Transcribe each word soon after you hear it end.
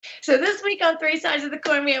So this week on Three Sides of the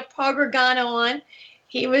Coin, we have Paul Gargano on.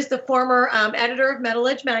 He was the former editor of Metal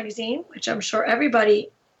Edge magazine, which I'm sure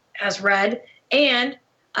everybody has read, and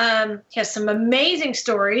he has some amazing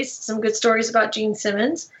stories, some good stories about Gene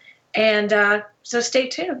Simmons. And so stay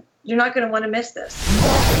tuned. You're not going to want to miss this.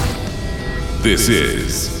 This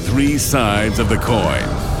is Three Sides of the Coin,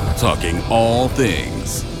 talking all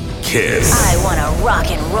things Kiss. I want to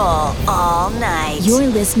rock and roll all night. You're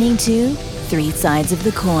listening to Three Sides of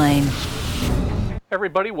the Coin.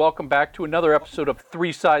 Everybody, welcome back to another episode of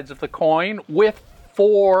Three Sides of the Coin with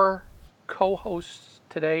 4 co-hosts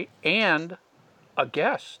today and a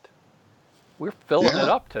guest. We're filling it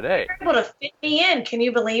up today. You're able to fit me in. Can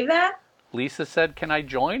you believe that? Lisa said, "Can I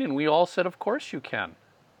join?" And we all said, "Of course you can."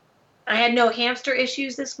 I had no hamster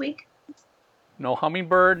issues this week. No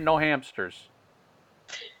hummingbird, no hamsters.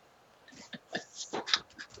 It's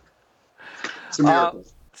a miracle.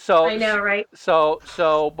 I know, right?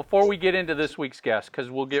 So before we get into this week's guest, because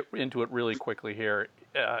we'll get into it really quickly here,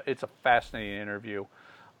 it's a fascinating interview.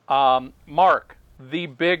 Mark, the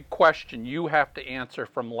big question you have to answer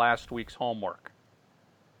from last week's homework.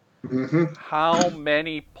 Mm-hmm. How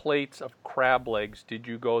many plates of crab legs did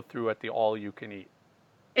you go through at the all-you-can-eat?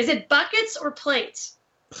 Is it buckets or plates?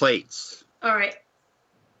 Plates. All right.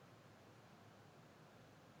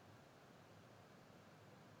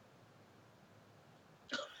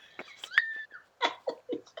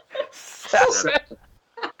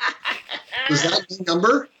 Was that the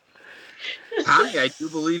number? Tommy, I do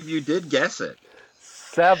believe you did guess it.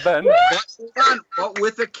 7. But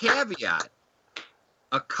with a caveat.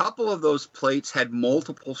 A couple of those plates had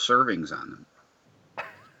multiple servings on them.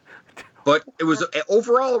 But it was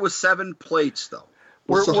overall it was 7 plates though.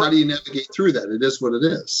 Well, so how do you navigate through that? It is what it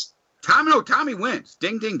is. Tommy wins.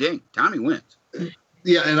 Ding ding ding. Tommy wins.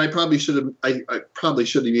 Yeah, and I probably should have. I probably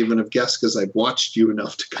shouldn't even have guessed because I've watched you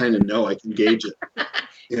enough to kind of know I can gauge it.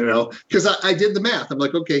 Because I did the math. I'm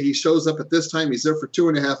like, okay, he shows up at this time. He's there for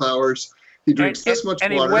 2.5 hours. He drinks this much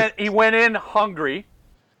water. And he went in hungry.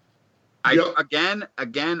 Again,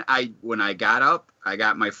 when I got up, I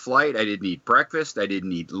got my flight. I didn't eat breakfast. I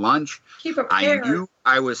didn't eat lunch. I knew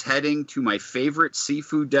I was heading to my favorite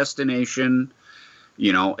seafood destination.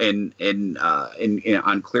 On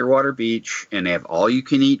Clearwater Beach, and they have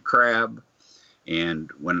all-you-can-eat crab. And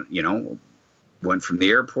went from the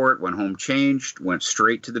airport, went home, changed, went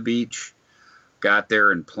straight to the beach, got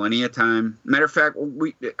there in plenty of time. Matter of fact,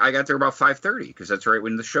 I got there about 5:30 because that's right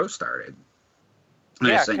when the show started.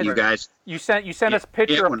 And I sent you guys. You sent us a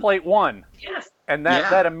picture of plate 1. Yes. And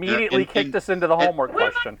that immediately kicked us into the homework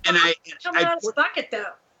question. And coming out of the bucket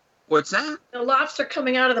though. What's that? The lobster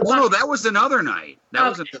coming out of the bucket. Oh, no, that was another night. That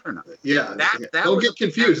was another night. Yeah. Don't get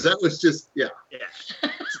confused. That was just, Yeah.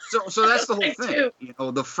 So that's the whole thing.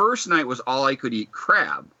 The first night was all I could eat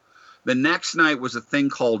crab. The next night was a thing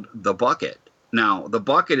called the bucket. Now, the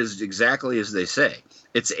bucket is exactly as they say.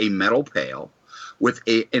 It's a metal pail with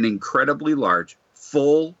an incredibly large,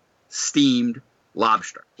 full steamed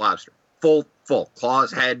lobster. Full.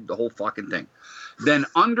 Claws, head, the whole fucking thing. Then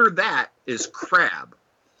under that is crab.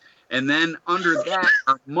 And then under that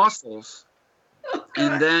are mussels,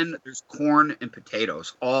 and then there's corn and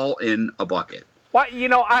potatoes, all in a bucket. Why?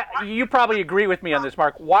 You probably agree with me on this,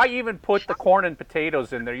 Mark. Why even put the corn and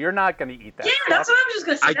potatoes in there? You're not going to eat that. Yeah, that's what I was just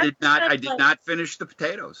going to say. I did not finish the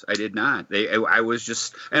potatoes. I did not. I was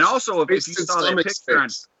just, and also if you saw that picture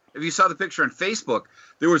if you saw the picture on Facebook,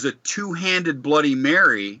 there was a 2-handed Bloody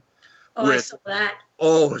Mary. I saw that.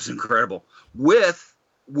 Oh, it was incredible. With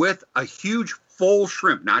a huge full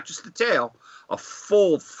shrimp, not just the tail, a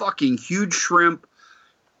full fucking huge shrimp,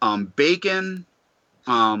 bacon,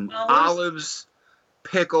 olives,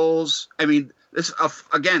 pickles. I mean, this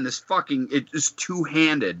fucking it is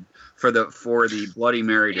 2-handed for the Bloody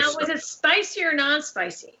Mary. Now, was it spicy or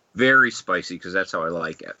non-spicy? Very spicy because that's how I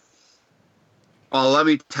like it. Oh, let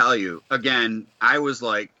me tell you again. I was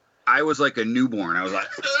like a newborn. I was like.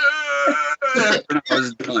 I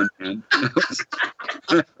was done, man.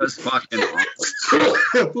 It was fucking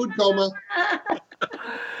awesome. Food coma.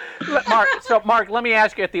 Mark, let me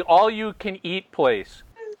ask you: at the all-you-can-eat place,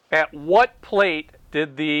 at what plate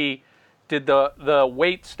did the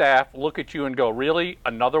wait staff look at you and go, "Really,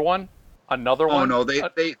 another one? Another one?" Oh no,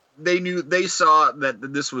 they knew. They saw that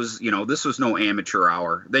this was no amateur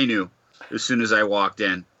hour. They knew as soon as I walked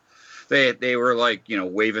in. They were like,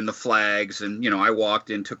 waving the flags, and I walked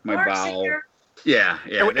in, took my bow. Yeah.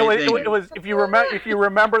 It was if you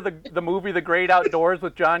remember the movie The Great Outdoors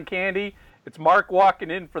with John Candy, it's Mark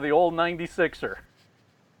walking in for the old 96er.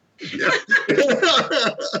 Yeah.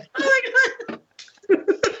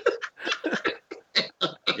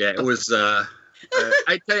 Yeah, it was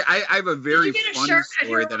I tell you, I have a very funny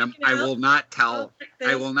story that I will not tell.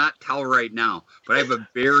 I will not tell right now. But I have a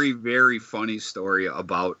very, very funny story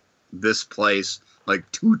about this place like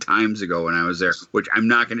 2 times ago when I was there, which I'm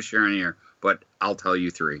not going to share on here, but I'll tell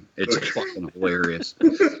you 3. It's fucking hilarious.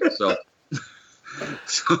 So.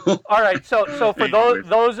 All right, so for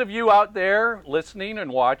those of you out there listening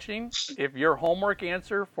and watching, if your homework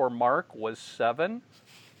answer for Mark was 7,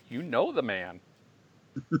 you know the man.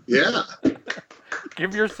 Yeah.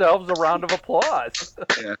 Give yourselves a round of applause.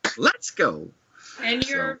 Yeah. Let's go. And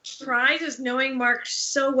your prize is knowing Mark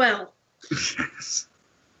so well. Yes.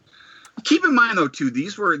 Keep in mind though too,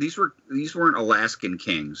 these weren't Alaskan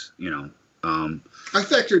kings, you know. I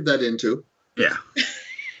factored that into. Yeah.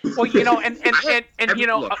 Well, you know, and you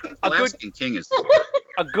know, Alaskan king is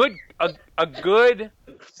a good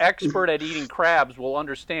expert at eating crabs will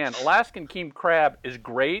understand. Alaskan king crab is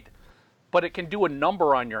great, but it can do a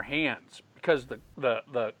number on your hands because the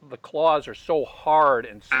claws are so hard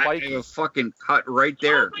and spiky. I have a fucking cut right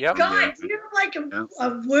there. Oh my God! Do you have like a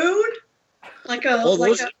wound?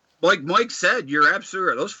 Like Mike said, you're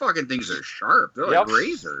absolutely right. Those fucking things are sharp. They're like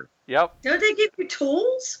razors. Yep. Don't they give you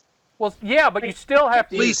tools? Well, yeah, but you still have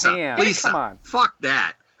to use hands. Lisa, come on. Fuck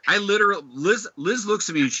that. I literally, Liz looks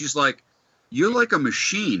at me and she's like, "You're like a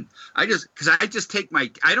machine." I just take I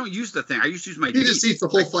don't use the thing. I just use my teeth. He just eats the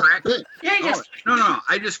whole fucking thing. Yeah, yes. No.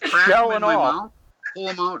 I just crack them in my mouth, pull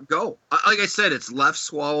them out, go. Like I said, it's left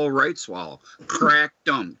swallow, right swallow. Crack,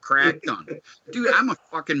 done. Crack, done. Dude, I'm a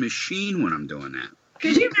fucking machine when I'm doing that.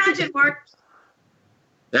 Could you imagine, Mark?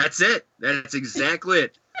 That's it. That's exactly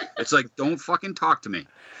it. It's like, don't fucking talk to me.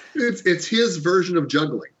 It's his version of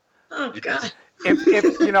juggling. Oh God!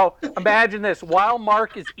 If you know, imagine this: while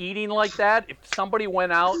Mark is eating like that, if somebody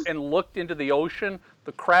went out and looked into the ocean,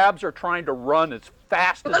 the crabs are trying to run as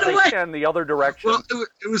fast as they can the other direction. Well,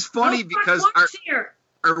 it was funny because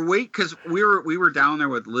our wait, because we were down there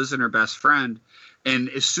with Liz and her best friend, and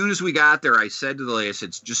as soon as we got there, I said to the lady, I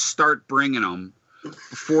said, just start bringing them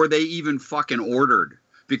before they even fucking ordered.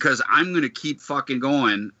 Because I'm gonna keep fucking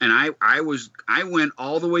going, and I went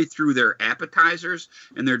all the way through their appetizers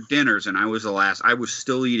and their dinners, and I was the last. I was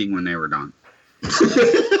still eating when they were done.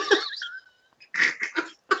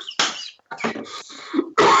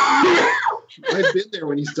 I've been there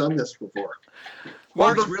when he's done this before.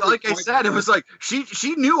 Well, like I said, it was like she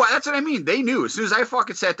knew. That's what I mean. They knew. As soon as I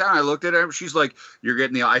fucking sat down, I looked at her. She's like, "You're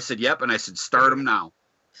getting the." I said, "Yep," and I said, "Start them now."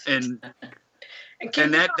 And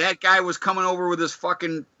that guy was coming over with his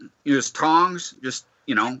fucking his tongs, just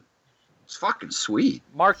it's fucking sweet.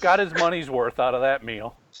 Mark got his money's worth out of that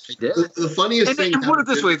meal. He did. The funniest thing. And put it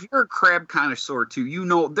this way: if you're a crab connoisseur too,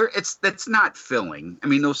 that's not filling. I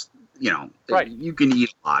mean, those right. You can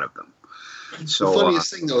eat a lot of them. So the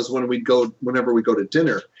funniest thing though is whenever we go to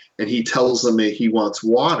dinner, and he tells them he wants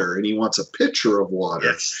water and he wants a pitcher of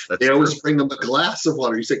water. Yes, they always bring them a glass of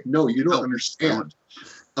water. He's like, "No, you don't understand."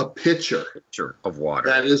 A pitcher of water.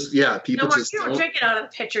 That is, people just you don't drink it out of the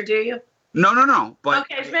pitcher, do you? No. But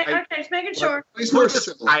okay, just making sure.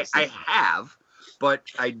 I have, but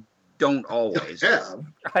I don't always. I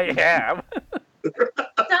have. It's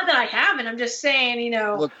not that I haven't. I'm just saying,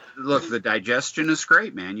 Look, the digestion is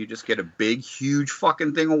great, man. You just get a big, huge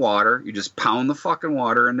fucking thing of water. You just pound the fucking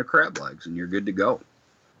water into crab legs, and you're good to go.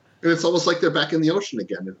 And it's almost like they're back in the ocean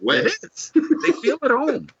again. In a way. It is. They feel at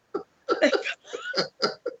home.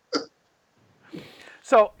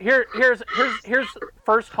 So here's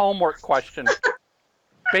first homework question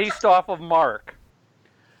based off of Mark.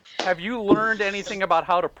 Have you learned anything about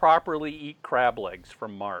how to properly eat crab legs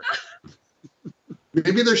from Mark?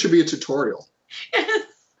 Maybe there should be a tutorial. Yes.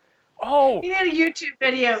 Oh, you need a YouTube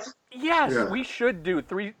video. Yes, we should do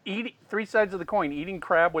three sides of the coin. Eating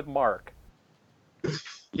crab with Mark.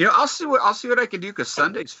 I'll see what I can do because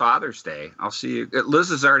Sunday's Father's Day. I'll see. Liz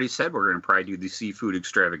has already said we're going to probably do the seafood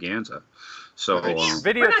extravaganza. So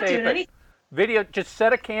videotape it. Just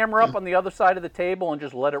set a camera up on the other side of the table and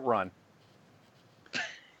just let it run.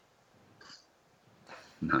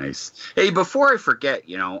 Nice. Hey, before I forget,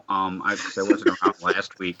 I wasn't around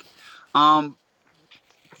last week. I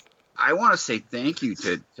want to say thank you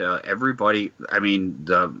to everybody. I mean,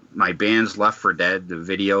 my band's Left for Dead. The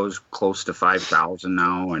video's close to 5,000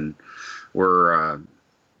 now, and we're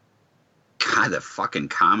the fucking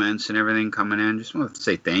comments and everything coming in. Just want to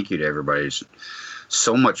say thank you to everybody. There's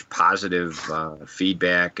so much positive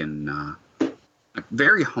feedback and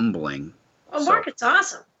very humbling. Oh, Mark, it's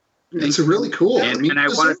awesome. It's really cool. And I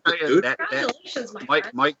want to tell you that congratulations,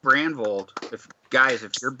 Mike Brandvold, if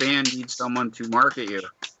your band needs someone to market you,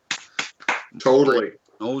 totally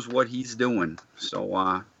knows what he's doing.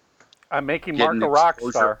 So I'm making Mark a rock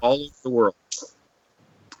star all over the world.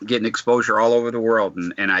 getting exposure all over the world,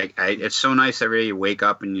 and I it's so nice every day you wake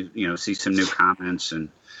up and you see some new comments, and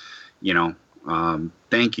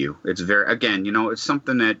thank you. It's again, it's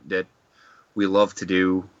something that we love to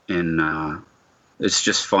do, and it's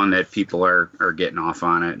just fun that people are getting off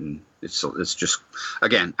on it, and it's just,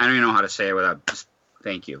 again, I don't even know how to say it without just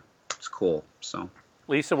thank you. It's cool. So,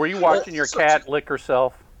 Lisa, were you watching your cat lick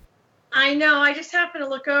herself? I know. I just happened to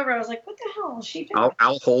look over. I was like, what the hell is she doing?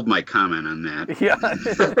 I'll hold my comment on that. Yeah.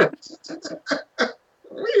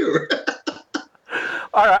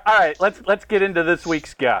 All right. Let's get into this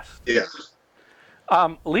week's guest. Yeah.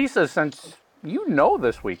 Lisa, since you know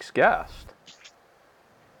this week's guest,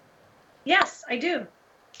 Yes, I do.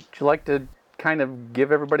 would you like to kind of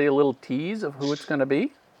give everybody a little tease of who it's going to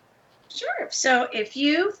be? Sure. So if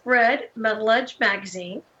you've read Metal Edge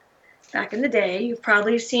magazine back in the day, you've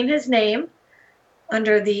probably seen his name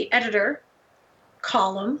under the editor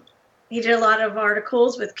column. He did a lot of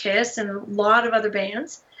articles with Kiss and a lot of other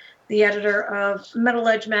bands. The editor of Metal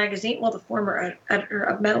Edge magazine, the former editor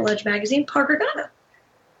of Metal Edge magazine, Paul Gargano.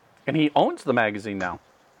 And he owns the magazine now.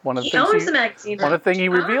 He owns the magazine. One of the things he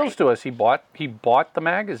reveals to us, he bought the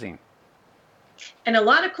magazine. And a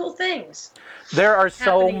lot of cool things. There are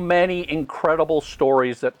so many incredible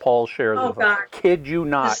stories that Paul shares with us. Kid you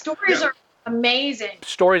not. The stories are amazing.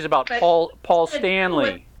 Stories about Paul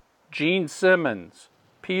Stanley, Gene Simmons,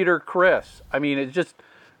 Peter Criss. I mean, it's just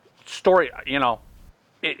story,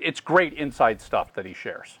 it's great inside stuff that he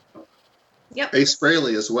shares. Yep. Ace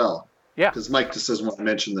Frehley as well. Yeah. Because Mike just doesn't want to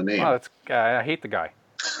mention the name. Oh, I hate the guy.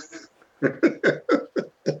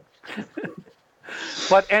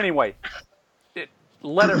 But anyway,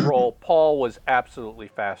 let it roll. Paul was absolutely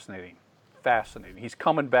fascinating. He's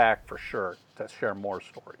coming back for sure to share more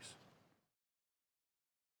stories.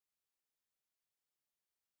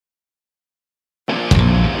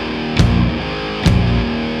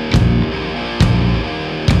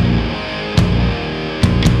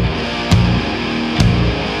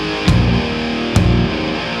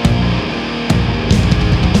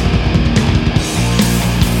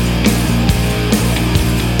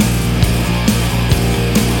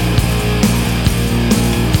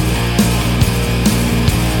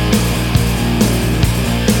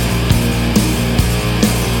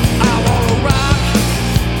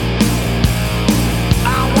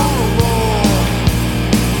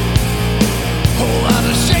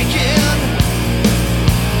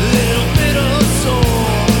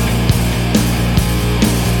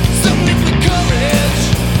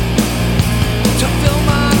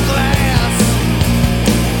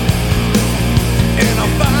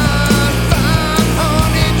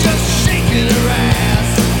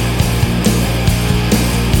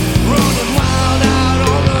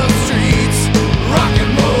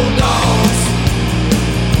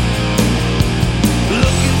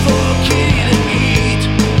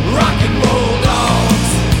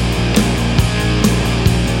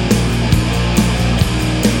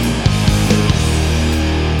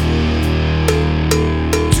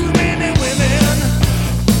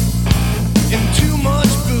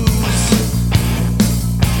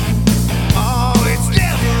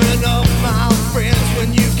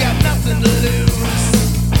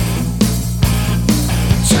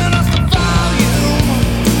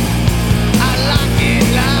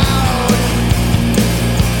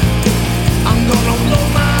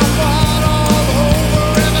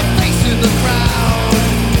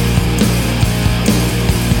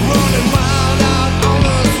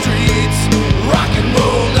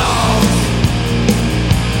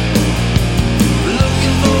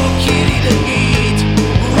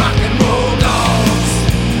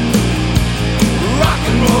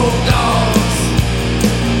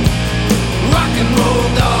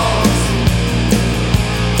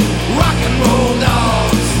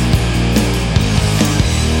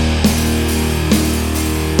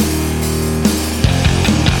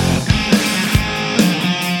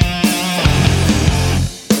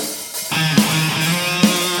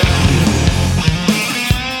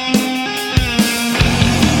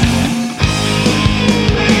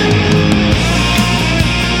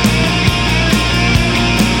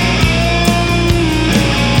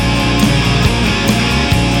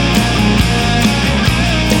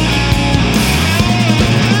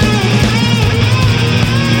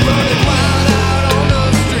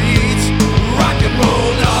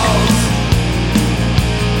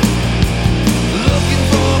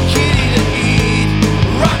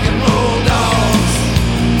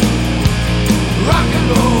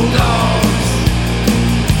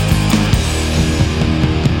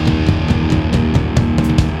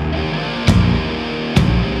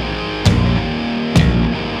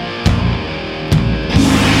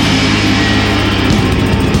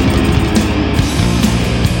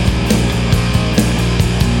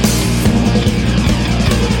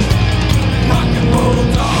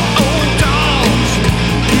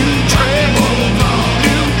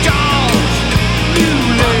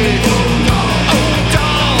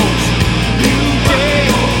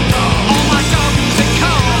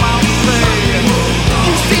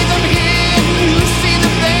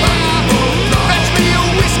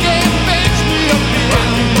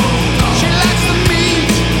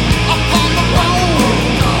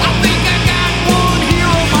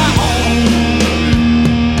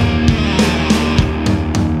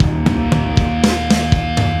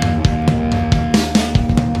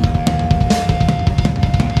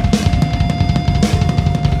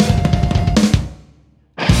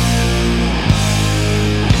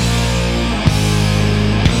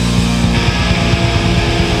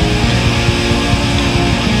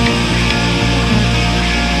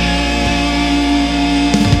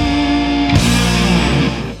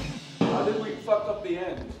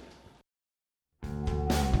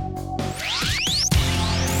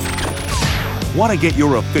 Want to get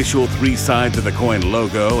your official 3 Sides of the Coin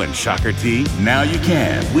logo and shocker tee? Now you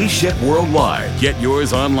can. We ship worldwide. Get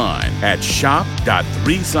yours online at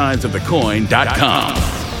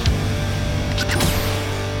shop.3sidesofthecoin.com.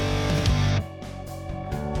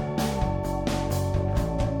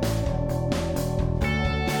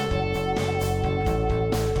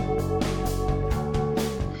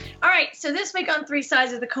 So this week on 3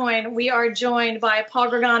 Sides of the Coin, we are joined by Paul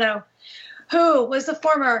Gargano, who was the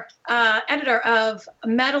former editor of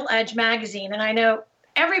Metal Edge magazine. And I know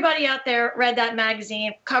everybody out there read that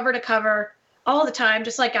magazine cover to cover all the time,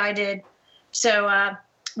 just like I did. So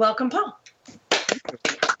welcome, Paul.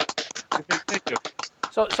 Thank you.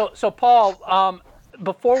 So Paul,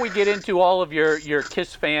 before we get into all of your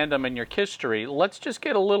KISS fandom and your history, let's just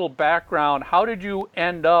get a little background. How did you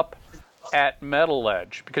end up at Metal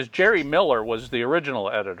Edge? Because Jerry Miller was the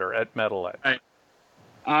original editor at Metal Edge.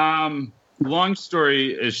 Right. Long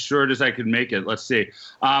story as short as I could make it. Let's see.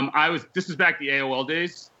 This is back the AOL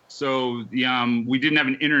days. So we didn't have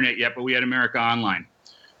an internet yet, but we had America Online.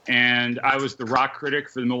 And I was the rock critic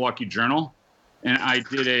for the Milwaukee Journal. And I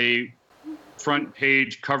did a front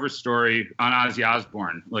page cover story on Ozzy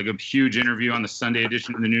Osbourne, like a huge interview on the Sunday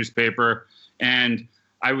edition of the newspaper. And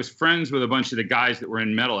I was friends with a bunch of the guys that were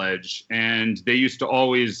in Metal Edge, and they used to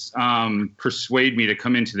always persuade me to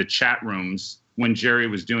come into the chat rooms when Jerry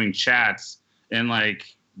was doing chats and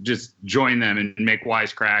like just join them and make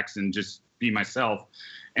wisecracks and just be myself.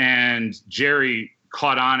 And Jerry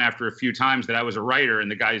caught on after a few times that I was a writer, and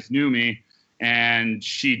the guys knew me. And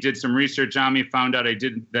she did some research on me, found out I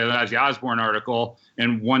did the Ozzy Osbourne article,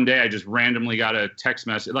 and one day I just randomly got a text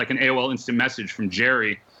message, like an AOL instant message from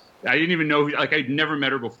Jerry. I didn't even know, like I'd never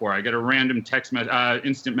met her before. I got a random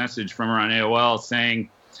instant message from her on AOL saying,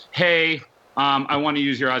 hey, I want to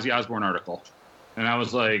use your Ozzy Osbourne article. And I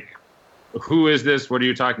was like, who is this? What are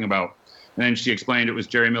you talking about? And then she explained it was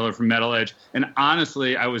Jerry Miller from Metal Edge. And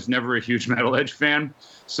honestly, I was never a huge Metal Edge fan.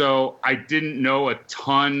 So I didn't know a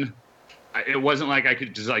ton. It wasn't like I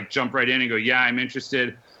could just like jump right in and go, yeah, I'm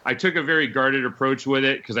interested. I took a very guarded approach with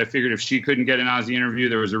it because I figured if she couldn't get an Ozzy interview,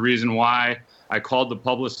 there was a reason why. I called the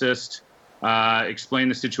publicist,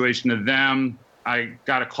 explained the situation to them. I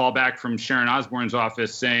got a call back from Sharon Osbourne's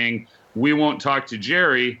office saying, we won't talk to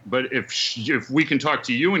Jerry, but if we can talk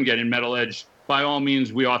to you and get in Metal Edge, by all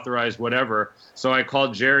means, we authorize whatever. So I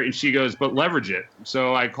called Jerry, and she goes, but leverage it.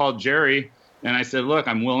 So I called Jerry, and I said, look,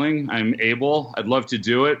 I'm willing, I'm able, I'd love to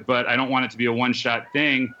do it, but I don't want it to be a one-shot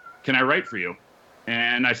thing. Can I write for you?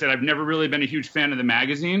 And I said, I've never really been a huge fan of the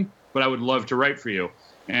magazine, but I would love to write for you.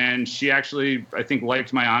 And she actually, I think,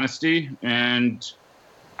 liked my honesty. And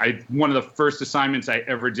one of the first assignments I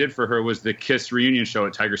ever did for her was the KISS reunion show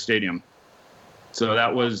at Tiger Stadium. So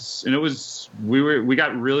that was, and it was, we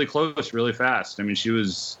got really close really fast. I mean, she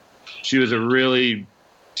was a really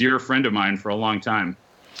dear friend of mine for a long time.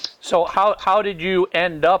 So how did you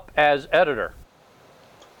end up as editor?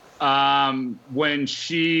 When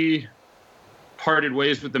she parted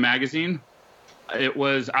ways with the magazine, there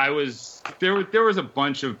was a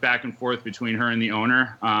bunch of back and forth between her and the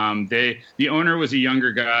owner. The owner was a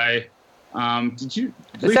younger guy. Did you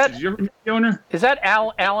ever meet the owner? Is that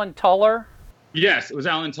Alan Tuller? Yes, it was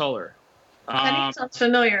Alan Tuller. That name sounds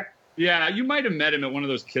familiar. Yeah, you might have met him at one of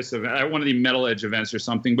those KISS events, at one of the Metal Edge events or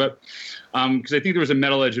something. But because I think there was a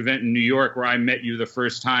Metal Edge event in New York where I met you the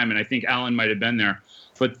first time, and I think Alan might have been there.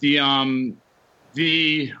 But where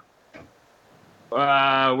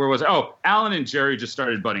was it? Oh, Alan and Jerry just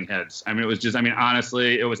started butting heads. I mean, it was just,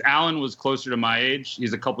 honestly, it was Alan was closer to my age.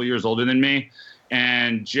 He's a couple years older than me.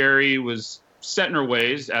 And Jerry was set in her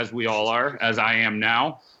ways, as we all are, as I am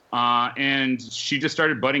now. And she just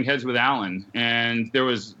started butting heads with Alan. And there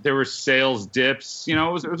were sales dips. You know,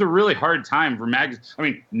 it was a really hard time for magazines. I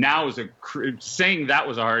mean, now saying that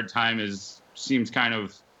was a hard time seems kind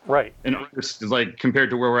of right. Like compared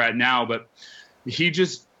to where we're at now. But he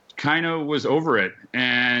just kind of was over it.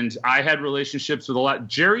 And I had relationships with a lot.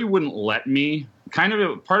 Jerry wouldn't let me. Part of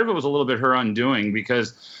it was a little bit her undoing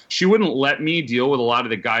because she wouldn't let me deal with a lot of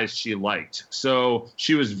the guys she liked. So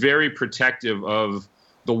she was very protective of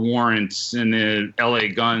the Warrants and the LA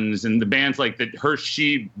Guns and the bands like that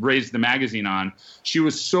she raised the magazine on. She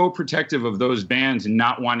was so protective of those bands and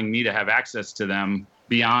not wanting me to have access to them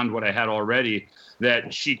beyond what I had already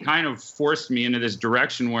that she kind of forced me into this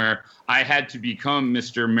direction where I had to become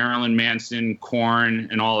Mr. Marilyn Manson, Korn,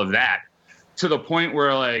 and all of that. To the point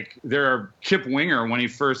where, like, Kip Winger, when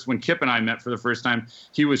Kip and I met for the first time,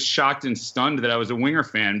 he was shocked and stunned that I was a Winger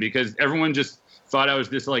fan because everyone just thought I was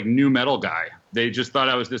this, like, new metal guy. They just thought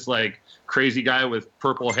I was this, like, crazy guy with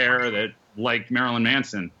purple hair that liked Marilyn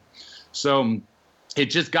Manson. So it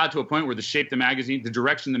just got to a point where the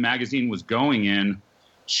direction the magazine was going in,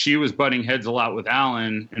 she was butting heads a lot with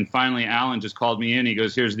Alan. And finally, Alan just called me in. He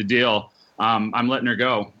goes, here's the deal. I'm letting her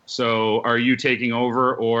go. So are you taking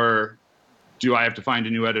over, or do I have to find a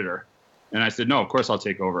new editor? And I said, no, of course I'll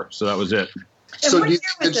take over. So that was it. So do you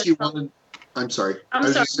think that she wanted, I'm sorry.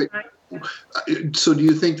 So do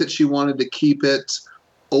you think that she wanted to keep it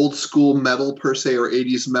old school metal per se, or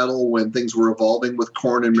 80s metal, when things were evolving with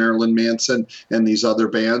Korn and Marilyn Manson and these other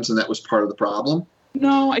bands, and that was part of the problem?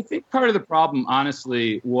 No, I think part of the problem,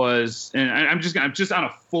 honestly, was, and I'm just on a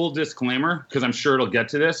full disclaimer because I'm sure it'll get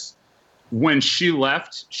to this. When she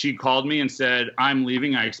left, she called me and said, I'm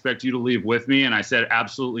leaving. I expect you to leave with me. And I said,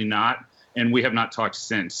 absolutely not. And we have not talked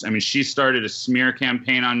since. I mean, she started a smear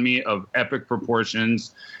campaign on me of epic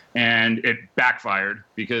proportions, and it backfired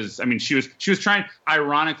because, I mean, she was trying,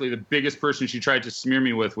 ironically, the biggest person she tried to smear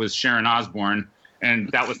me with was Sharon Osbourne. And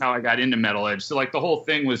that was how I got into Metal Edge. So, like, the whole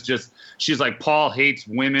thing was just, she's like, Paul hates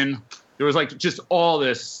women. There was, like, just all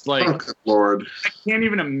this, like, oh, good Lord. I can't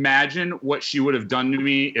even imagine what she would have done to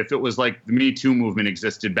me if it was, like, the Me Too movement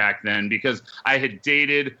existed back then, because I had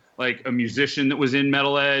dated, like, a musician that was in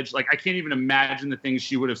Metal Edge. Like, I can't even imagine the things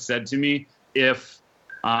she would have said to me if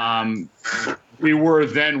we were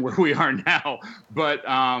then where we are now. But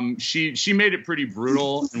she made it pretty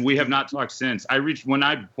brutal, and we have not talked since. When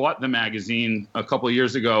I bought the magazine a couple of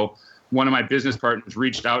years ago, one of my business partners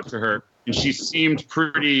reached out to her, and she seemed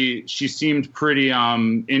pretty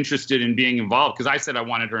interested in being involved, because I said I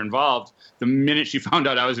wanted her involved. The minute she found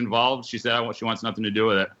out I was involved, she said she wants nothing to do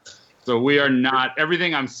with it. So we are not,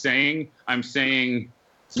 everything I'm saying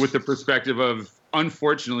with the perspective of,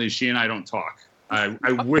 unfortunately, she and I don't talk.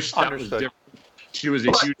 I wish that was different. She was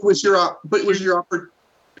a huge.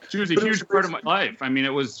 She was a huge part of my life. I mean, I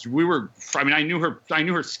knew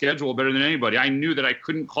her schedule better than anybody. I knew that I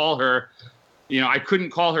couldn't call her. I couldn't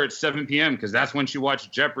call her at 7 p.m. because that's when she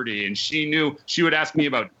watched Jeopardy, and she knew she would ask me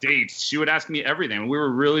about dates. She would ask me everything. We were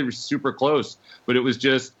really super close, but it was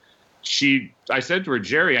just I said to her,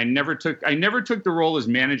 Jerry, I never took the role as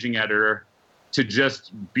managing editor to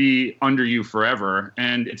just be under you forever.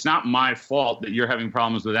 And it's not my fault that you're having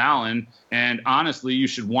problems with Alan. And honestly, you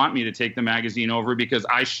should want me to take the magazine over because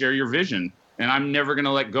I share your vision. And I'm never going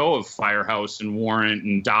to let go of Firehouse and Warrant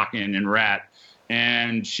and Dokken and Rat.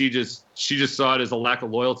 And she just saw it as a lack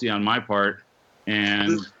of loyalty on my part.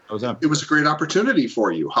 And it was a great opportunity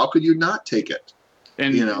for you. How could you not take it?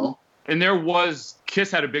 And, and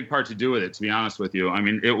Kiss had a big part to do with it, to be honest with you. I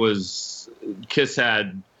mean,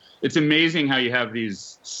 it's amazing how you have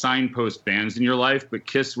these signpost bands in your life, but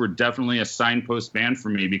Kiss were definitely a signpost band for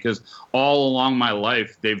me because all along my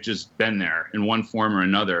life, they've just been there in one form or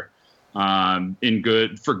another,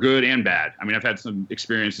 for good and bad. I mean, I've had some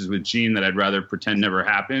experiences with Gene that I'd rather pretend never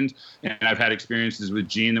happened. And I've had experiences with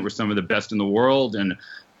Gene that were some of the best in the world. And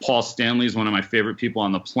Paul Stanley is one of my favorite people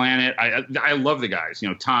on the planet. I love the guys,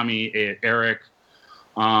 Tommy, Eric.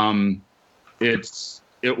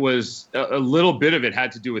 It was a little bit of it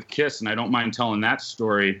had to do with Kiss, and I don't mind telling that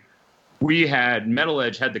story. Metal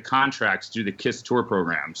Edge had the contracts to do the Kiss tour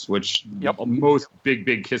programs, which most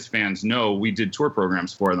big Kiss fans know. We did tour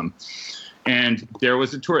programs for them. And there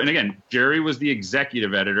was a tour. And again, Jerry was the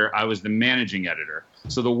executive editor. I was the managing editor.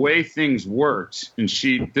 So the way things worked, and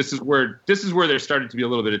this is where there started to be a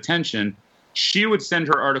little bit of tension. She would send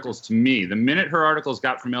her articles to me. The minute her articles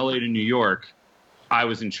got from LA to New York, I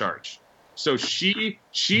was in charge. So she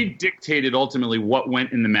dictated ultimately what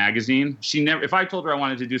went in the magazine. If I told her I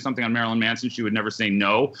wanted to do something on Marilyn Manson, she would never say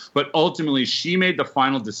no. But ultimately, she made the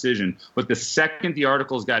final decision. But the second the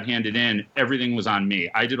articles got handed in, everything was on me.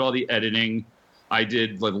 I did all the editing. I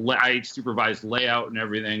supervised layout and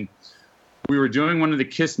everything. We were doing one of the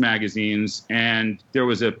Kiss magazines, and there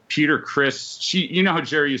was a Peter Criss. You know how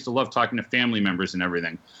Jerry used to love talking to family members and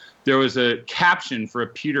everything. There was a caption for a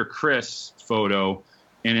Peter Criss photo,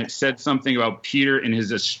 and it said something about Peter and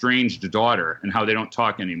his estranged daughter and how they don't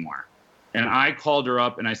talk anymore. And I called her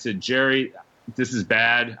up and I said, Jerry, this is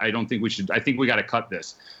bad. I think we got to cut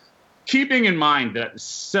this. Keeping in mind that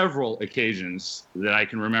several occasions that I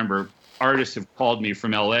can remember, artists have called me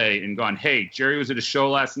from LA and gone, hey, Jerry was at a show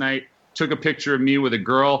last night, took a picture of me with a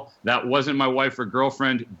girl. That wasn't my wife or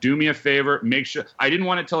girlfriend. Do me a favor. Make sure. I didn't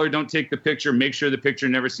want to tell her, don't take the picture. Make sure the picture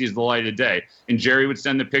never sees the light of day. And Jerry would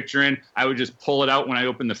send the picture in. I would just pull it out when I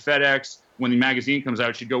opened the FedEx. When the magazine comes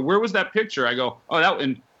out, she'd go, where was that picture? I go, oh,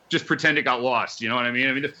 and just pretend it got lost. You know what I mean?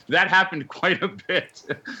 I mean, that happened quite a bit.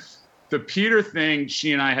 The Peter thing,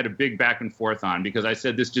 she and I had a big back and forth on because I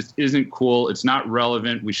said, this just isn't cool. It's not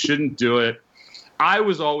relevant. We shouldn't do it. I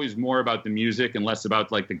was always more about the music and less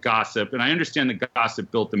about like the gossip. And I understand the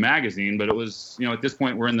gossip built the magazine, but it was, at this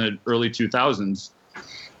point we're in the early 2000s.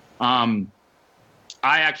 I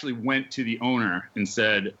actually went to the owner and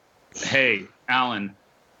said, "Hey, Alan,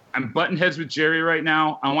 I'm butting heads with Jerry right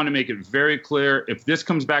now. I want to make it very clear. If this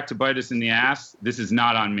comes back to bite us in the ass, this is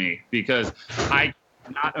not on me, because I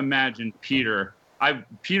cannot imagine Peter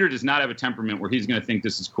does not have a temperament where he's going to think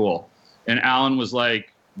this is cool." And Alan was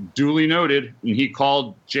like, "Duly noted." And he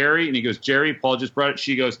called Jerry and he goes, "Jerry, Paul just brought it."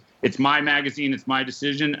 She goes, "It's my magazine. It's my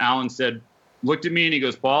decision." Alan looked at me and he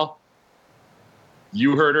goes, "Paul,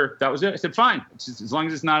 you heard her. That was it." I said, "Fine. It's just, as long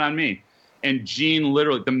as it's not on me." And Gene,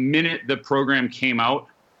 literally, the minute the program came out,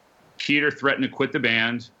 Peter threatened to quit the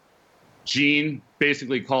band. Gene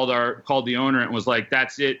basically called the owner and was like,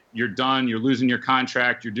 "That's it. You're done. You're losing your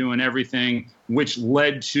contract. You're doing everything," which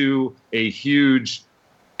led to a huge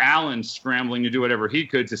Alan scrambling to do whatever he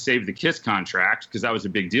could to save the Kiss contract, because that was a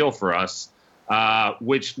big deal for us,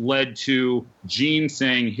 which led to Gene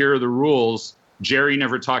saying, "Here are the rules. Jerry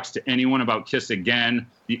never talks to anyone about Kiss again.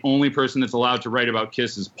 The only person that's allowed to write about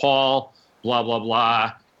Kiss is Paul, blah, blah,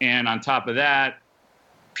 blah." And on top of that,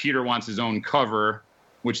 Peter wants his own cover,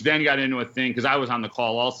 which then got into a thing, because I was on the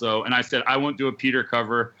call also, and I said, "I won't do a Peter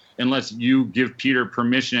cover unless you give Peter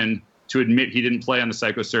permission to admit he didn't play on the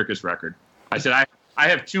Psycho Circus record." I said, I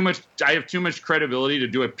have too much credibility to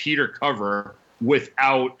do a Peter cover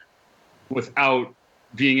without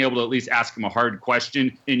being able to at least ask him a hard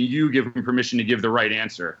question, and you give him permission to give the right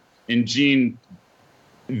answer. And Gene,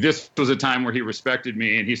 this was a time where he respected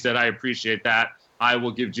me, and he said, "I appreciate that. I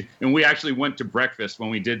will give you." And we actually went to breakfast when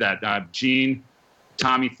we did that. Gene,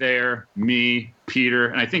 Tommy Thayer, me, Peter,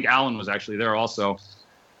 and I think Alan was actually there also.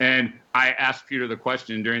 And I asked Peter the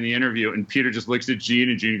question during the interview, and Peter just looks at Gene,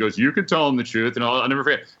 and Gene goes, "You can tell him the truth." And I'll never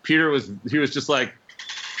forget. Peter was just like,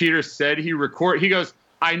 Peter said he goes,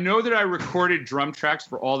 "I know that I recorded drum tracks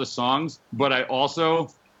for all the songs, but I also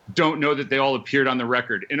don't know that they all appeared on the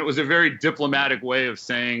record." And it was a very diplomatic way of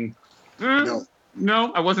saying,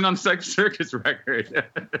 No, I wasn't on the Psycho Circus record.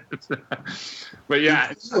 But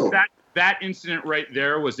yeah, that incident right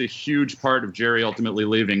there was a huge part of Jerry ultimately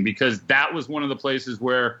leaving, because that was one of the places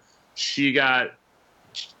where she got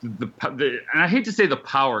and I hate to say the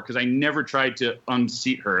power, because I never tried to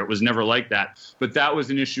unseat her. It was never like that. But that was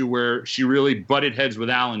an issue where she really butted heads with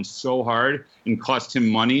Alan so hard and cost him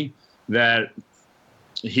money that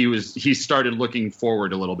he started looking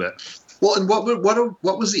forward a little bit. Well, and what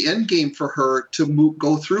was the end game for her to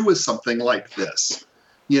go through with something like this?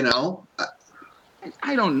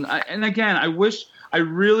 I don't. And again, I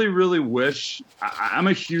really, really wish. I'm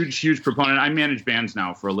a huge proponent. I manage bands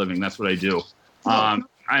now for a living. That's what I do. And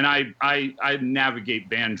I navigate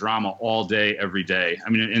band drama all day, every day.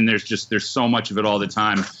 I mean, and there's so much of it all the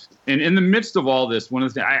time. And in the midst of all this, one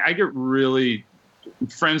of the things I get really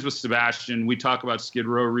friends with Sebastian. We talk about Skid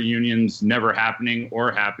Row reunions never happening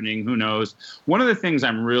or happening. Who knows? One of the things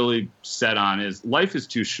I'm really set on is life is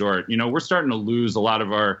too short. We're starting to lose a lot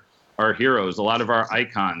of our heroes, a lot of our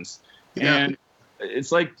icons. Yeah. And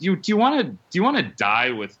it's like, do you want to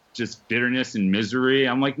die with just bitterness and misery?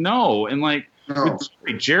 I'm like, no. And like, no.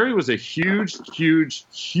 Jerry was a huge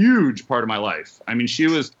part of my life. I mean, she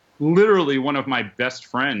was literally one of my best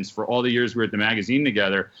friends for all the years we were at the magazine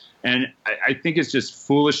together. And I think it's just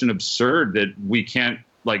foolish and absurd that we can't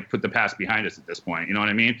like put the past behind us at this point. You know what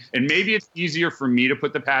I mean? And maybe it's easier for me to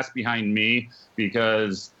put the past behind me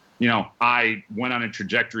because, I went on a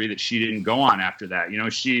trajectory that she didn't go on after that.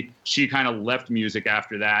 She kind of left music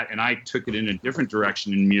after that, and I took it in a different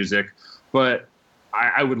direction in music. But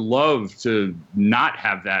I would love to not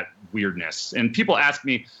have that weirdness. And people ask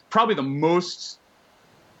me, probably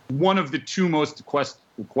one of the two most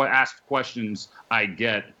asked questions I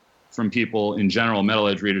get from people in general, Metal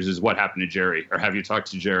Edge readers, is what happened to Jerry, or have you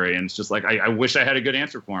talked to Jerry? And it's just like, I wish I had a good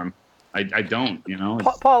answer for him. I don't,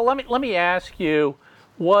 Paul, let me ask you,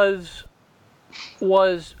 was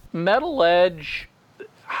Metal Edge,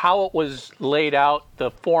 how it was laid out,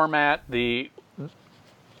 the format, the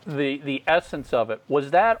essence of it,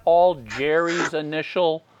 was that all Jerry's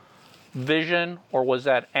initial vision, or was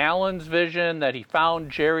that Alan's vision that he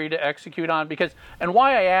found Jerry to execute on? And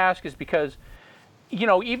why I ask is because,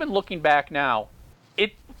 even looking back now,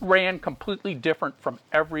 it ran completely different from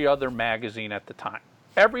every other magazine at the time.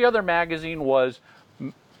 Every other magazine was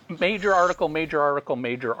major article,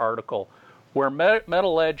 where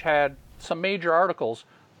Metal Edge had some major articles,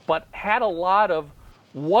 but had a lot of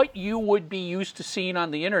what you would be used to seeing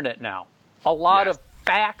on the internet now. A lot of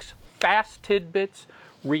facts, fast tidbits,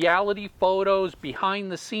 reality photos,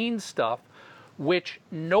 behind-the-scenes stuff, which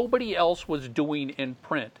nobody else was doing in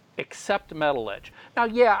print except Metal Edge. Now,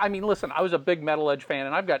 yeah, I mean, listen, I was a big Metal Edge fan,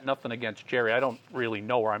 and I've got nothing against Jerry. I don't really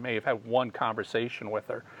know her. I may have had one conversation with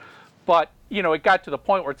her. But, you know, it got to the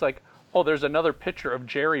point where it's like, oh, there's another picture of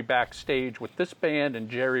Jerry backstage with this band, and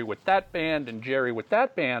Jerry with that band, and Jerry with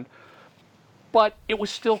that band. But it was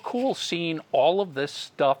still cool seeing all of this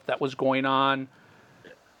stuff that was going on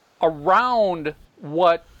around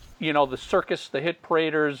what, you know, the Circus, the Hit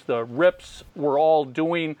Paraders, the Rips were all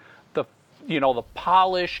doing, the, you know, the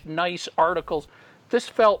polished, nice articles. This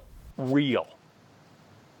felt real.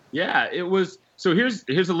 Yeah, it was. So here's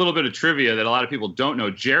a little bit of trivia that a lot of people don't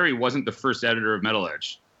know. Jerry wasn't the first editor of Metal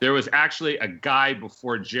Edge. There was actually a guy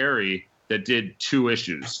before Jerry that did 2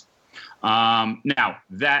 issues. Now,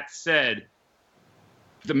 that said,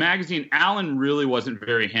 the magazine, Alan really wasn't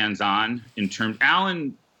very hands-on in terms.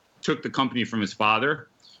 Alan took the company from his father.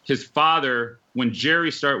 His father, when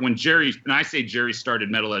Jerry, and I say Jerry started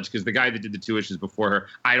Metal Edge because the guy that did the 2 issues before her,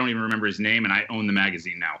 I don't even remember his name, and I own the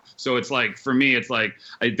magazine now. So it's like, for me, it's like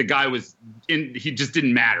the guy was in, he just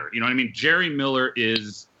didn't matter. You know what I mean? Jerry Miller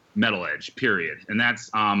is Metal Edge, period. And that's,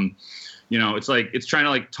 you know, it's like, it's trying to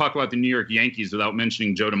like talk about the New York Yankees without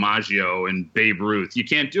mentioning Joe DiMaggio and Babe Ruth. You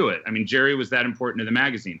can't do it. I mean, Jerry was that important to the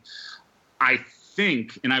magazine. I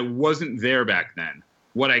think, and I wasn't there back then,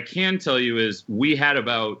 what I can tell you is we had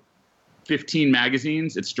about 15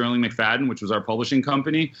 magazines at Sterling McFadden, which was our publishing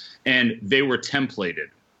company, and they were templated.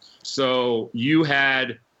 So you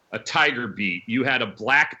had a Tiger Beat, you had a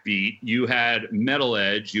Black Beat, you had Metal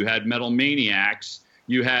Edge, you had Metal Maniacs,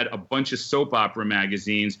 you had a bunch of soap opera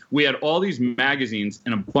magazines. We had all these magazines,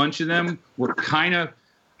 and a bunch of them were kind of,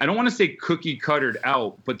 I don't want to say cookie cuttered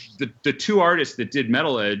out, but the 2 artists that did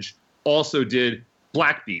Metal Edge also did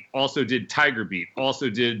Black Beat, also did Tiger Beat, also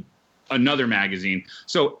did another magazine.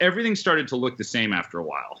 So everything started to look the same after a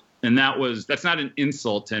while. And that's not an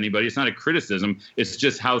insult to anybody. It's not a criticism. It's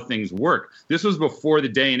just how things work. This was before the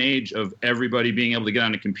day and age of everybody being able to get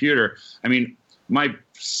on a computer. I mean, my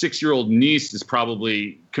 6-year-old niece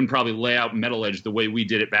can probably lay out Metal Edge the way we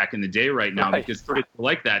did it back in the day right now, because kids are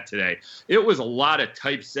like that today. It was a lot of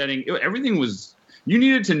typesetting. Everything was, you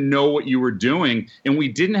needed to know what you were doing, and we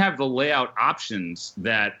didn't have the layout options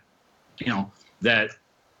that, you know, that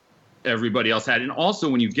everybody else had. And also,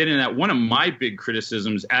 when you get in that, one of my big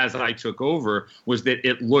criticisms as I took over was that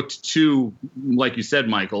it looked too, like you said,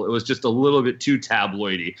 Michael, it was just a little bit too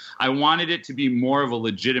tabloidy. I wanted it to be more of a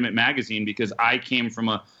legitimate magazine because I came from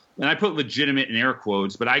and I put legitimate in air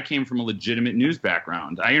quotes, but I came from a legitimate news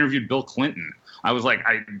background. I interviewed Bill Clinton. I was like,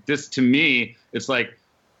 this to me, it's like,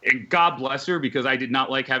 and God bless her, because I did not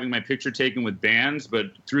like having my picture taken with bands. But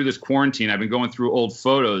through this quarantine, I've been going through old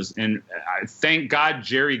photos. And thank God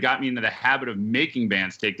Jerry got me into the habit of making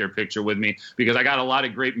bands take their picture with me, because I got a lot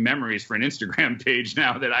of great memories for an Instagram page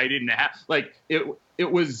now that I didn't have. Like,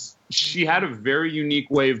 it was, she had a very unique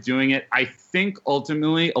way of doing it. I think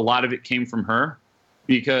ultimately a lot of it came from her,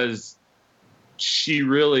 because she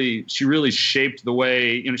really shaped the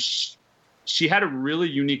way, you know, she had a really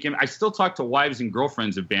unique image. I still talk to wives and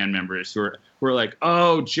girlfriends of band members who are like,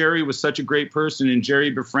 oh, Jerry was such a great person and Jerry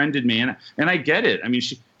befriended me. And I get it. I mean,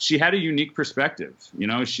 she had a unique perspective. You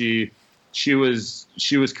know, she was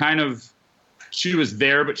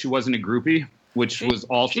there, but she wasn't a groupie, which was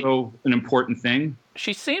also an important thing.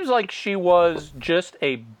 She seems like she was just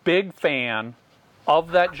a big fan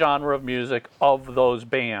of that genre of music, of those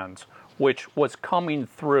bands, which was coming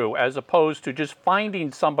through, as opposed to just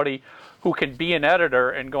finding somebody who can be an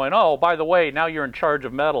editor and going, oh, by the way, now you're in charge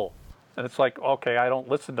of metal. And it's like, okay, I don't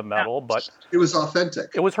listen to metal, but it was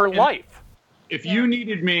authentic. It was her life. If you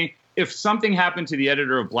needed me, if something happened to the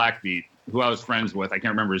editor of Black Beat, who I was friends with, I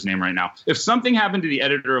can't remember his name right now. If something happened to the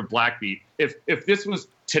editor of Black Beat, if this was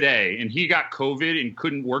today and he got COVID and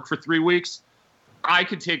couldn't work for 3 weeks, I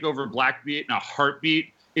could take over Black Beat in a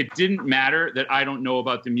heartbeat. It didn't matter that I don't know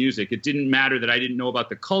about the music. It didn't matter that I didn't know about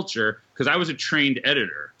the culture, because I was a trained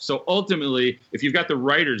editor. So ultimately, if you've got the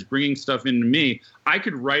writers bringing stuff into me, I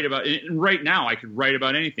could write about it. And right now, I could write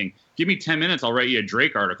about anything. Give me 10 minutes, I'll write you a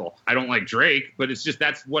Drake article. I don't like Drake, but it's just,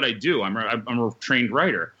 that's what I do. I'm a trained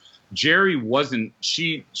writer. Jerry wasn't.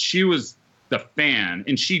 She was the fan,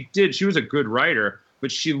 and she was a good writer,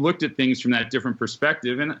 but she looked at things from that different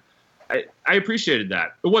perspective. And I appreciated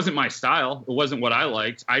that. It wasn't my style. It wasn't what I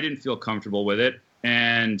liked. I didn't feel comfortable with it.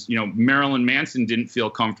 And, you know, Marilyn Manson didn't feel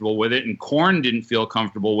comfortable with it, and Korn didn't feel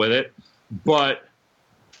comfortable with it. But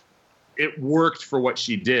it worked for what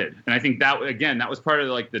she did. And I think that, again, that was part of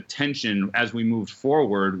like the tension as we moved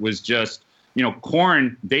forward, was just,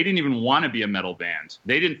 Korn, they didn't even want to be a metal band.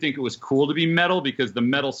 They didn't think it was cool to be metal because the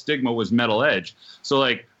metal stigma was metal edge. So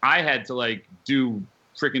like I had to like do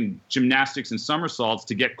freaking gymnastics and somersaults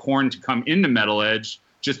to get Korn to come into metal edge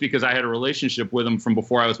just because I had a relationship with them from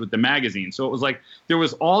before I was with the magazine. So it was like there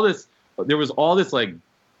was all this like,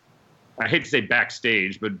 I hate to say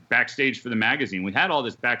backstage, but backstage for the magazine. We had all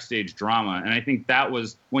this backstage drama. And I think that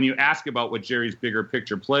was, when you ask about what Jerry's bigger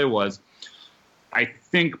picture play was, I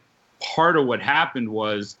think part of what happened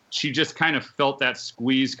was she just kind of felt that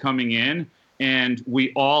squeeze coming in, and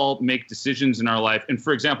we all make decisions in our life. And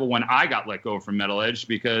for example, when I got let go from Metal Edge,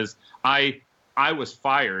 because I was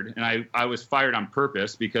fired, and I was fired on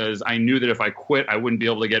purpose because I knew that if I quit, I wouldn't be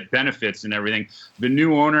able to get benefits and everything. The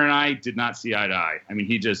new owner and I did not see eye to eye. I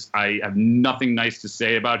mean, I have nothing nice to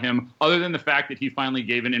say about him other than the fact that he finally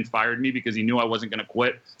gave in and fired me because he knew I wasn't going to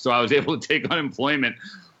quit. So I was able to take unemployment.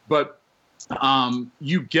 But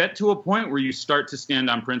you get to a point where you start to stand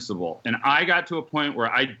on principle. And I got to a point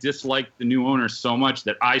where I disliked the new owner so much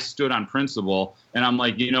that I stood on principle. And I'm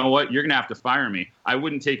like, you know what? You're going to have to fire me. I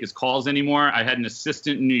wouldn't take his calls anymore. I had an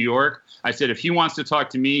assistant in New York. I said, if he wants to talk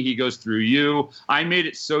to me, he goes through you. I made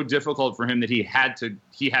it so difficult for him that he had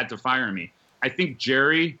to fire me. I think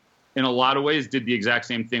Jerry, in a lot of ways, did the exact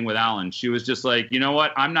same thing with Alan. She was just like, you know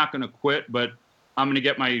what? I'm not going to quit, but I'm going to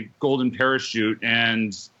get my golden parachute,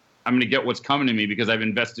 and I'm going to get what's coming to me because I've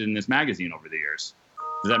invested in this magazine over the years.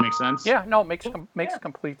 Does that make sense? Yeah, no, it makes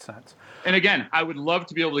complete sense. And again, I would love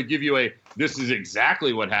to be able to give you this is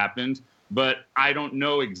exactly what happened, but I don't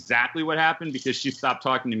know exactly what happened because she stopped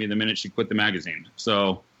talking to me the minute she quit the magazine.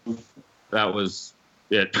 So that was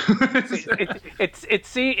it.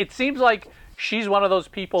 It seems like she's one of those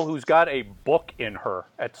people who's got a book in her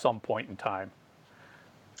at some point in time.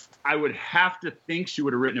 I would have to think she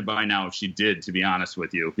would have written it by now if she did, to be honest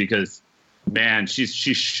with you, because, man, she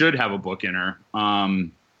should have a book in her. I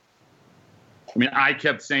mean, I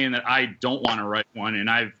kept saying that I don't want to write one,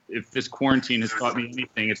 and if this quarantine has taught me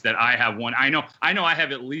anything, it's that I have one. I know I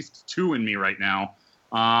have at least two in me right now.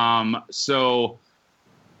 So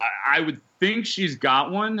I would think she's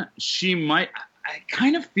got one. She might. I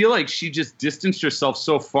kind of feel like she just distanced herself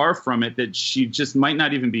so far from it that she just might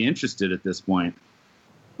not even be interested at this point.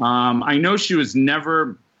 I know she was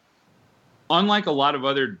never, unlike a lot of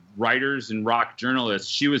other writers and rock journalists,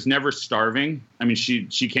 she was never starving. I mean, she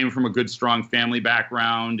came from a good, strong family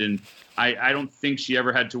background, and I don't think she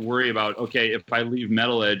ever had to worry about, okay, if I leave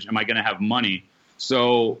Metal Edge, am I going to have money?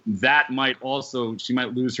 So that she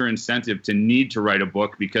might lose her incentive to need to write a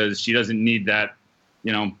book because she doesn't need that,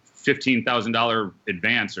 $15,000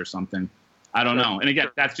 advance or something. I don't know. And again,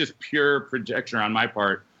 that's just pure projection on my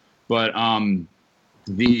part. But I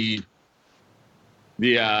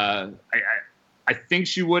think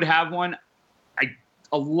she would have one.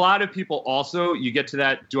 A lot of people also, you get to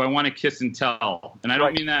that, do I want to kiss and tell? And I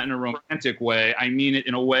don't mean that in a romantic way. I mean it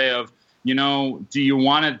in a way of, do you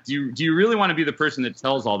really want to be the person that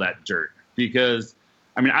tells all that dirt? Because,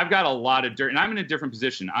 I mean, I've got a lot of dirt, and I'm in a different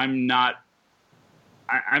position. I'm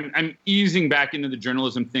easing back into the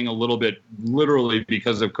journalism thing a little bit, literally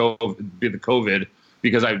because of COVID,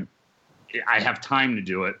 because I have time to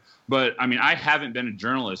do it. But I mean, I haven't been a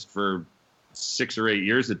journalist for 6 or 8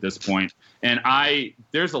 years at this point. And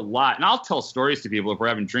there's a lot, and I'll tell stories to people if we're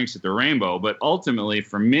having drinks at the Rainbow, but ultimately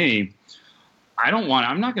for me, I'm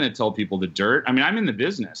not going to tell people the dirt. I mean, I'm in the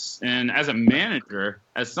business, and as a manager,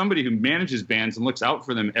 as somebody who manages bands and looks out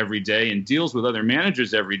for them every day and deals with other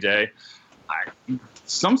managers every day,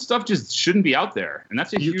 some stuff just shouldn't be out there. And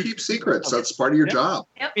that's you keep secrets. That's part of your job.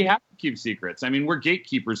 Yep. We have to keep secrets. I mean, we're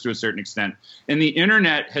gatekeepers to a certain extent, and the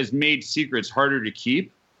internet has made secrets harder to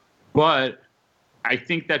keep, but I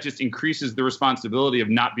think that just increases the responsibility of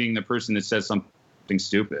not being the person that says something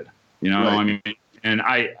stupid. Right. I mean, and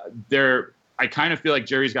I kind of feel like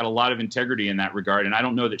Jerry's got a lot of integrity in that regard, and I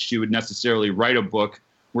don't know that she would necessarily write a book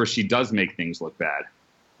where she does make things look bad.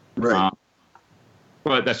 Right.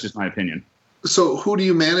 But that's just my opinion. So who do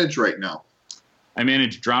you manage right now? I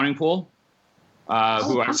manage Drowning Pool.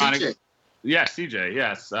 CJ. Yeah, CJ,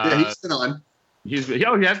 yes. Yeah, he's been on. He has been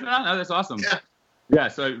on? Oh, that's awesome. Yeah,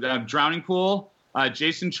 so Drowning Pool.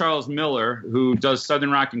 Jason Charles Miller, who does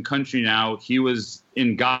Southern Rock and Country now, he was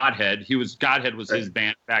in Godhead. Godhead was his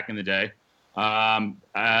band back in the day.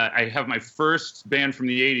 I have my first band from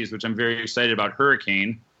the 80s, which I'm very excited about,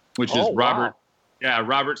 Hurricane, which is Robert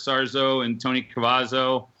Sarzo and Tony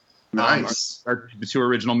Cavazzo. Nice. Are the two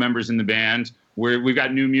original members in the band. We've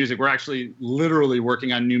got new music. We're actually literally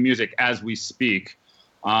working on new music as we speak.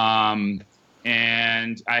 And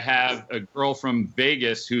I have a girl from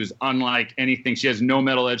Vegas who's unlike anything. She has no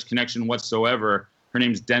Metal Edge connection whatsoever. Her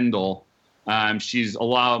name's Dendel. She's a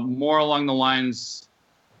lot more along the lines.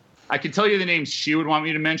 I could tell you the names she would want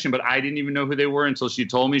me to mention, but I didn't even know who they were until she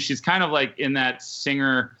told me. She's kind of like in that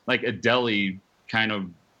singer, like Adele kind of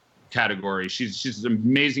category. She's an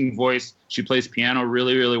amazing voice. She plays piano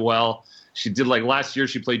really, really well. She did, like, last year,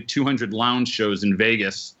 she played 200 lounge shows in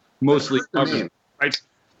Vegas, mostly covered. Right?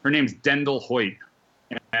 Her name's Dendel Hoyt.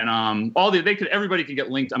 And everybody could get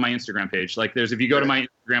linked on my Instagram page. Like, if you go to my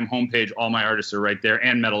Instagram homepage, all my artists are right there,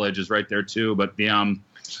 and Metal Edge is right there too. But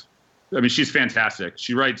she's fantastic.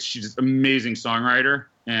 She's an amazing songwriter,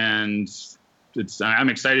 and I'm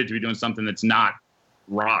excited to be doing something that's not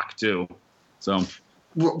rock too. So,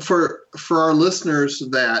 for our listeners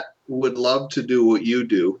that would love to do what you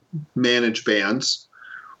do, manage bands,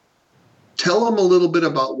 tell them a little bit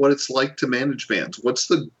about what it's like to manage bands. What's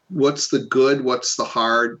the good? What's the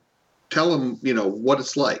hard? Tell them, what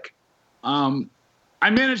it's like. I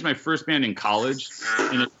managed my first band in college,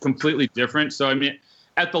 and it's completely different. So,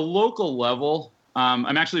 at the local level, I'm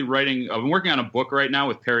working on a book right now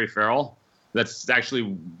with Perry Farrell.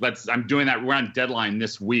 I'm doing that. We're on deadline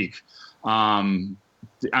this week.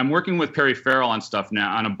 I'm working with Perry Farrell on stuff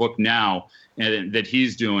now, on a book now that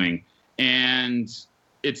he's doing. And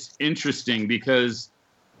it's interesting because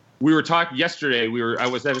we were talking yesterday. I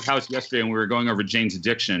was at his house yesterday, and we were going over Jane's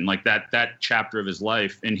Addiction, like that chapter of his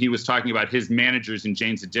life. And he was talking about his managers in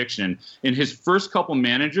Jane's Addiction. In his first couple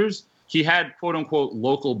managers, he had quote unquote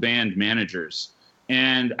local band managers.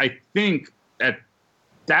 And I think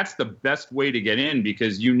that's the best way to get in,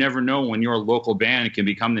 because you never know when your local band can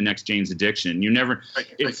become the next Jane's Addiction.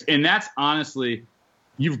 And that's honestly,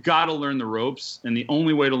 you've got to learn the ropes. And the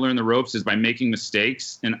only way to learn the ropes is by making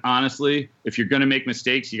mistakes. And honestly, if you're going to make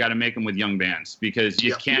mistakes, you got to make them with young bands, because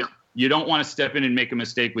you don't want to step in and make a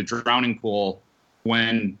mistake with Drowning Pool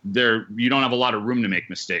when you don't have a lot of room to make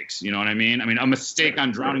mistakes. You know what I mean? A mistake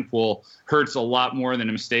on Drowning Pool hurts a lot more than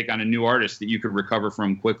a mistake on a new artist that you could recover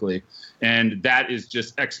from quickly. And that is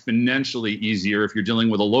just exponentially easier if you're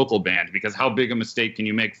dealing with a local band, because how big a mistake can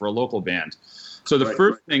you make for a local band? So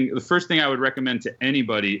the first thing I would recommend to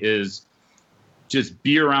anybody is just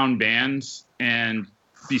be around bands and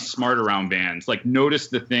be smart around bands. Like, notice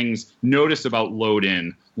the things, notice about load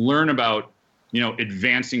in, learn about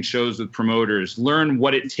advancing shows with promoters, learn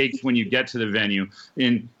what it takes when you get to the venue.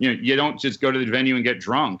 And, you don't just go to the venue and get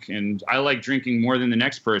drunk. And I like drinking more than the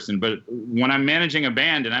next person. But when I'm managing a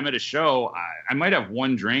band and I'm at a show, I might have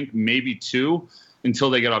one drink, maybe two, until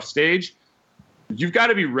they get off stage. You've got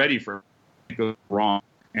to be ready for it to go wrong.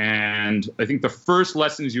 And I think the first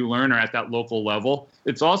lessons you learn are at that local level.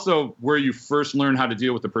 It's also where you first learn how to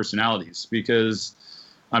deal with the personalities, because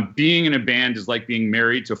being in a band is like being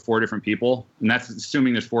married to 4 different people, and that's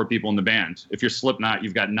assuming there's 4 people in the band. If you're Slipknot,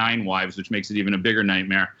 you've got 9 wives, which makes it even a bigger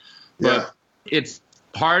nightmare. But it's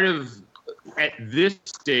part of, at this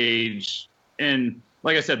stage, and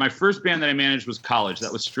like I said, my first band that I managed was college.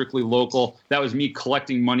 That was strictly local. That was me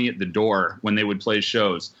collecting money at the door when they would play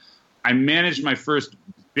shows. I managed my first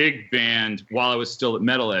big band while I was still at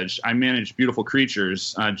Metal Edge. I managed Beautiful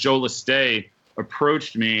Creatures. Joe Lestay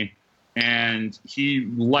approached me, and he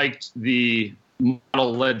liked the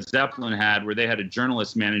model Led Zeppelin had, where they had a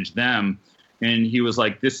journalist manage them. And he was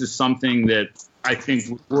like, this is something that I think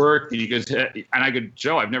would work. And he goes, and I go,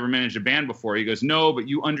 Joe, I've never managed a band before. He goes, no, but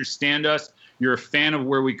you understand us. You're a fan of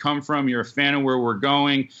where we come from. You're a fan of where we're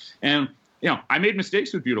going. And, I made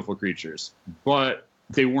mistakes with Beautiful Creatures, but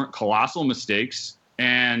they weren't colossal mistakes.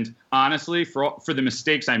 And honestly, for the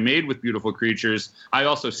mistakes I made with Beautiful Creatures, I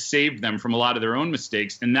also saved them from a lot of their own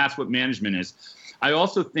mistakes. And that's what management is. I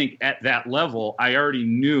also think at that level, I already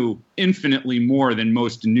knew infinitely more than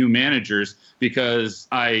most new managers, because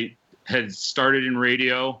I had started in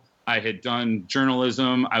radio. I had done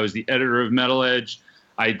journalism. I was the editor of Metal Edge.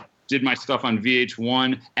 I did my stuff on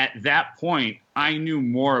VH1. At that point, I knew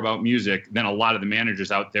more about music than a lot of the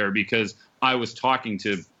managers out there, because I was talking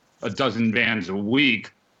to a dozen bands a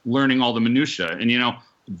week, learning all the minutia. And,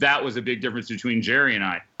 that was a big difference between Jerry and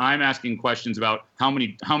I. I'm asking questions about how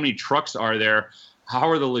many trucks are there? How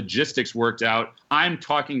are the logistics worked out? I'm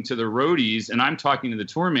talking to the roadies and I'm talking to the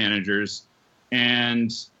tour managers.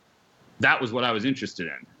 And that was what I was interested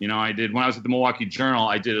in. I did, when I was at the Milwaukee Journal,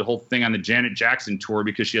 I did a whole thing on the Janet Jackson tour,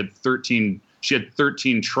 because she had 13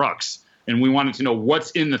 trucks, and we wanted to know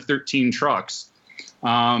what's in the 13 trucks.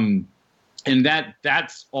 And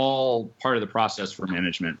that's all part of the process for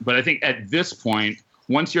management. But I think at this point,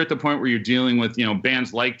 once you're at the point where you're dealing with,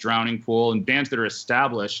 bands like Drowning Pool and bands that are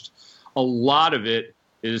established, a lot of it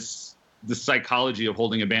is the psychology of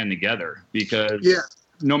holding a band together, because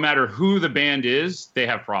no matter who the band is, they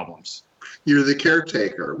have problems. You're the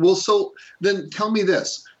caretaker. Well, so then tell me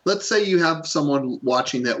this. let's say you have someone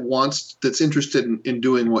watching that's interested in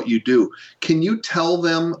doing what you do. Can you tell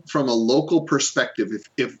them from a local perspective,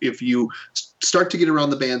 if you start to get around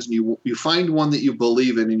the bands and you find one that you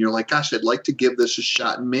believe in and you're like, gosh, I'd like to give this a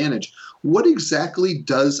shot and manage, what exactly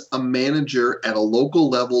does a manager at a local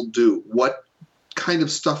level do? What kind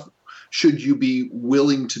of stuff should you be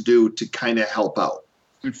willing to do to kind of help out?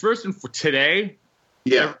 And first and for today,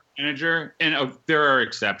 yeah, manager, and there are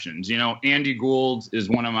exceptions. You know, Andy Gould is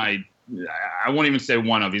one of my, I won't even say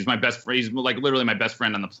one of, he's my best friend. He's like literally my best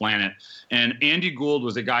friend on the planet. And Andy Gould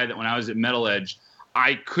was a guy that when I was at Metal Edge,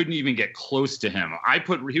 I couldn't even get close to him.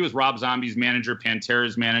 He was Rob Zombie's manager,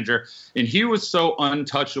 Pantera's manager, and he was so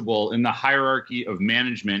untouchable in the hierarchy of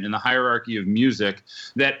management, in the hierarchy of music,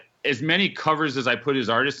 that as many covers as I put his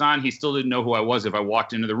artists on, he still didn't know who I was if I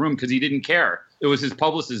walked into the room because he didn't care. It was his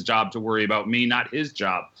publicist's job to worry about me, not his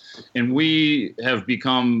job. And we have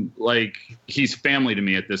become like, he's family to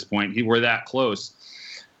me at this point. We're that close.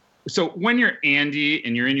 So when you're Andy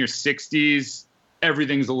and you're in your 60s,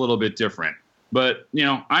 everything's a little bit different. But, you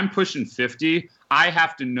know, I'm pushing 50. I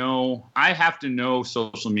have to know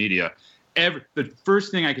social media. The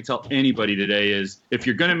first thing I could tell anybody today is if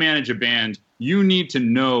you're going to manage a band, you need to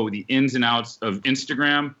know the ins and outs of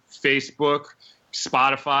Instagram, Facebook,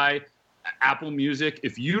 Spotify, Apple Music.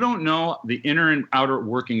 If you don't know the inner and outer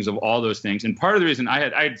workings of all those things, and part of the reason I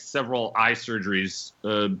had several eye surgeries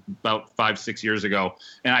about 5-6 years ago,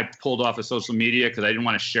 and I pulled off of social media because I didn't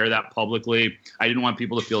want to share that publicly. I didn't want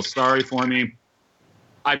people to feel sorry for me.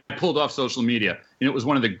 I pulled off social media, and it was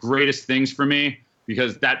one of the greatest things for me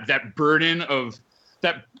because that burden of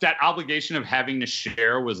that obligation of having to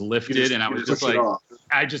share was lifted, and I was just like,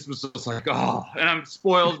 oh, and I'm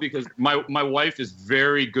spoiled because my wife is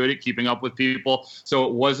very good at keeping up with people, so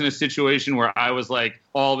it wasn't a situation where I was like,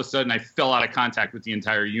 all of a sudden I fell out of contact with the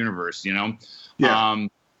entire universe, you know? Yeah.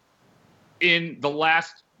 In the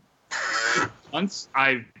last months,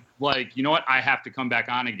 I've like, you know what, I have to come back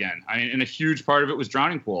on again. And a huge part of it was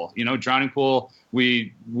Drowning Pool. You know, Drowning Pool,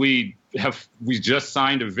 we just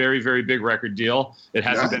signed a very, very big record deal. It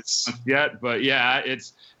hasn't been yet, but yeah,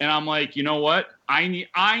 and I'm like, you know what? I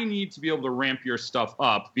need to be able to ramp your stuff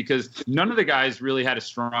up because none of the guys really had a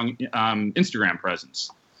strong Instagram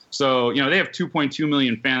presence. So, you know, they have 2.2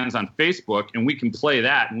 million fans on Facebook, and we can play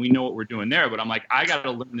that, and we know what we're doing there. But I'm like, I got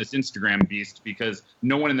to learn this Instagram beast because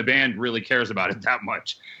no one in the band really cares about it that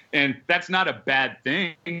much. And that's not a bad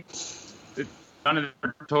thing. None of them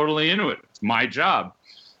are totally into it. It's my job.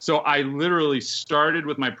 So I literally started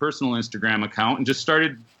with my personal Instagram account and just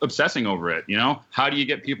started obsessing over it. You know, how do you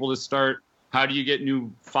get people to start? How do you get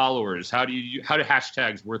new followers? How do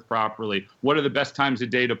hashtags work properly? What are the best times of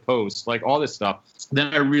day to post? Like all this stuff.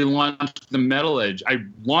 Then I relaunched the Metal Edge. I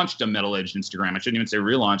launched a Metal Edge Instagram. I shouldn't even say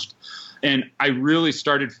relaunched. And I really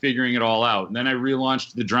started figuring it all out. And then I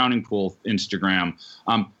relaunched the Drowning Pool Instagram.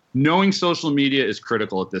 Knowing social media is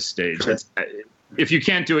critical at this stage. If you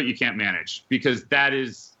can't do it, you can't manage because that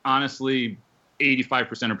is honestly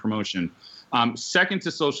 85% of promotion. Second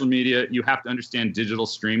to social media, you have to understand digital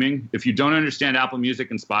streaming. If you don't understand Apple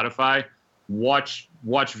Music and Spotify, watch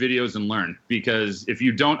videos and learn. Because if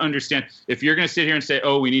you don't understand, if you're going to sit here and say,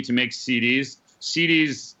 oh, we need to make CDs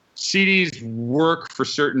work for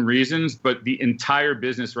certain reasons, but the entire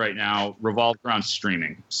business right now revolves around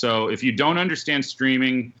streaming. So if you don't understand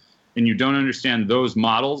streaming and you don't understand those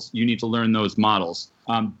models, you need to learn those models.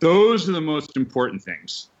 Those are the most important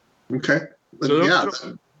things. Okay. So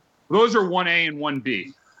those are 1A and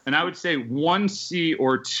 1B. And I would say 1C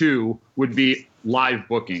or 2 would be live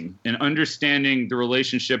booking and understanding the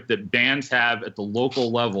relationship that bands have at the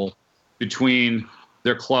local level between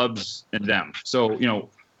their clubs and them. So, you know,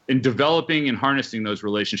 in developing and harnessing those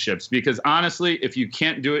relationships, because honestly, if you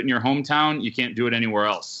can't do it in your hometown, you can't do it anywhere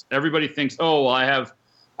else. Everybody thinks, oh, well, I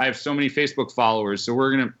have so many Facebook followers, so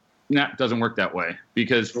we're going to, no, it doesn't work that way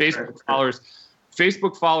because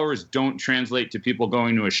Facebook followers don't translate to people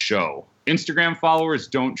going to a show. Instagram followers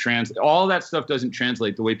don't translate. All that stuff doesn't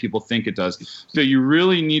translate the way people think it does. So you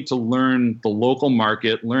really need to learn the local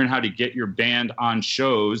market, learn how to get your band on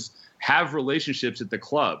shows, have relationships at the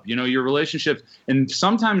club. You know, your relationships, and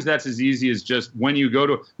sometimes that's as easy as just when you go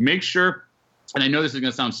to, make sure, and I know this is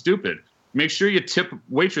going to sound stupid, make sure you tip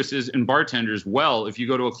waitresses and bartenders well if you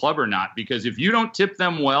go to a club or not, because if you don't tip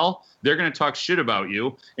them well, they're going to talk shit about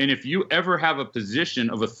you. And if you ever have a position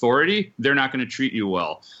of authority, they're not going to treat you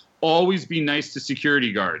well. Always be nice to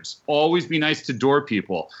security guards. Always be nice to door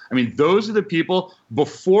people. I mean, those are the people,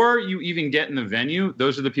 before you even get in the venue,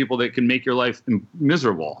 those are the people that can make your life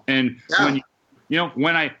miserable. And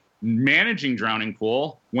when I managing Drowning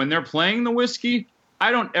Pool, when they're playing the whiskey,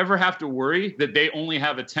 I don't ever have to worry that they only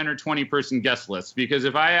have a 10 or 20 person guest list, because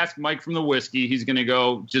if I ask Mike from the whiskey, he's going to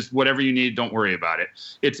go, just whatever you need, don't worry about it.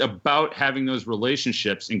 It's about having those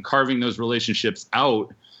relationships and carving those relationships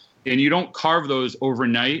out. And you don't carve those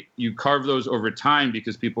overnight. You carve those over time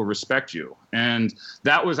because people respect you. And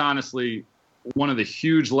that was honestly one of the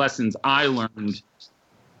huge lessons I learned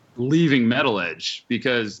leaving Metal Edge,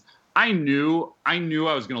 because I knew I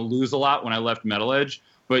was going to lose a lot when I left Metal Edge,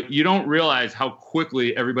 but you don't realize how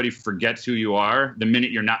quickly everybody forgets who you are the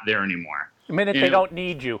minute you're not there anymore. The minute they don't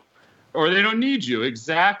need you. Or they don't need you,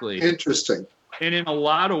 exactly. Interesting. And in a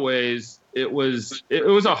lot of ways, it was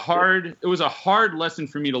a hard lesson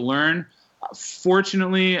for me to learn.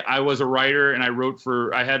 Fortunately, I was a writer, and I wrote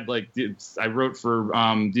for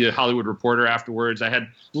the Hollywood Reporter afterwards. I had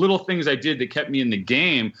little things I did that kept me in the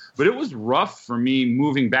game, but it was rough for me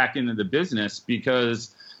moving back into the business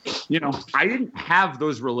because, I didn't have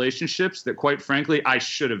those relationships that, quite frankly, I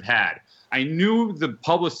should have had. I knew the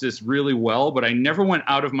publicists really well, but I never went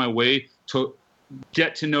out of my way to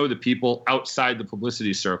get to know the people outside the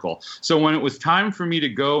publicity circle. So when it was time for me to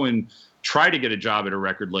go and try to get a job at a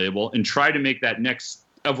record label and try to make that next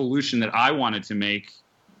evolution that I wanted to make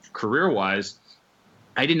career-wise,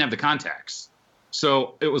 I didn't have the contacts.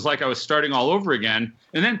 So it was like I was starting all over again.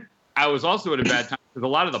 And then I was also at a bad time because a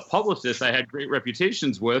lot of the publicists I had great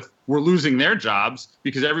reputations with were losing their jobs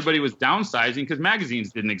because everybody was downsizing because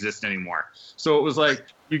magazines didn't exist anymore. So it was like,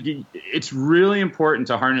 it's really important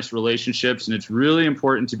to harness relationships, and it's really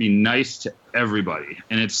important to be nice to everybody.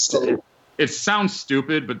 And it sounds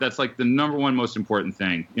stupid, but that's like the number one most important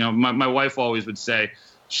thing. My wife always would say,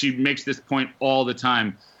 she makes this point all the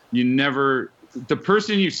time. The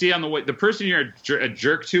person you see on the way, the person you're a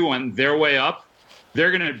jerk to on their way up,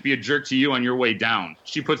 they're going to be a jerk to you on your way down.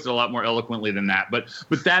 She puts it a lot more eloquently than that. But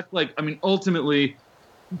that's ultimately,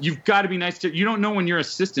 you've got to be nice to, you don't know when your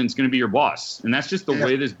assistant's going to be your boss. And that's just the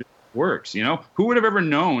way this business works. Who would have ever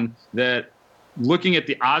known that looking at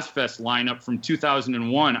the Ozfest lineup from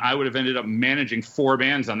 2001, I would have ended up managing 4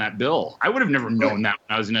 bands on that bill. I would have never known that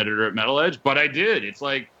when I was an editor at Metal Edge, but I did. It's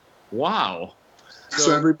like, wow.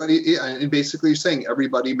 So everybody, and basically you're saying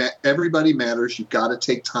everybody matters. You've got to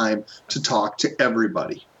take time to talk to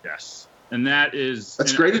everybody. Yes. And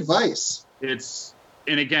that's great advice. And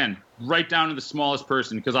again, right down to the smallest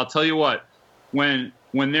person, because I'll tell you what, when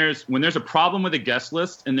there's a problem with a guest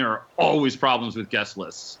list, and there are always problems with guest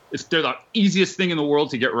lists, they're the easiest thing in the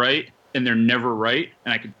world to get right, and they're never right.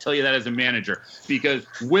 And I can tell you that as a manager, because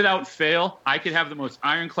without fail, I could have the most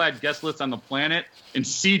ironclad guest list on the planet, and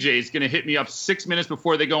CJ is going to hit me up 6 minutes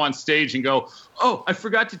before they go on stage and go, "Oh, I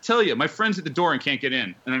forgot to tell you, my friend's at the door and can't get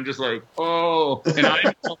in." And I'm just like, "Oh," and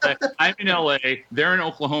I'm in LA, they're in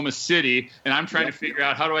Oklahoma City, and I'm trying to figure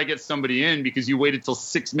out how do I get somebody in because you waited till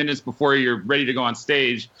 6 minutes before you're ready to go on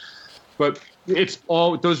stage. But it's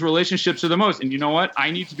all, those relationships are the most. And you know what?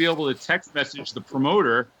 I need to be able to text message the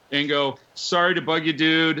promoter and go, "Sorry to bug you,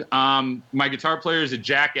 dude. My guitar player is a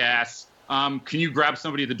jackass. Can you grab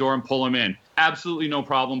somebody at the door and pull him in?" "Absolutely no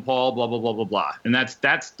problem, Paul, blah, blah, blah, blah, blah." And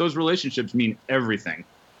that's those relationships mean everything.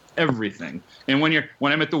 Everything. And when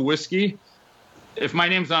I'm at the whiskey, if my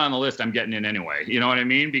name's not on the list, I'm getting in anyway. You know what I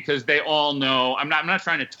mean? Because they all know I'm not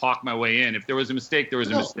trying to talk my way in. If there was a mistake, there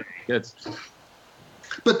was a mistake.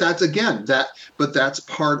 But that's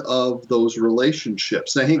part of those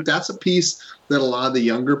relationships. And I think that's a piece that a lot of the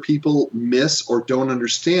younger people miss or don't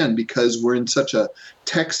understand because we're in such a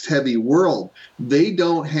text-heavy world. They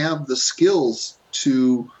don't have the skills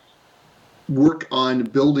to work on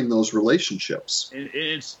building those relationships.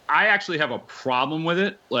 I actually have a problem with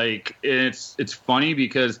it. Like it's funny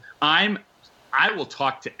because I will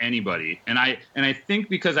talk to anybody, and I think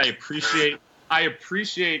because I appreciate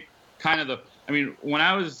kind of when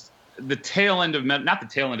I was the tail end of not the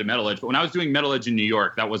tail end of Metal Edge, but when I was doing Metal Edge in New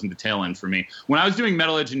York, that wasn't the tail end for me. When I was doing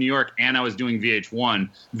Metal Edge in New York and I was doing VH1,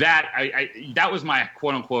 that was my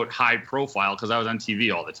quote unquote high profile because I was on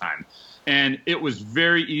TV all the time. And it was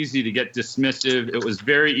very easy to get dismissive. It was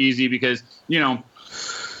very easy because,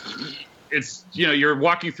 it's, you're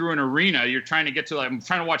walking through an arena, you're trying to get to, I'm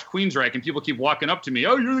trying to watch Queensryche and people keep walking up to me,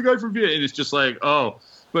 "Oh, you're the guy from VH," and it's just like, oh.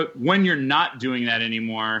 But when you're not doing that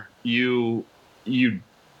anymore, you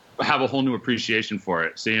have a whole new appreciation for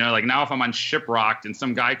it. So, like now if I'm on Shiprocked and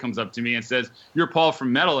some guy comes up to me and says, "You're Paul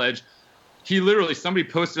from Metal Edge," somebody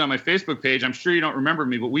posted on my Facebook page, I'm sure you don't remember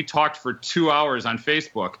me, but we talked for 2 hours on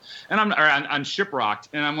Facebook and on Shiprocked.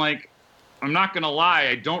 And I'm like, I'm not going to lie,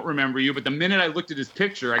 I don't remember you. But the minute I looked at his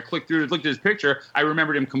picture, I clicked through and looked at his picture, I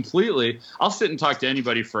remembered him completely. I'll sit and talk to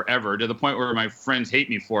anybody forever to the point where my friends hate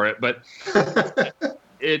me for it. But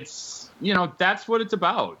it's, you know, that's what it's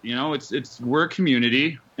about. You know, we're a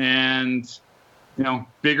community, and, you know,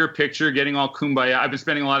 bigger picture, getting all kumbaya. I've been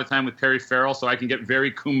spending a lot of time with Perry Farrell, so I can get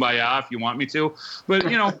very kumbaya if you want me to. But,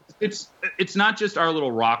 you know, it's not just our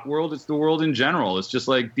little rock world. It's the world in general. It's just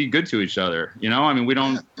like, be good to each other. You know, I mean,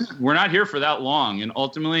 we're not here for that long. And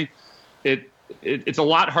ultimately, it's a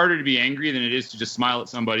lot harder to be angry than it is to just smile at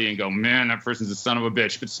somebody and go, man, that person's a son of a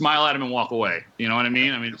bitch. But smile at him and walk away. You know what I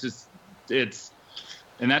mean? I mean, it's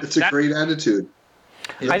a great attitude.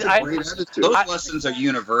 It's a great attitude. Those lessons are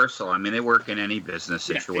universal. I mean, they work in any business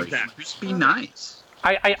situation. Yeah, exactly. Just be nice.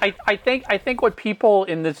 I think what people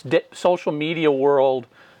in this social media world,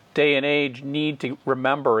 day and age, need to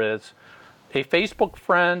remember is a Facebook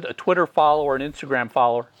friend, a Twitter follower, an Instagram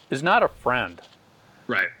follower is not a friend.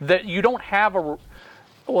 Right. That you don't have well,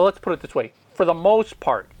 let's put it this way. For the most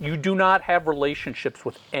part, you do not have relationships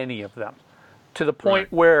with any of them, to the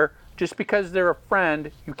point where just because they're a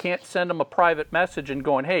friend, you can't send them a private message and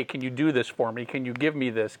going, hey, can you do this for me? Can you give me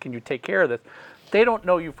this? Can you take care of this? They don't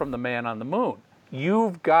know you from the man on the moon.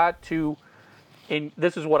 You've got to, and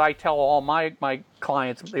this is what I tell all my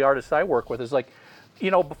clients, the artists I work with, is like,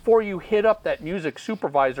 you know, before you hit up that music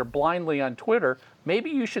supervisor blindly on Twitter, maybe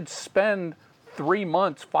you should spend 3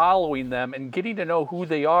 months following them and getting to know who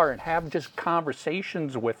they are and have just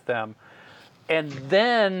conversations with them. And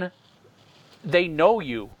then they know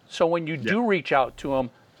you. So when you do reach out to them,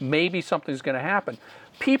 maybe something's going to happen.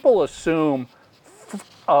 People assume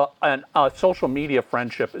a social media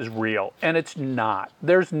friendship is real, and it's not.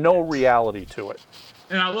 There's no reality to it.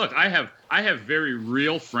 And now look, I have very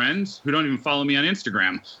real friends who don't even follow me on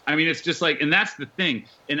Instagram. I mean, it's just like, and that's the thing.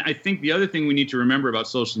 And I think the other thing we need to remember about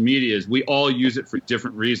social media is we all use it for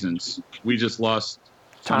different reasons. We just lost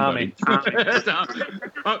Tommy.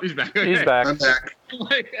 Oh, he's back. Okay. He's back. I'm back.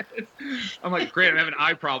 I'm like, great, I'm having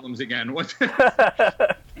eye problems again. What?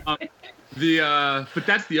 But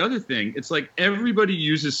that's the other thing. It's like everybody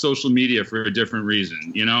uses social media for a different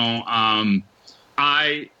reason. You know,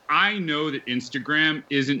 I know that Instagram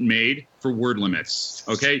isn't made for word limits.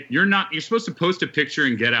 Okay, you're supposed to post a picture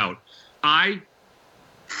and get out. I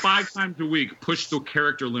 5 times a week push the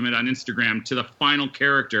character limit on Instagram to the final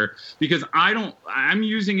character because I'm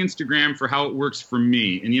using Instagram for how it works for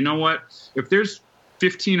me. And you know what? If there's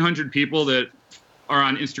 1,500 people that are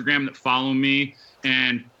on Instagram that follow me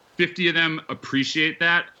and 50 of them appreciate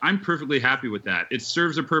that, I'm perfectly happy with that. It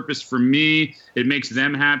serves a purpose for me. It makes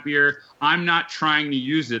them happier. I'm not trying to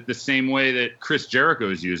use it the same way that Chris Jericho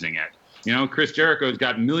is using it. You know, Chris Jericho's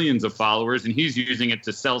got millions of followers, and he's using it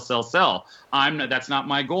to sell. That's not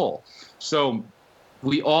my goal. So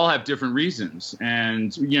we all have different reasons,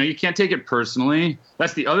 and you know, you can't take it personally.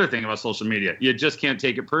 That's the other thing about social media. You just can't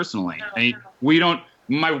take it personally. And we don't.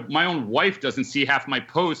 My own wife doesn't see half my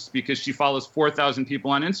posts because she follows 4,000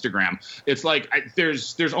 people on Instagram. It's like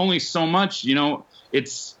there's only so much. You know,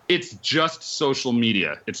 it's just social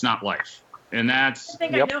media. It's not life, and that's. I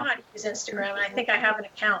think I know how to use Instagram, and I think I have an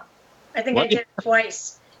account. I think I did it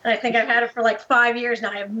twice, and I think I've had it for like 5 years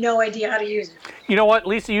now. I have no idea how to use it. You know what,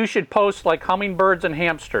 Lisa? You should post like hummingbirds and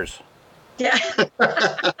hamsters. Yeah.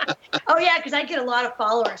 Oh yeah, because I get a lot of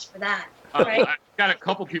followers for that. Right? I've got a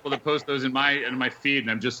couple people that post those in my feed,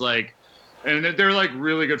 and I'm just like, and they're like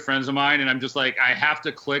really good friends of mine, and I'm just like, I have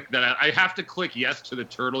to click yes to the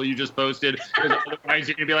turtle you just posted, because otherwise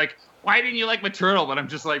you're gonna be like, why didn't you like my turtle? But I'm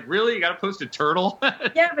just like, really? You got to post a turtle?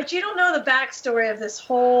 Yeah, but you don't know the backstory of this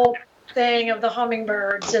whole thing of the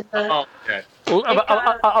hummingbirds and the. Oh, okay.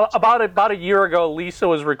 About a year ago, Lisa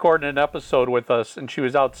was recording an episode with us, and she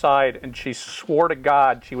was outside, and she swore to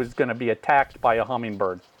God she was going to be attacked by a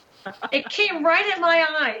hummingbird. It came right in my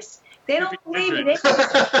eyes. They don't believe it.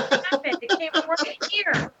 It came right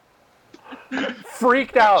here.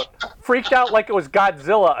 Freaked out like it was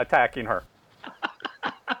Godzilla attacking her.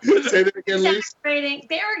 Say that again, Lisa.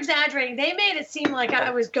 They're exaggerating. They made it seem like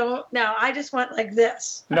I was going. No, I just went like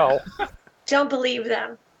this. No. Don't believe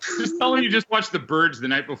them. Just tell them you just watched the birds the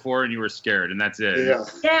night before and you were scared, and that's it.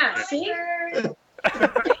 Yeah. See.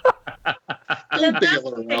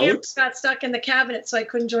 The hamster got stuck in the cabinet, so I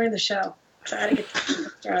couldn't join the show. So I had to get the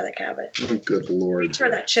hamster out of the cabinet. Oh, good Lord. Reach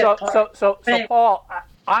that shit apart. So Paul,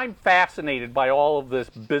 I'm fascinated by all of this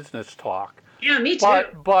business talk. Yeah, me too.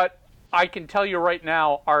 But I can tell you right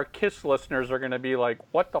now, our KISS listeners are going to be like,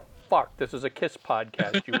 what the fuck? This is a KISS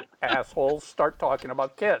podcast, you assholes. Start talking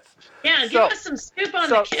about KISS. Yeah, give us some scoop on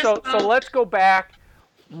the KISS. So let's go back.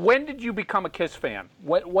 When did you become a KISS fan?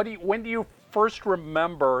 When do you first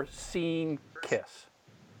remember seeing KISS?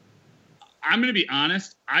 I'm going to be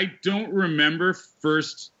honest. I don't remember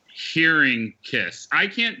first hearing KISS. I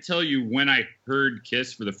can't tell you when I heard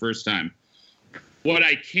KISS for the first time. What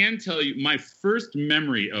I can tell you, my first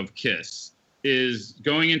memory of Kiss is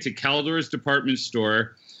going into Caldor's department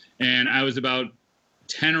store, and I was about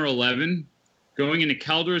 10 or 11, going into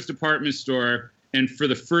Caldor's department store, and for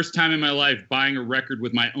the first time in my life, buying a record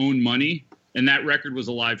with my own money, and that record was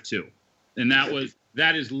Alive 2. And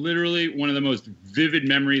that is literally one of the most vivid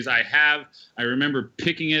memories I have. I remember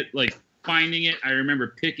picking it, like finding it. I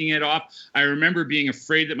remember picking it off. I remember being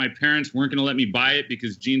afraid that my parents weren't going to let me buy it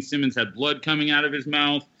because Gene Simmons had blood coming out of his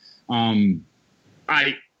mouth.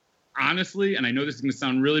 I honestly, and I know this is going to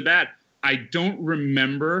sound really bad, I don't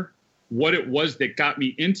remember what it was that got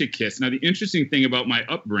me into Kiss. Now, the interesting thing about my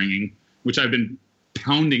upbringing, which I've been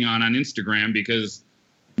pounding on Instagram because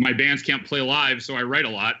my bands can't play live, so I write a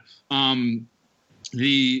lot. I've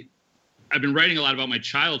been writing a lot about my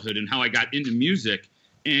childhood and how I got into music.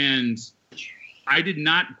 And I did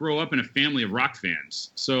not grow up in a family of rock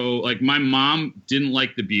fans. So, like, my mom didn't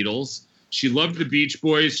like the Beatles. She loved the Beach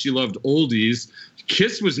Boys. She loved oldies.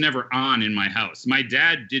 Kiss was never on in my house. My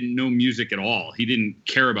dad didn't know music at all. He didn't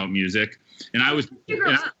care about music. And I was...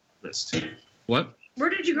 What? Where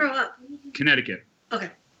did you grow up? Connecticut.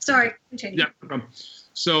 Okay. Sorry. Continue. Yeah, no problem.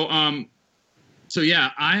 So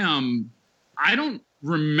yeah, I don't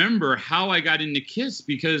remember how I got into Kiss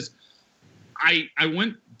because I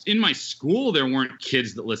went in my school. There weren't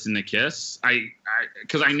kids that listened to Kiss.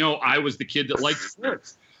 Because I know I was the kid that liked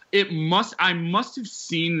Kiss. I must have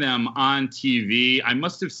seen them on TV. I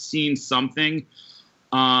must have seen something.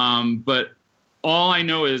 But all I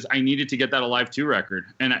know is I needed to get that Alive 2 record,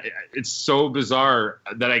 and it's so bizarre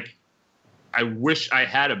that I wish I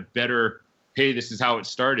had a better. Hey, this is how it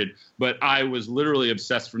started. But I was literally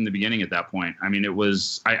obsessed from the beginning at that point. I mean, it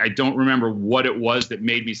was, I don't remember what it was that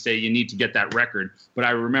made me say, you need to get that record. But I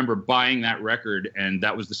remember buying that record, and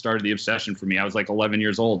that was the start of the obsession for me. I was like 11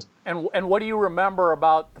 years old. And what do you remember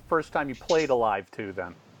about the first time you played Alive 2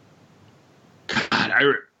 then?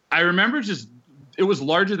 God, I remember just, it was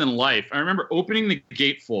larger than life. I remember opening the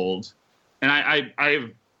gatefold, and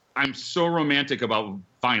I'm so romantic about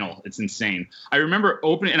vinyl. It's insane. I remember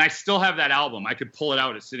opening, and I still have that album. I could pull it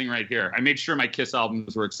out. It's sitting right here. I made sure my Kiss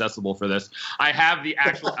albums were accessible for this. I have the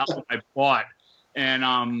actual album I bought. And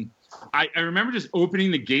I remember just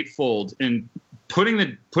opening the gatefold and putting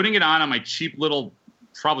it on my cheap little,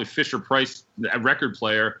 probably Fisher Price record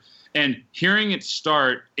player, and hearing it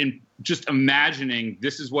start and just imagining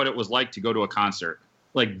this is what it was like to go to a concert.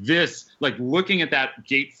 Like this, like looking at that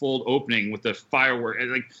gatefold opening with the firework,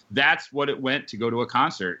 like that's what it went to go to a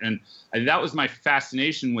concert. And that was my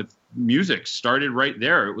fascination with music, started right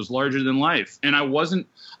there. It was larger than life. And I wasn't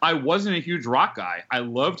a huge rock guy. I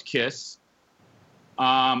loved Kiss.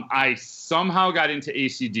 I somehow got into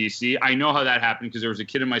AC/DC. I know how that happened because there was a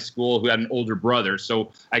kid in my school who had an older brother.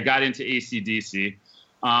 So I got into AC/DC.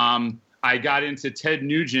 I got into Ted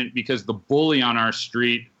Nugent because the bully on our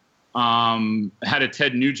street had a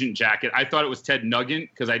Ted Nugent jacket. I thought it was Ted Nugent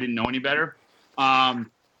because I didn't know any better.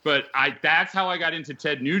 But that's how I got into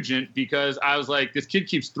Ted Nugent, because I was like, this kid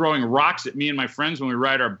keeps throwing rocks at me and my friends when we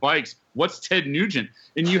ride our bikes. What's Ted Nugent?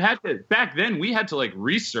 And you had to, back then we had to like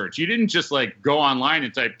research. You didn't just like go online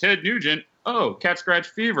and type Ted Nugent. Oh, cat scratch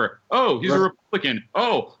fever. Oh, he's a Republican.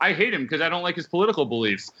 Oh, I hate him because I don't like his political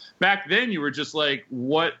beliefs. Back then you were just like,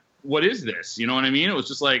 what is this? You know what I mean? It was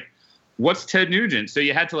just like, what's Ted Nugent? So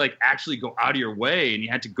you had to like actually go out of your way, and you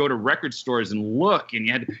had to go to record stores and look, and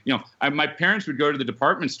you had to, my parents would go to the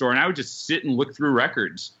department store and I would just sit and look through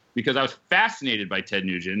records because I was fascinated by Ted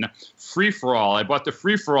Nugent. Free For All, I bought the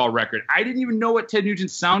Free For All record. I didn't even know what Ted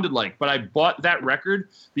Nugent sounded like, but I bought that record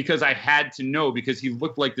because I had to know, because he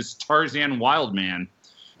looked like this Tarzan wild man.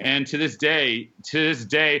 And to this day,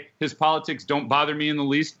 his politics don't bother me in the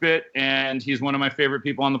least bit, and he's one of my favorite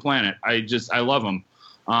people on the planet. I love him.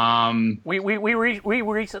 We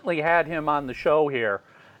recently had him on the show here,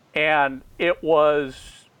 and it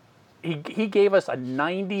was he gave us a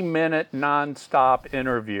 90-minute nonstop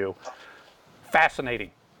interview. Fascinating.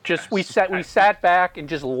 Just we sat back and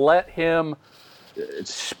just let him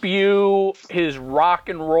spew his rock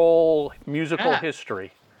and roll musical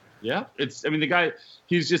history. Yeah, the guy,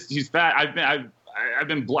 he's fat. I've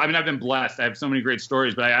been blessed. I have so many great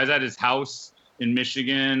stories, but I was at his house in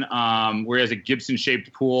Michigan, where he has a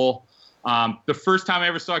Gibson-shaped pool. The first time I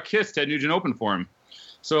ever saw Kiss, Ted Nugent opened for him.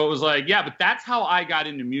 So it was like, yeah, but that's how I got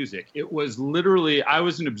into music. It was literally, I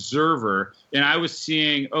was an observer, and I was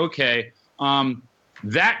seeing, okay,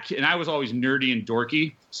 that kid, and I was always nerdy and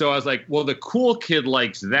dorky. So I was like, well, the cool kid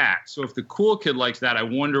likes that. So if the cool kid likes that, I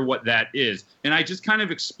wonder what that is. And I just kind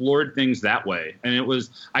of explored things that way. And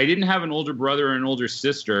I didn't have an older brother or an older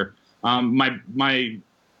sister. My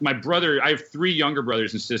my brother, I have 3 younger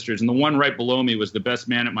brothers and sisters, and the one right below me was the best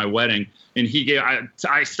man at my wedding. And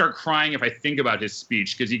I start crying if I think about his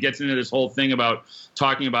speech, because he gets into this whole thing about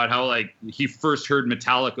talking about how like he first heard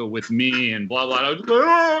Metallica with me and blah, blah. I was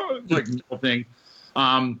like the whole thing.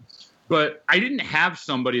 But I didn't have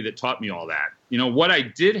somebody that taught me all that. You know, what I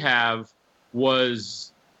did have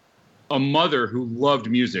was a mother who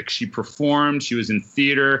loved music. She performed, she was in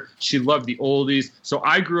theater, she loved the oldies. So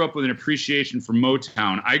I grew up with an appreciation for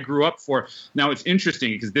Motown. I grew up now it's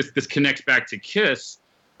interesting because this connects back to Kiss.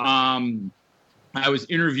 I was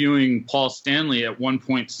interviewing Paul Stanley at one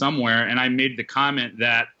point somewhere, and I made the comment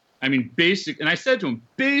that, and I said to him,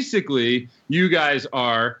 basically, you guys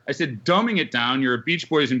are, I said, dumbing it down, you're a Beach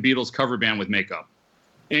Boys and Beatles cover band with makeup.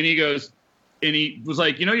 And he was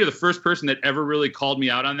like, you're the first person that ever really called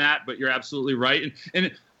me out on that, but you're absolutely right.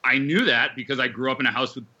 And I knew that because I grew up in a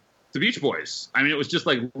house with the Beach Boys. It was just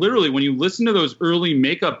like, literally, when you listen to those early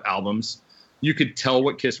makeup albums, you could tell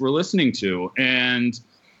what Kiss were listening to. And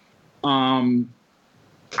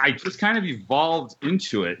I just kind of evolved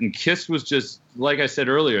into it. And Kiss was just, like I said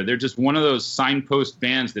earlier, they're just one of those signpost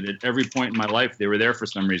bands that at every point in my life, they were there for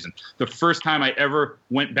some reason. The first time I ever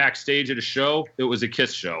went backstage at a show, it was a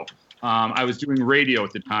Kiss show. I was doing radio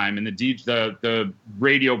at the time, and the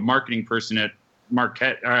radio marketing person at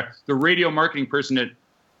the radio marketing person at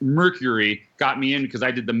Mercury got me in because I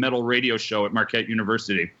did the metal radio show at Marquette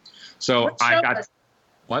University. So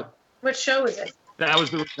what? What show was it? That was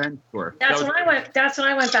the Revenge tour. That's when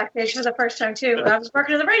I went backstage for the first time too. I was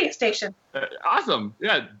working at the radio station. Awesome.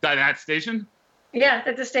 Yeah, that station. Yeah,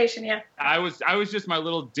 at the station. Yeah. I was just my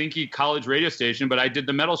little dinky college radio station, but I did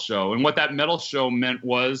the metal show, and what that metal show meant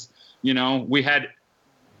was, we had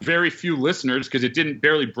very few listeners because it didn't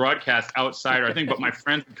barely broadcast outside our thing. But my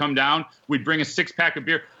friends would come down. We'd bring a 6-pack of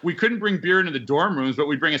beer. We couldn't bring beer into the dorm rooms, but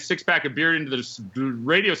we'd bring a 6-pack of beer into the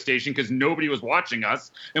radio station because nobody was watching us.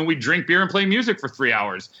 And we'd drink beer and play music for 3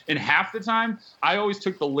 hours. And half the time, I always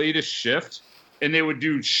took the latest shift. And they would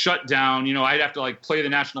do shutdown. I'd have to like play the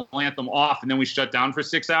national anthem off, and then we shut down for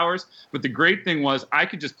 6 hours. But the great thing was I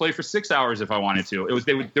could just play for 6 hours if I wanted to.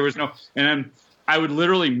 There was no, and then I would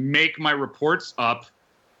literally make my reports up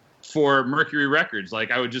for Mercury Records.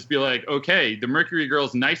 Like I would just be like, okay, the Mercury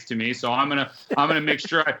girl's nice to me, so I'm gonna make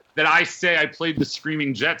sure that I say I played the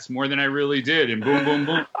Screaming Jets more than I really did, and boom, boom,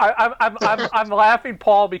 boom. I'm laughing,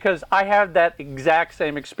 Paul, because I had that exact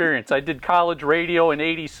same experience. I did college radio in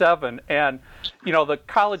 '87, and the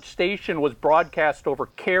college station was broadcast over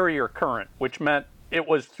carrier current, which meant it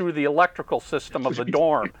was through the electrical system of the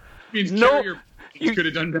dorm. You could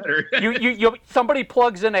have done better. Somebody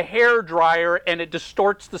plugs in a hair dryer and it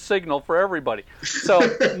distorts the signal for everybody. So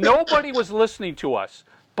nobody was listening to us.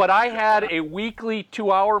 But I had a weekly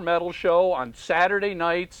 2-hour metal show on Saturday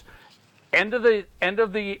nights, end of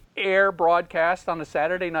the air broadcast on a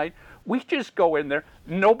Saturday night. We just go in there.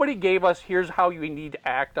 Nobody gave us, here's how you need to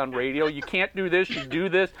act on radio. You can't do this, you do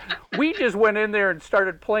this. We just went in there and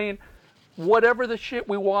started playing whatever the shit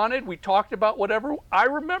we wanted. We talked about whatever. I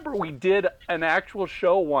remember we did an actual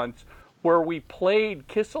show once where we played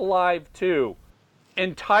Kiss Alive 2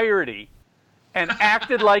 entirety and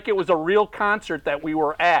acted like it was a real concert that we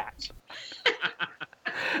were at.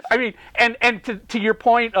 And to your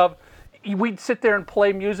point of, we'd sit there and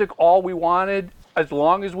play music all we wanted, as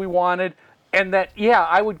long as we wanted, and that,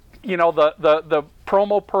 I would, the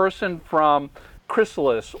promo person from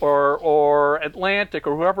Chrysalis or Atlantic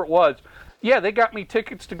or whoever it was, they got me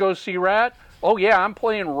tickets to go see Rat. Oh, yeah, I'm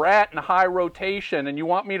playing Rat in high rotation, and you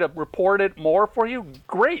want me to report it more for you?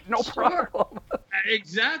 Great, no problem.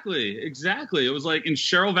 Exactly. It was like, and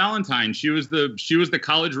Cheryl Valentine, she was the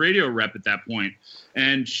college radio rep at that point.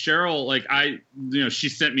 And Cheryl, she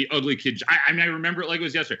sent me Ugly Kid. I remember it like it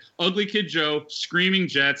was yesterday. Ugly Kid Joe, Screaming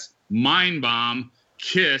Jets, Mind Bomb,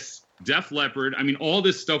 Kiss, Def Leppard. All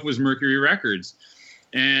this stuff was Mercury Records.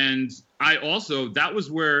 And that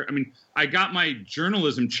was where, I got my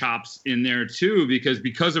journalism chops in there too,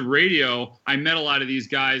 because of radio, I met a lot of these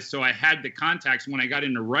guys. So I had the contacts when I got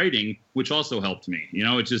into writing, which also helped me.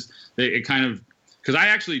 It kind of, because I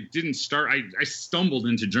actually didn't start, I stumbled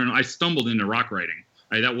into I stumbled into rock writing.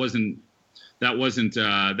 That wasn't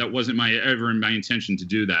my intention to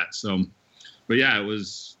do that. So, but yeah, it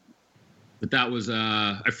was. But that was,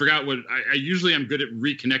 I forgot what, I usually am good at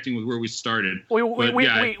reconnecting with where we started. We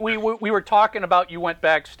were talking about, you went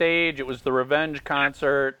backstage, it was the Revenge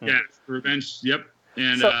concert. Yeah, Revenge, yep.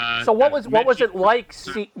 And so what was it like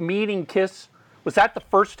meeting Kiss? Was that the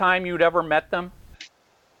first time you'd ever met them?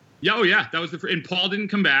 Yeah, oh yeah, that was and Paul didn't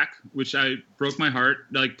come back, which broke my heart.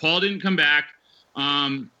 Like, Paul didn't come back.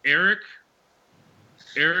 Eric,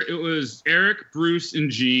 It was Eric, Bruce, and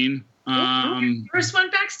Gene. Bruce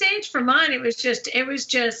went backstage. For mine, it was just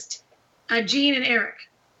Gene and Eric.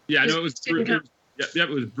 Yeah, no, it was Bruce. It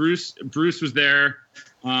was Bruce. Bruce was there.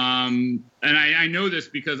 And I know this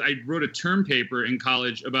because I wrote a term paper in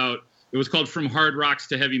college about, it was called From Hard Rocks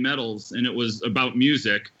to Heavy Metals, and it was about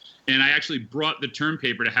music. And I actually brought the term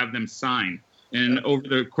paper to have them sign. And over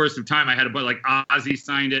the course of time, I had like Ozzy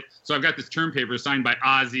signed it. So I've got this term paper signed by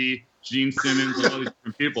Ozzy, Gene Simmons, all these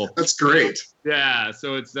different people. That's great. Yeah,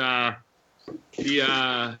 so it's and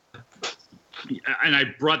I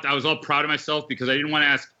was all proud of myself because I didn't want to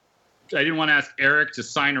ask Eric to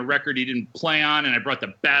sign a record he didn't play on, and I brought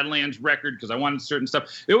the Badlands record because I wanted certain stuff.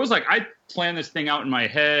 It was like I planned this thing out in my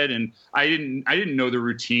head, and I didn't know the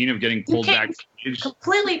routine of getting pulled backstage.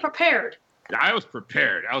 Completely prepared. I was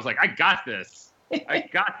prepared. I was like, I got this. I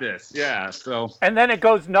got this. Yeah. So. And then it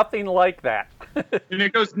goes nothing like that. And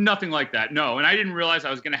it goes nothing like that. No. And I didn't realize I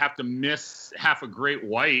was going to have to miss half a Great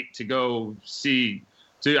White to go see.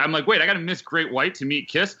 I'm like, wait, I got to miss Great White to meet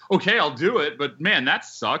Kiss? Okay, I'll do it. But man, that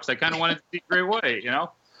sucks. I kind of wanted to see Great White, you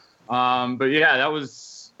know? But yeah, that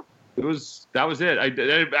was it.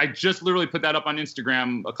 I just literally put that up on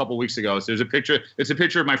Instagram a couple weeks ago. So there's a picture. It's a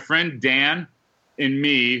picture of my friend Dan and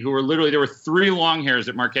me, who were literally, there were 3 long hairs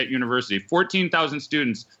at Marquette University, 14,000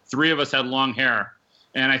 students. 3 of us had long hair.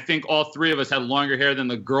 And I think all 3 of us had longer hair than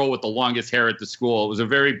the girl with the longest hair at the school. It was a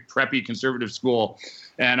very preppy, conservative school.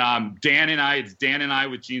 And it's Dan and I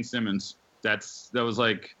with Gene Simmons. That was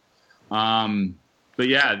like, but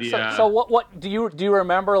yeah. So what do you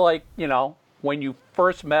remember, like, you know, when you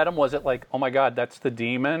first met him? Was it like, oh my God, that's the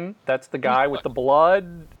demon? That's the guy with the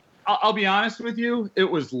blood? I'll be honest with you. It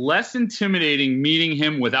was less intimidating meeting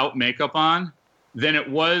him without makeup on than it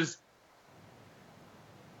was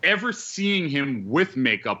ever seeing him with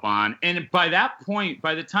makeup on. And by that point,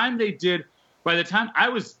 by the time I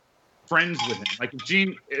was friends with him, like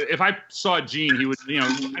if I saw Gene, he would, you know,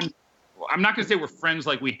 I'm not going to say we're friends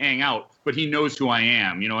like we hang out, but he knows who I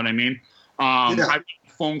am. You know what I mean? I've got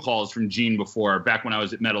phone calls from Gene before, back when I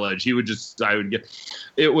was at Metal Edge.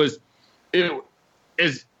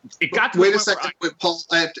 It got to Wait a second, Paul.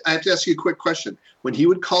 I have to ask you a quick question. When he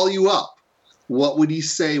would call you up, what would he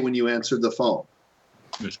say when you answered the phone?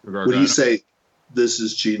 Mr. Gargano. Would he say, "This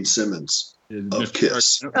is Gene Simmons of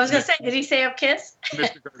Kiss"? I was going to say, did he say of Kiss?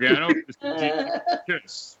 Mr. Gargano,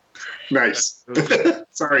 Kiss. Nice.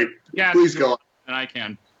 Sorry. Yeah, please go on. And I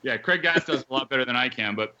can. Yeah, Craig Gass does a lot better than I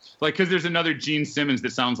can, but like, because there's another Gene Simmons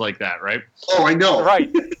that sounds like that, right? Oh, I know.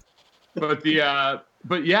 Right.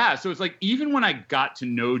 But yeah, so it's like, even when I got to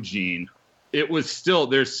know Gene, it was still,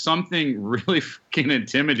 there's something really fucking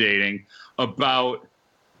intimidating about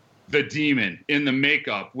the demon in the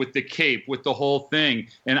makeup, with the cape, with the whole thing.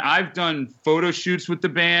 And I've done photo shoots with the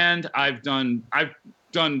band. I've done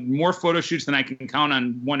more photo shoots than I can count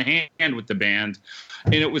on one hand with the band.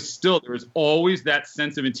 And it was still, there was always that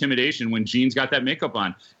sense of intimidation when Gene's got that makeup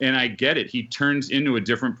on. And I get it. He turns into a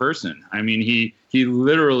different person. I mean, he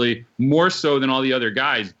literally, more so than all the other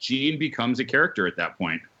guys, Gene becomes a character at that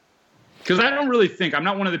point. Because I don't really think, I'm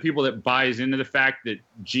not one of the people that buys into the fact that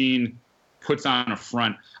Gene puts on a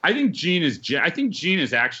front. I think Gene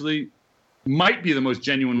is actually might be the most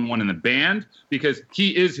genuine one in the band, because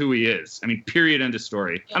he is who he is. I mean, period, end of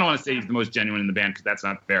story. I don't want to say he's the most genuine in the band, because that's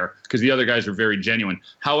not fair, because the other guys are very genuine.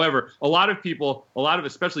 However, a lot of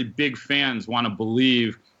especially big fans want to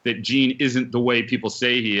believe that Gene isn't the way people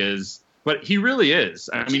say he is, but he really is.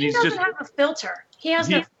 I mean, he doesn't have a filter. He has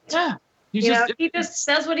no filter. Yeah, he just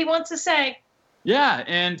says what he wants to say. Yeah,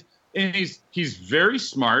 and he's very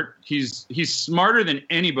smart. He's smarter than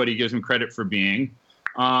anybody gives him credit for being.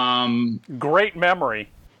 Great memory.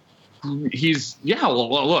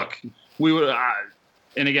 Well, look, we would,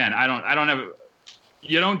 and again, I don't have.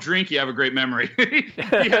 You don't drink, you have a great memory.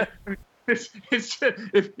 Yeah. It's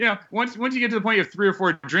if you know, once you get to the point you have 3 or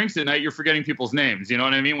 4 drinks at night, you're forgetting people's names. You know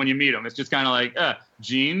what I mean? When you meet them, it's just kind of like,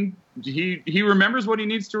 Gene. He remembers what he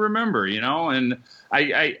needs to remember. You know, and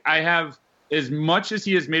I have, as much as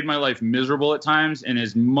he has made my life miserable at times, and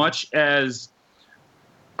as much as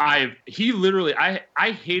I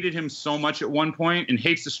hated him so much at one point, and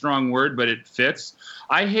hate's a strong word, but it fits.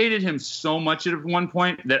 I hated him so much at one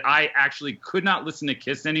point that I actually could not listen to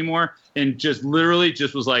Kiss anymore, and just literally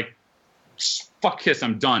just was like, fuck Kiss,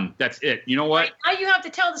 I'm done. That's it. You know what? Now you have to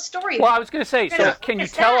tell the story. Well, I was going to say, so can you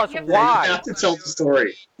tell us why? You have to tell the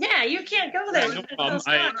story. Yeah, you can't go there.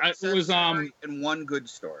 It was and one good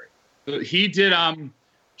story. He did.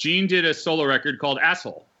 Gene did a solo record called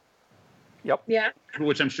Asshole. Yep. Yeah.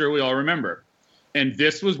 Which I'm sure we all remember. And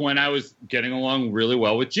this was when I was getting along really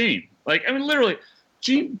well with Gene. Like, I mean, literally,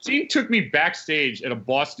 Gene took me backstage at a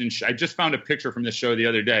Boston show. I just found a picture from the show the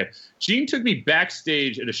other day. Gene took me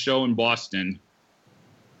backstage at a show in Boston.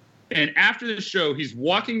 And after the show, he's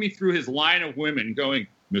walking me through his line of women going,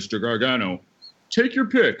 Mr. Gargano, take your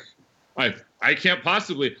pick. I can't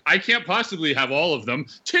possibly have all of them.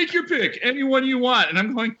 Take your pick, anyone you want. And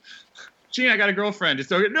I'm going, Gene, I got a girlfriend. It's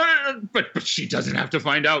okay. No. But she doesn't have to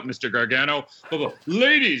find out, Mr. Gargano. Blah, blah.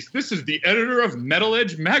 Ladies, this is the editor of Metal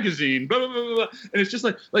Edge magazine. Blah, blah, blah, blah. And it's just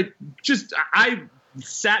I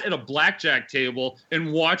sat at a blackjack table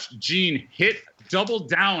and watched Gene double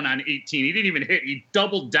down on 18. He didn't even hit. He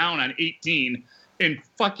doubled down on 18 and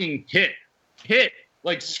fucking hit.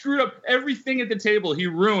 Like, screwed up everything at the table. He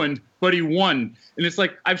ruined, but he won. And it's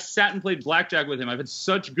like, I've sat and played blackjack with him. I've had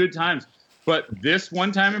such good times. But this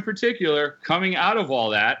one time in particular, coming out of all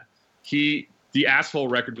that, the Asshole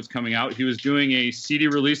record was coming out. He was doing a CD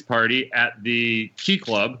release party at the Key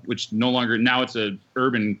Club, which now it's a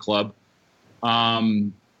urban club, a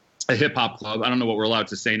hip hop club. I don't know what we're allowed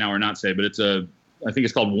to say now or not say, but I think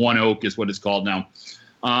it's called One Oak is what it's called now.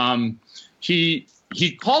 He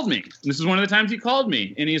called me. This is one of the times he called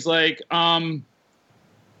me, and he's like,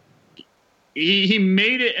 he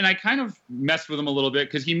made it, and I kind of messed with him a little bit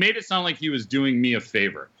because he made it sound like he was doing me a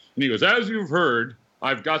favor. And he goes, as you've heard,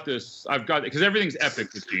 I've got this, because everything's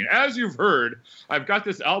epic with Gene. As you've heard, I've got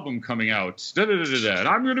this album coming out, and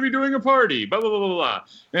I'm going to be doing a party, blah, blah, blah, blah, blah.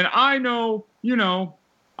 And I know,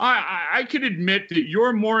 I could admit that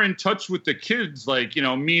you're more in touch with the kids, like,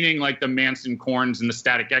 meaning like the Manson Corns and the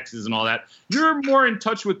Static X's and all that. You're more in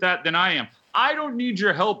touch with that than I am. I don't need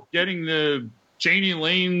your help getting the Janie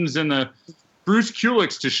Lanes and the Bruce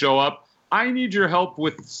Kulicks to show up. I need your help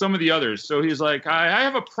with some of the others. So he's like, I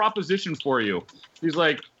have a proposition for you. He's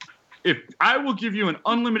like, if I will give you an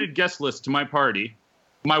unlimited guest list to my party,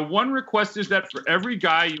 my one request is that for every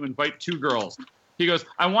guy you invite 2 girls. He goes,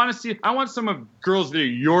 I want some of girls that are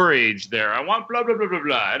your age there. I want blah, blah, blah, blah,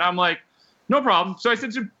 blah. And I'm like, no problem. So I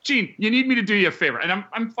said to Gene, you need me to do you a favor. And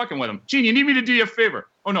I'm fucking with him. Gene, you need me to do you a favor.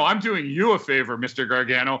 Oh, no, I'm doing you a favor, Mr.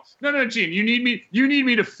 Gargano. No, Gene, you need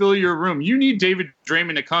me to fill your room. You need David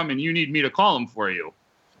Draymond to come, and you need me to call him for you.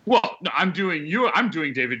 Well, no, I'm doing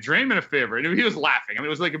David Draymond a favor. And he was laughing. I mean, it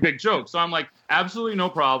was like a big joke. So I'm like, absolutely no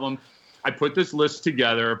problem. I put this list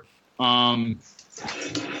together. And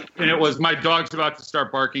it was, my dog's about to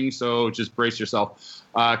start barking, so just brace yourself.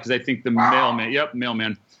 Because I think the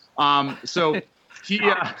mailman.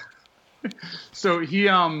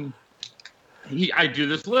 I do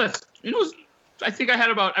this list. It was,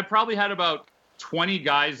 I probably had about 20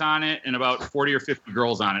 guys on it and about 40 or 50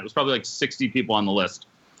 girls on it. It was probably like 60 people on the list.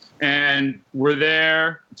 And we're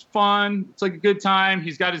there. It's fun. It's like a good time.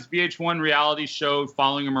 He's got his VH1 reality show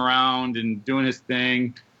following him around and doing his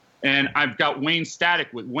thing. And I've got Wayne Static.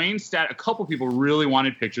 With Wayne Static, a couple people really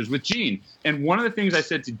wanted pictures with Gene. And one of the things I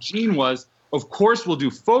said to Gene was, of course, we'll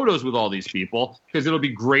do photos with all these people because it'll be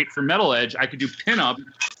great for Metal Edge. I could do pinup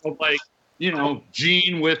of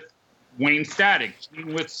Gene with Wayne Static,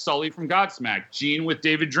 Gene with Sully from Godsmack, Gene with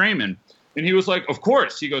David Draymond. And he was like, of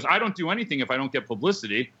course. He goes, I don't do anything if I don't get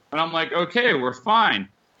publicity. And I'm like, okay, we're fine.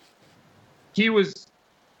 He was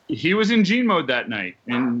in Gene mode that night,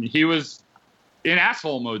 and he was in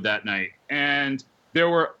asshole mode that night. And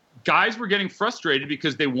guys were getting frustrated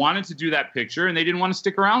because they wanted to do that picture and they didn't want to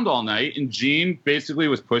stick around all night. And Gene basically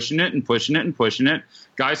was pushing it and pushing it and pushing it.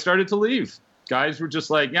 Guys started to leave. Guys were just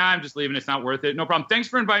like, yeah, I'm just leaving. It's not worth it. No problem. Thanks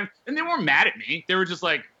for inviting. And they weren't mad at me. They were just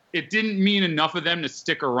like, it didn't mean enough of them to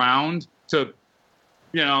stick around to,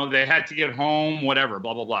 they had to get home, whatever,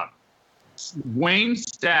 blah, blah, blah. Wayne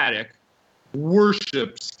Static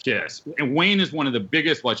worships Kiss. And Wayne is one of the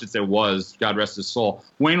biggest, well, I should say was, God rest his soul.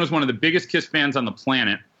 Wayne was one of the biggest Kiss fans on the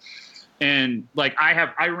planet. And like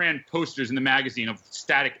I ran posters in the magazine of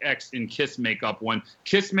Static X in Kiss makeup,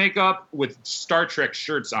 Kiss makeup with Star Trek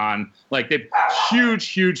shirts on. Like they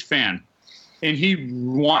huge fan. And he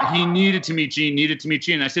needed to meet Gene,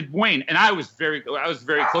 And I said, Wayne, and I was very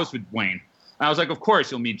close with Wayne. And I was like, of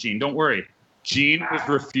course you'll meet Gene, don't worry. Gene was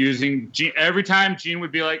refusing. Every time Gene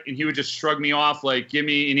would be like, and he would just shrug me off, like, give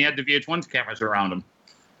me, and he had the VH1 cameras around him.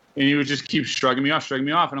 And he would just keep shrugging me off.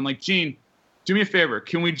 And I'm like, Gene, do me a favor.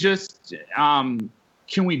 Can we just get a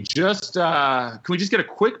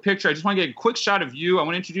quick picture? I just want to get a quick shot of you. I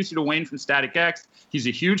want to introduce you to Wayne from Static X. He's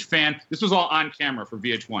a huge fan. This was all on camera for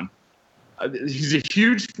VH1. He's a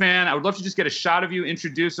huge fan. I would love to just get a shot of you,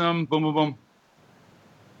 introduce him. Boom, boom, boom.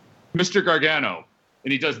 Mr. Gargano.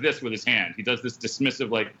 And he does this with his hand. He does this dismissive,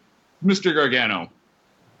 like, Mr. Gargano.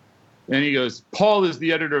 And he goes, Paul is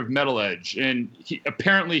the editor of Metal Edge. And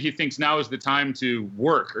he thinks now is the time to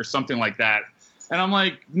work or something like that. And I'm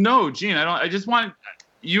like, no, Gene, I don't. I just want.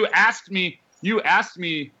 You asked me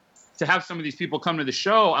to have some of these people come to the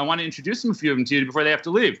show. I want to introduce a few of them to you before they have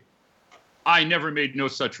to leave. I never made no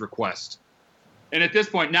such request. And at this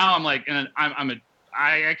point, now I'm like, and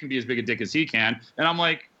I can be as big a dick as he can. And I'm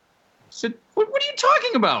like, said, what are you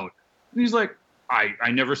talking about? And he's like,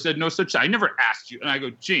 I never said no such. I never asked you. And I go,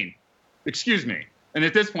 Gene, excuse me. And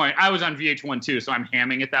at this point, I was on VH1 too, so I'm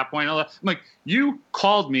hamming at that point. I'm like, you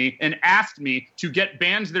called me and asked me to get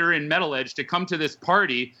bands that are in Metal Edge to come to this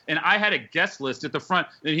party, and I had a guest list at the front.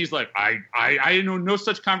 And he's like, I know no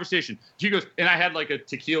such conversation. He goes, and I had like a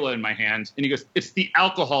tequila in my hand, and he goes, it's the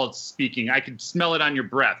alcohol speaking. I could smell it on your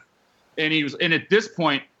breath. And and at this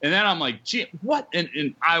point, and then I'm like, Gene, what?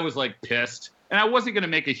 And I was like pissed, and I wasn't going to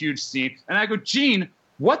make a huge scene. And I go, Gene,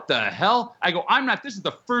 what the hell? I go, this is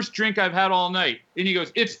the first drink I've had all night. And he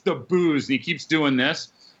goes, it's the booze. And he keeps doing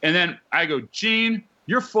this. And then I go, Gene,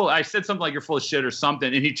 you're full. I said something like you're full of shit or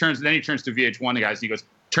something. And he turns to VH1, the guys. And he goes,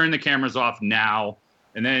 turn the cameras off now.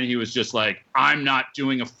 And then he was just like, I'm not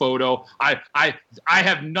doing a photo. I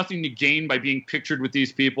have nothing to gain by being pictured with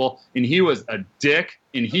these people. And he was a dick.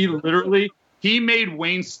 And he made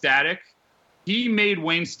Wayne Static. He made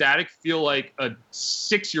Wayne Static feel like a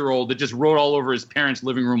 6-year-old that just wrote all over his parents'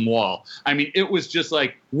 living room wall. I mean, it was just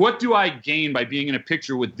like, what do I gain by being in a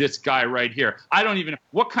picture with this guy right here?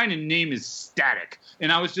 What kind of name is Static?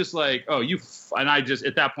 And I was just like, and I just,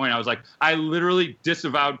 at that point, I was like, I literally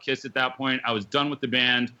disavowed Kiss at that point. I was done with the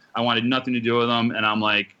band. I wanted nothing to do with them. And I'm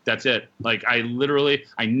like, that's it. Like, I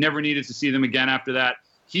never needed to see them again after that.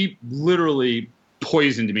 He literally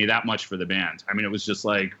poisoned me that much for the band. I mean, it was just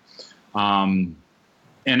like, and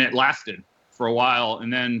it lasted for a while.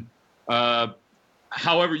 And then,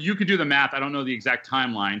 however, you could do the math. I don't know the exact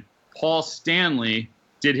timeline. Paul Stanley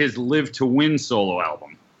did his Live to Win solo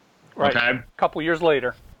album. Right. Okay? A couple years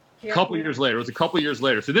later. It was a couple years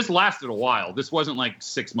later. So this lasted a while. This wasn't like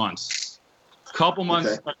 6 months. A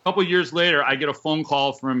couple years later, I get a phone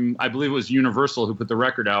call from, I believe it was Universal who put the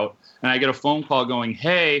record out. And I get a phone call going,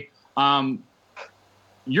 hey,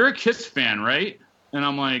 you're a Kiss fan, right? And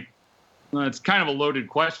I'm like, well, it's kind of a loaded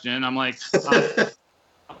question. I'm like,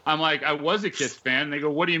 I was a Kiss fan. And they go,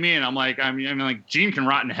 what do you mean? I'm like, Gene can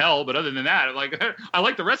rot in hell, but other than that, I'm like, I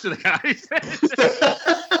like the rest of the guys.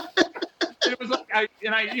 It was like,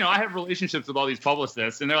 I have relationships with all these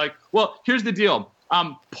publicists, and they're like, well, here's the deal.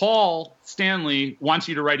 Paul Stanley wants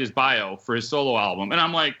you to write his bio for his solo album, and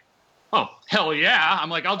I'm like, oh hell yeah! I'm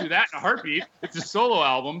like, I'll do that in a heartbeat. It's a solo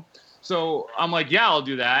album, so I'm like, yeah, I'll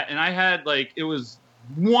do that. And I had it was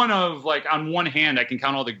one of on one hand I can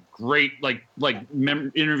count all the great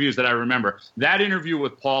interviews that I remember. That interview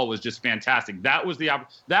with Paul was just fantastic. That was the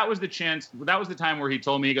chance. That was the time where he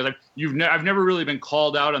told me, he goes, I've never really been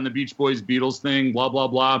called out on the Beach Boys Beatles thing, blah blah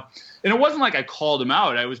blah. And it wasn't like I called him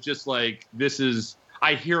out. I was just like,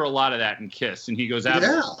 I hear a lot of that in Kiss. And he goes,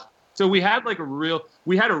 yeah. So we had a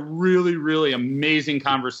really really amazing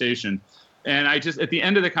conversation. And I just, at the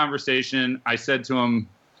end of the conversation, I said to him,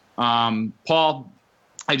 Paul,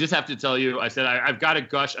 I just have to tell you, I said, I've got to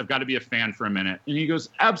gush. I've got to be a fan for a minute. And he goes,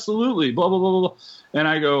 absolutely, blah, blah, blah, blah. And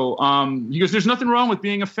I go, he goes, there's nothing wrong with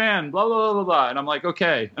being a fan, blah, blah, blah, blah. And I'm like,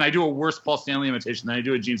 okay. And I do a worse Paul Stanley imitation than I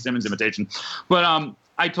do a Gene Simmons imitation. But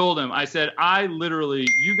I told him, I said,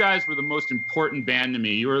 you guys were the most important band to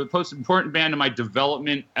me. You were the most important band to my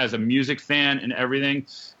development as a music fan and everything.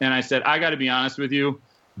 And I said, I got to be honest with you.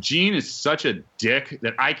 Gene is such a dick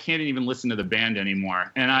that I can't even listen to the band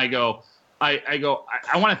anymore. And I go, I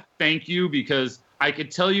want to thank you, because I could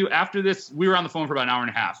tell you after this, we were on the phone for about an hour and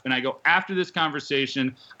a half. And I go, after this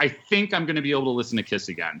conversation, I think I'm going to be able to listen to Kiss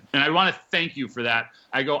again. And I want to thank you for that.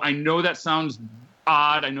 I go, I know that sounds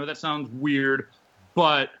odd. I know that sounds weird,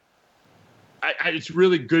 but it's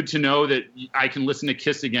really good to know that I can listen to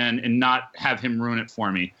Kiss again and not have him ruin it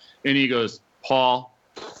for me. And he goes, Paul,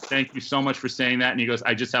 thank you so much for saying that. And he goes,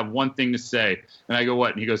 I just have one thing to say. And I go,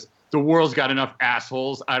 what? And he goes, the world's got enough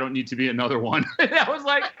assholes. I don't need to be another one. And I was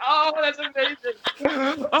like, oh, that's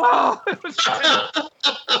amazing. Oh, it was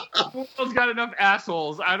the world's got enough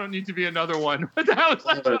assholes. I don't need to be another one. But I was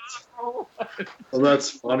like, oh. Well,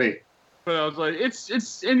 that's funny. But I was like,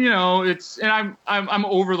 and I'm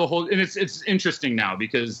over the whole, and it's interesting now,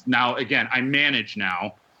 because now, again, I manage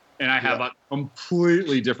now. And I have a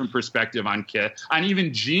completely different perspective on Kiss, on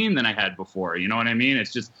even Gene, than I had before. You know what I mean?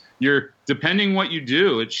 It's just, depending what you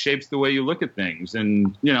do, it shapes the way you look at things.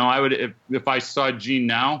 And, I would, if I saw Gene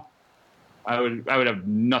now, I would have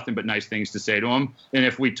nothing but nice things to say to him. And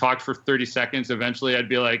if we talked for 30 seconds, eventually I'd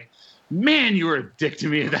be like, man, you were a dick to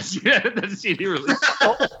me. That's CD release.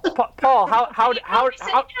 Paul, how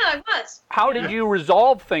did you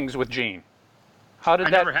resolve things with Gene? How did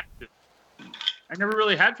I that? never had to. I never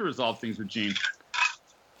really had to resolve things with Gene.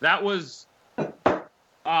 That was.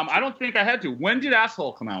 I don't think I had to. When did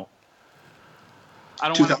Asshole come out? I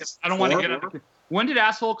don't want to get into. When did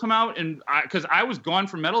Asshole come out? And because I was gone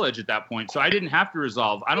from Metal Edge at that point, so I didn't have to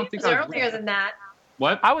resolve. I don't think it was earlier than that.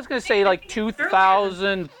 What? I was going to say like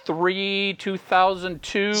 2003,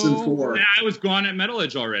 2002. Yeah, I was gone at Metal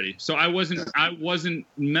Edge already, so I wasn't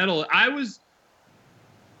Metal.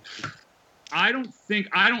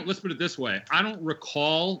 Let's put it this way. I don't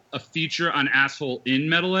recall a feature on Asshole in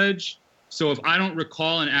Metal Edge. So if I don't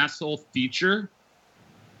recall an Asshole feature,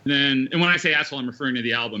 then, and when I say Asshole, I'm referring to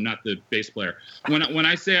the album, not the bass player. When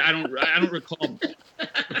I say I don't recall,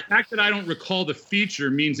 the fact that I don't recall the feature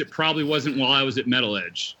means it probably wasn't while I was at Metal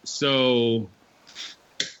Edge. So,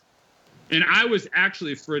 and I was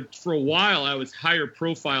actually for a while I was higher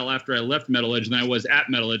profile after I left Metal Edge than I was at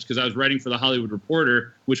Metal Edge because I was writing for the Hollywood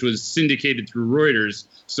Reporter, which was syndicated through Reuters.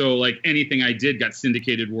 So like anything I did got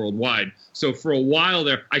syndicated worldwide. So for a while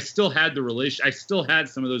there, I still had I still had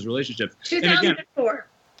some of those relationships. 2004.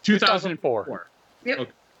 2004. Yep.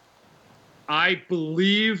 Okay. I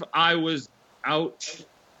believe I was out.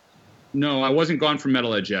 No, I wasn't gone from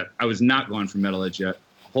Metal Edge yet. I was not gone from Metal Edge yet.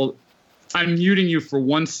 I'm muting you for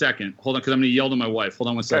 1 second. Hold on, because I'm going to yell to my wife. Hold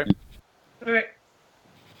on 1 second. All right.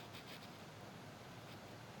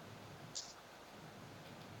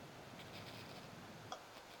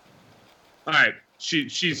 All right.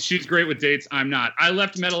 She's great with dates. I'm not. I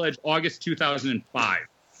left Metal Edge August 2005.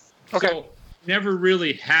 Okay. So never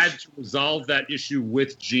really had to resolve that issue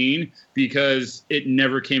with Gene because it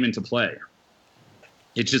never came into play.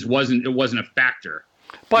 It just wasn't. It wasn't a factor.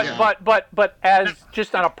 But as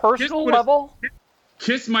just on a personal level,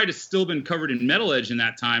 Kiss might have still been covered in Metal Edge in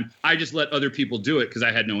that time. I just let other people do it because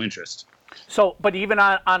I had no interest. So, but even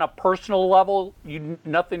on a personal level,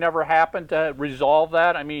 nothing ever happened to resolve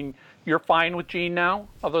that. I mean, you're fine with Gene now,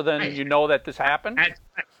 other than you know that this happened.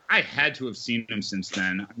 I had to have seen him since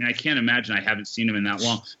then. I mean, I can't imagine I haven't seen him in that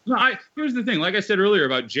long. No, here's the thing. Like I said earlier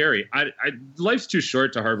about Jerry, life's too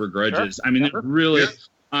short to harbor grudges. Sure. I mean, really. Yeah.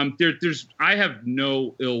 I have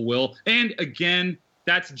no ill will. And again,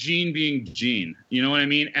 that's Gene being Gene. You know what I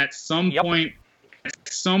mean? At some point,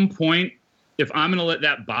 if I'm going to let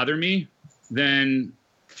that bother me, then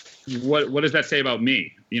what does that say about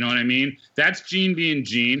me? You know what I mean? That's Gene being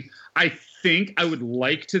Gene. I would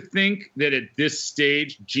like to think that at this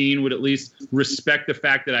stage, Gene would at least respect the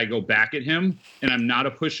fact that I go back at him and I'm not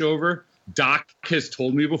a pushover. Doc has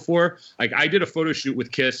told me before, like I did a photo shoot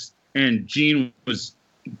with Kiss and Gene was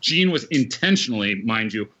intentionally,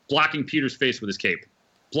 mind you, blocking Peter's face with his cape.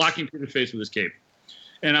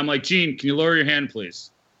 And I'm like, Gene, can you lower your hand,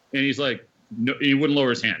 please? And he's like, no, he wouldn't lower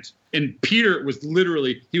his hand. And Peter was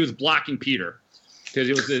he was blocking Peter because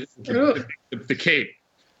it was the cape.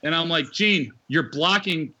 And I'm like, Gene, you're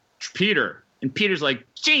blocking Peter. And Peter's like,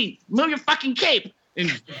 Gene, move your fucking cape. And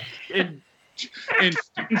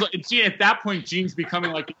Gene, at that point, Gene's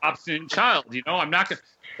becoming like an obstinate child. You know, I'm not going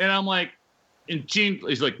to. And I'm like, and Gene,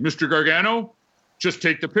 he's like, Mr. Gargano, just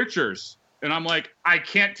take the pictures. And I'm like, I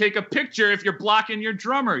can't take a picture if you're blocking your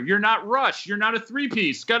drummer. You're not Rush. You're not a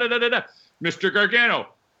three-piece. Mr. Gargano,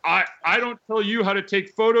 I don't tell you how to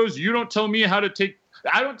take photos. You don't tell me how to take.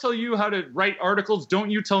 I don't tell you how to write articles. Don't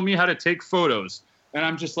you tell me how to take photos. And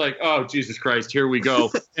I'm just like, oh, Jesus Christ, here we go.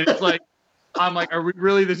 And it's like, I'm like, are we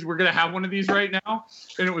really we're going to have one of these right now?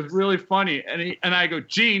 And it was really funny. And I go,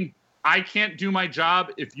 Gene, I can't do my job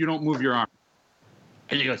if you don't move your arm.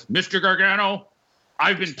 And he goes, Mr. Gargano,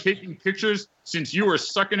 I've been taking pictures since you were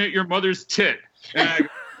sucking at your mother's tit. And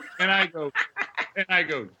I go,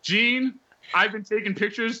 Gene, I've been taking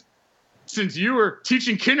pictures since you were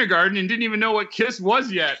teaching kindergarten and didn't even know what Kiss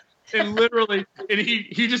was yet. And literally, and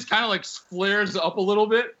he just kind of like flares up a little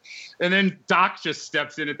bit. And then Doc just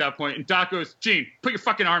steps in at that point. And Doc goes, Gene, put your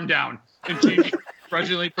fucking arm down. And Gene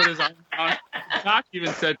grudgingly put his arm down. Doc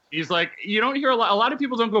even said, he's like, you don't hear a lot of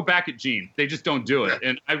people don't go back at Gene. They just don't do it.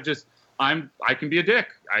 And I can be a dick.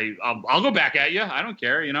 I'll go back at you. I don't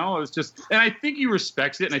care. You know, it's just, and I think he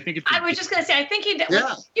respects it. And I think I was just going to say, I think when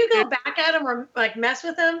you go back at him or like mess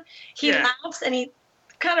with him, he laughs and he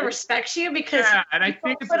kind of respects you because and I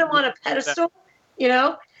think put him on a pedestal, you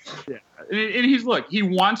know? Yeah. And he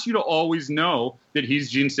wants you to always know that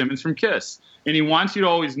he's Gene Simmons from Kiss. And he wants you to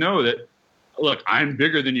always know that, look, I'm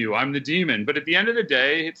bigger than you. I'm the demon. But at the end of the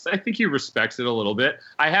day, I think he respects it a little bit.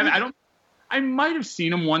 I might have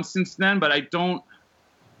seen him once since then, but I don't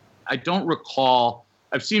recall.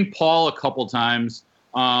 I've seen Paul a couple times.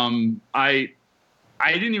 I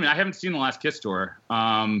haven't seen the last Kiss tour.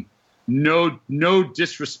 no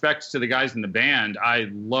disrespect to the guys in the band. I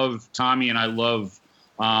love Tommy and I love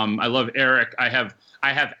Eric. I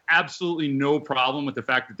have absolutely no problem with the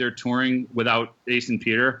fact that they're touring without Ace and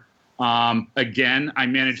Peter. Again, I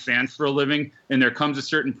manage bands for a living, and there comes a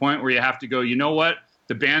certain point where you have to go, you know what?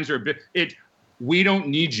 The bands are we don't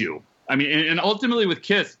need you. I mean, and ultimately with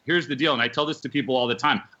Kiss, here's the deal, and I tell this to people all the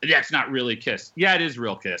time. That's not really Kiss. Yeah, it is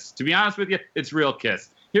real Kiss. To be honest with you, it's real Kiss.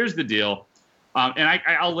 Here's the deal. And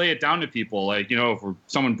I'll lay it down to people, like, if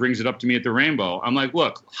someone brings it up to me at the Rainbow, I'm like,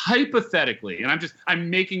 look, hypothetically, and I'm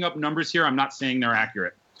making up numbers here. I'm not saying they're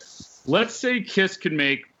accurate. Let's say Kiss could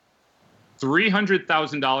make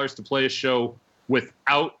 $300,000 to play a show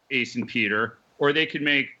without Ace and Peter, or they could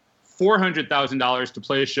make $400,000 to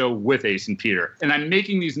play a show with Ace and Peter. And I'm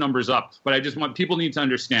making these numbers up, but I just want people need to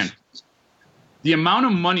understand the amount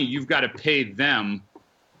of money you've got to pay them.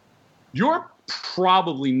 You're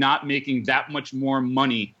probably not making that much more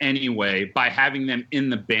money anyway by having them in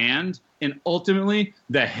the band. And ultimately,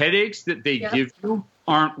 the headaches that they give you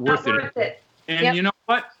aren't worth it. And you know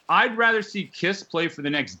what? I'd rather see Kiss play for the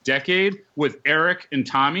next decade with Eric and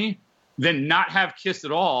Tommy than not have Kiss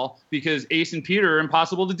at all, because Ace and Peter are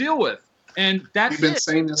impossible to deal with. And that's You've been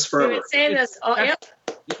saying this forever. You've been saying this. Oh, yep.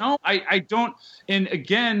 I don't. And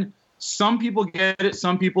again, some people get it,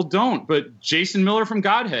 some people don't. But Jason Miller from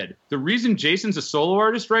Godhead, the reason Jason's a solo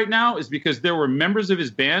artist right now is because there were members of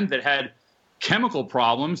his band that had chemical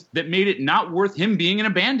problems that made it not worth him being in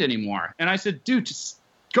a band anymore. And I said, dude, just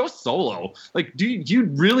go solo. Like, do we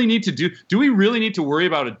really need to worry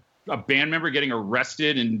about a band member getting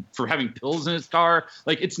arrested and for having pills in his car?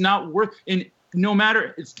 Like, it's not worth. And no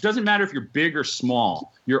matter, it doesn't matter if you're big or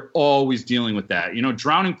small, you're always dealing with that.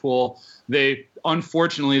 Drowning Pool,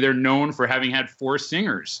 unfortunately they're known for having had 4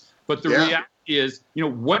 singers, but the reality is,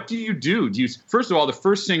 what do you do? First of all, the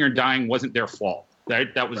first singer dying wasn't their fault.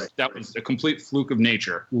 Right? That was a complete fluke of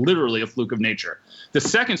nature, literally a fluke of nature. The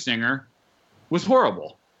second singer was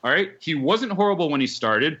horrible. All right. He wasn't horrible when he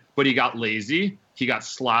started, but he got lazy. He got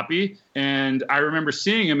sloppy. And I remember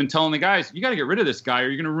seeing him and telling the guys, you got to get rid of this guy or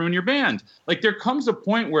you're going to ruin your band. Like, there comes a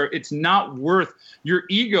point where it's not worth, your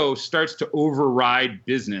ego starts to override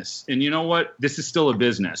business. And you know what? This is still a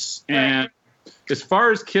business. Right. And as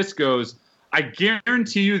far as Kiss goes, I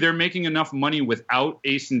guarantee you they're making enough money without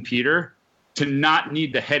Ace and Peter to not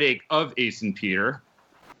need the headache of Ace and Peter.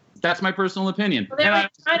 That's my personal opinion. Well, they already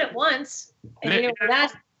tried it once. And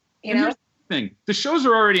the shows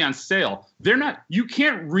are already on sale. You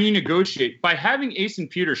can't renegotiate by having Ace and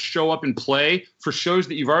Peter show up and play for shows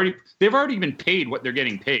that they've already been paid what they're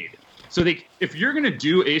getting paid. So if you're going to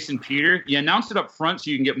do Ace and Peter, you announce it up front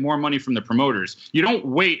so you can get more money from the promoters. You don't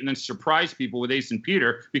wait and then surprise people with Ace and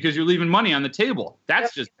Peter because you're leaving money on the table.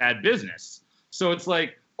 That's just bad business. So it's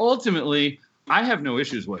like, ultimately, I have no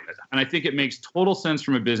issues with it. And I think it makes total sense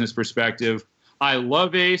from a business perspective. I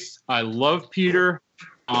love Ace. I love Peter.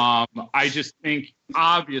 I just think,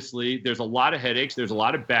 obviously, there's a lot of headaches. There's a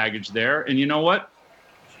lot of baggage there. And you know what?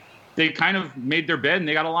 They kind of made their bed and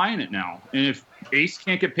they got to lie in it now. And if Ace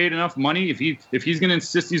can't get paid enough money, if he's going to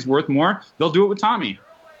insist he's worth more, they'll do it with Tommy.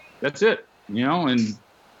 That's it. And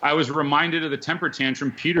I was reminded of the temper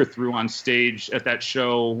tantrum Peter threw on stage at that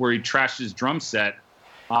show where he trashed his drum set.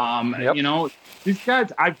 These guys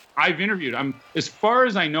I've interviewed. As far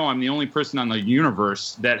as I know, I'm the only person on the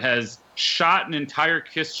universe that has shot an entire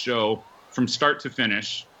Kiss show from start to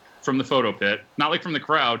finish from the photo pit, not like from the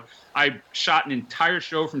crowd. I shot an entire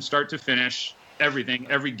show from start to finish, everything,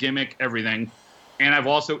 every gimmick, everything. And I've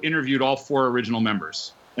also interviewed all 4 original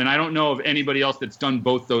members. And I don't know of anybody else that's done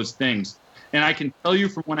both those things. And I can tell you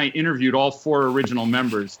from when I interviewed all 4 original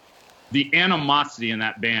members, the animosity in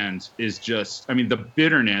that band is just, the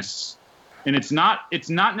bitterness. And it's not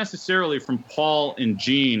necessarily from Paul and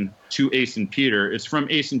Gene to Ace and Peter. It's from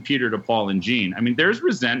Ace and Peter to Paul and Gene. There's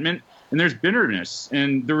resentment and there's bitterness.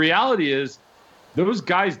 And the reality is those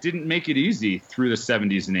guys didn't make it easy through the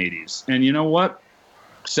 70s and 80s. And you know what?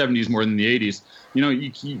 70s more than the 80s.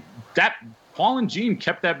 That Paul and Gene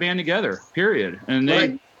kept that band together, period. And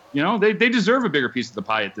they deserve a bigger piece of the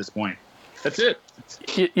pie at this point. That's it.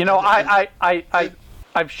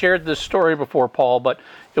 I've shared this story before, Paul, but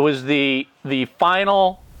it was the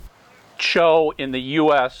final show in the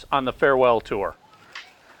U.S. on the farewell tour.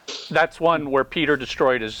 That's one where Peter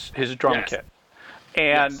destroyed his drum kit.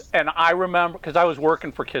 And I remember, because I was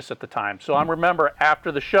working for Kiss at the time, so I remember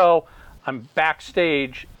after the show, I'm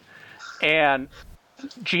backstage, and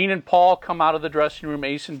Gene and Paul come out of the dressing room,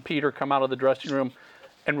 Ace and Peter come out of the dressing room,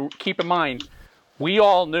 and keep in mind, we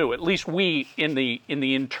all knew, at least we in the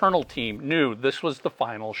internal team knew this was the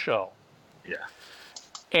final show. Yeah.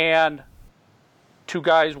 And two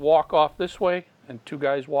guys walk off this way and two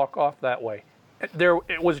guys walk off that way.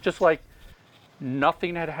 It was just like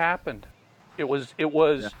nothing had happened. It was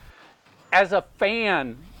as a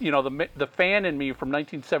fan, the fan in me from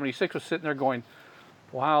 1976 was sitting there going,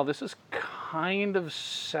 wow, this is kind of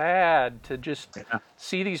sad to just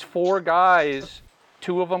see these four guys,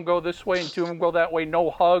 two of them go this way and two of them go that way, no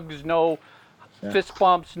hugs, no fist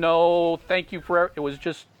bumps, no thank you for it was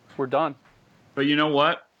just, we're done. But you know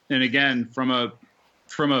what? And again, from a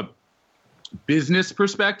business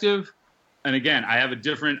perspective, and again, I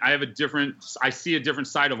see a different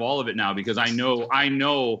side of all of it now, because I know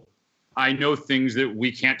things that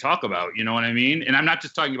we can't talk about, you know what I mean? And I'm not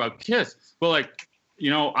just talking about Kiss, but like,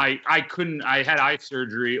 I had eye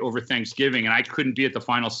surgery over Thanksgiving and I couldn't be at the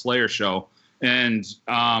final Slayer show. And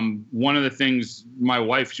one of the things, my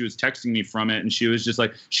wife, she was texting me from it, and she was just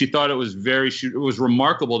like, she thought it was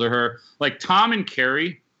remarkable to her. Like, Tom and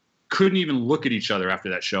Carrie couldn't even look at each other after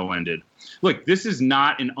that show ended. Look, this is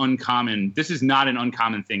not an uncommon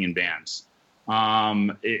thing in bands.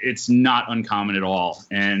 It's not uncommon at all.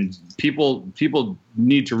 And people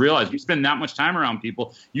need to realize, you spend that much time around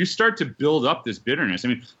people, you start to build up this bitterness. I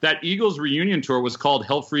mean, that Eagles reunion tour was called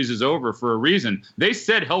Hell Freezes Over for a reason. They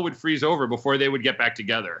said hell would freeze over before they would get back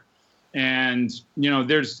together. And,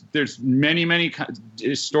 there's many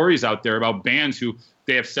stories out there about bands who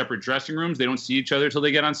they have separate dressing rooms. They don't see each other till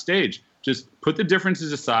they get on stage. Just put the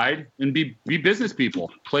differences aside and be business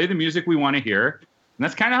people. Play the music we want to hear. And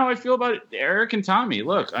that's kind of how I feel about Eric and Tommy.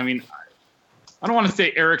 Look, I mean, I don't want to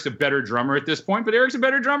say Eric's a better drummer at this point, but Eric's a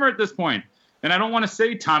better drummer at this point. And I don't want to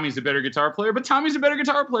say Tommy's a better guitar player, but Tommy's a better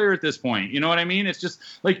guitar player at this point. You know what I mean? It's just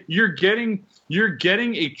like you're getting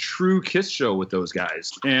a true Kiss show with those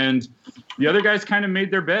guys. And the other guys kind of made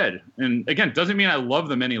their bed. And again, doesn't mean I love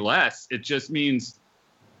them any less. It just means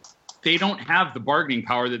they don't have the bargaining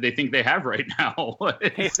power that they think they have right now.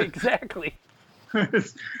 Exactly. I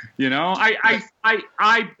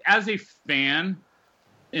as a fan,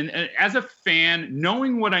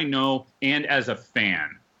 knowing what I know, and as a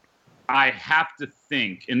fan, I have to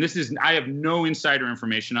think, and I have no insider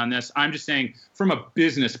information on this. I'm just saying from a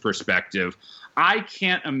business perspective, I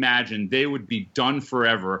can't imagine they would be done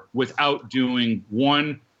forever without doing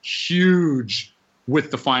one huge with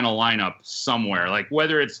the final lineup somewhere. Like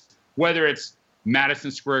whether it's Madison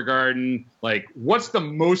Square Garden, like what's the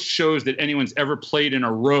most shows that anyone's ever played in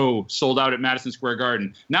a row sold out at Madison Square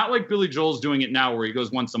Garden? Not like Billy Joel's doing it now where he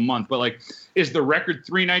goes once a month, but like, is the record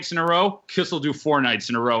 3 nights in a row? Kiss will do 4 nights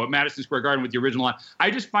in a row at Madison Square Garden with the original line. I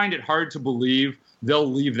just find it hard to believe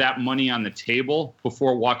they'll leave that money on the table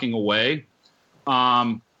before walking away.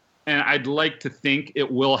 And I'd like to think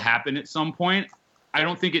it will happen at some point. I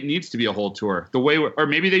don't think it needs to be a whole tour. Or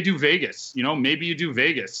maybe they do Vegas, maybe you do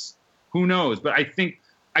Vegas. Who knows? But I think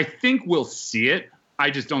we'll see it. I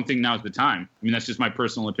just don't think now's the time. I mean, that's just my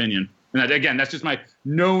personal opinion. And again, that's just my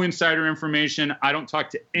no insider information. I don't talk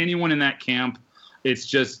to anyone in that camp. It's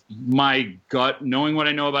just my gut, knowing what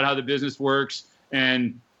I know about how the business works,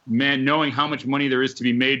 and knowing how much money there is to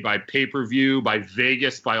be made by pay-per-view, by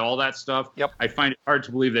Vegas, by all that stuff. Yep. I find it hard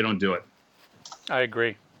to believe they don't do it. I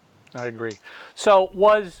agree. So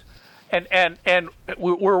and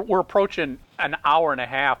we're approaching an hour and a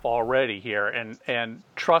half already here, and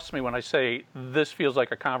trust me when I say this feels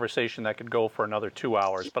like a conversation that could go for another 2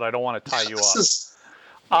 hours, but I don't want to tie you up. This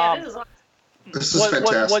is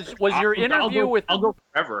fantastic. Was your interview with I'll go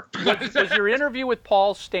forever. was your interview with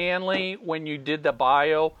Paul Stanley when you did the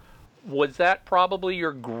bio? Was that probably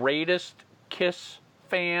your greatest Kiss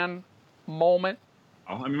fan moment?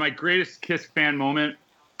 I mean, my greatest Kiss fan moment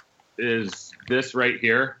is this right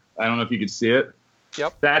here. I don't know if you can see it.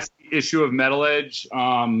 Yep. That's the issue of Metal Edge,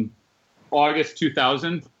 August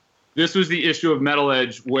 2000. This was the issue of Metal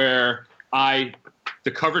Edge where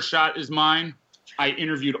the cover shot is mine. I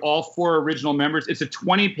interviewed all 4 original members. It's a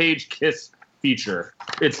 20-page Kiss feature.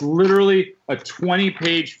 It's literally a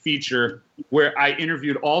 20-page feature where I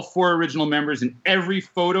interviewed all 4 original members, and every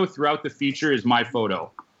photo throughout the feature is my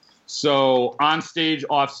photo. So on stage,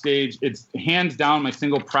 off stage, it's hands down my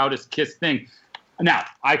single proudest Kiss thing. Now,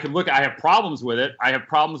 I have problems with it. I have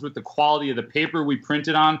problems with the quality of the paper we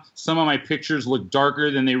printed on. Some of my pictures look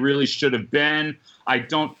darker than they really should have been.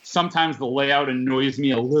 Sometimes the layout annoys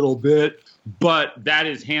me a little bit, but that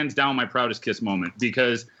is hands down my proudest Kiss moment,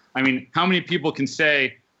 because, I mean, how many people can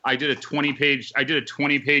say I did a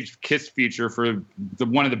 20-page Kiss feature for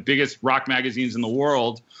one of the biggest rock magazines in the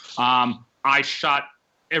world. I shot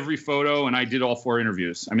every photo and I did all 4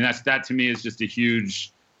 interviews. I mean, that to me is just a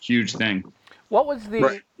huge, huge thing. What was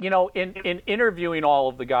in interviewing all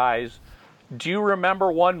of the guys, Do you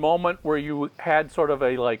remember one moment where you had sort of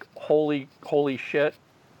a like, holy shit,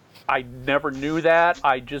 I never knew that,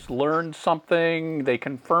 I just learned something, they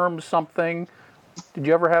confirmed something? Did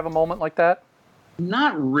you ever have a moment like that?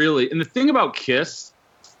 Not really. And the thing about Kiss,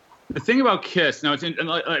 now I'm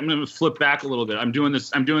going to flip back a little bit. I'm doing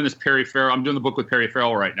this Perry Farrell. I'm doing the book with Perry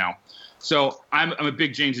Farrell right now. So I'm a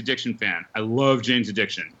big Jane's Addiction fan. I love Jane's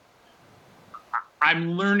Addiction.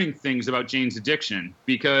 I'm learning things about Jane's Addiction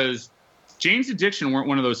because Jane's Addiction weren't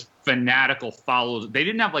one of those fanatical followers. They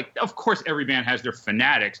didn't have, like, of course every band has their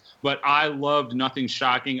fanatics, but I loved Nothing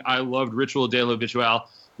Shocking. I loved Ritual de l'Habitual.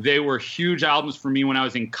 They were huge albums for me when I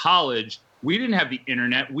was in college. We didn't have the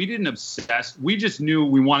internet. We didn't obsess. We just knew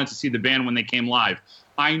we wanted to see the band when they came live.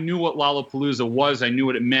 I knew what Lollapalooza was. I knew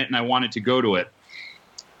what it meant, and I wanted to go to it.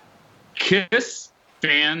 Kiss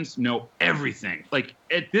fans know everything. Like,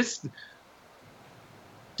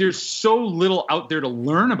 there's so little out there to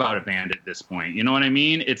learn about a band at this point. You know what I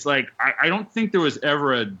mean? It's like, I don't think there was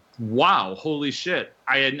ever a, wow, holy shit,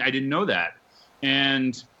 I didn't know that.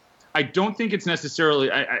 And I don't think it's necessarily,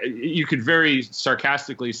 you could very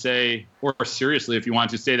sarcastically say, or seriously if you want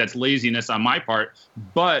to say, that's laziness on my part.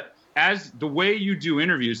 But as the way you do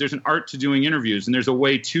interviews, there's an art to doing interviews, and there's a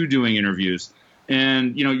way to doing interviews.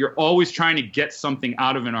 And, you know, you're always trying to get something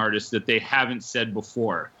out of an artist that they haven't said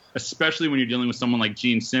before, especially when you're dealing with someone like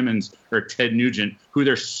Gene Simmons or Ted Nugent, who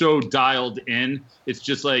they're so dialed in. It's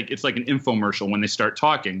just like, it's like an infomercial when they start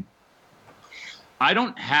talking. I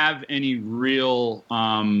don't have any real,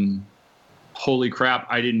 holy crap,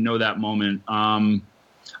 I didn't know that moment.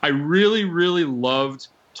 I really, really loved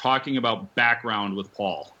talking about background with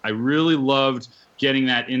Paul. I really loved getting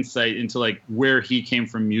that insight into like where he came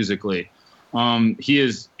from musically. He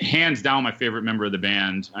is hands down my favorite member of the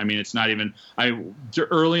band. I mean, it's not even,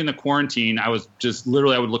 early in the quarantine, I was just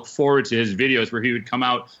literally, I would look forward to his videos where he would come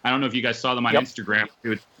out. I don't know if you guys saw them on Instagram. He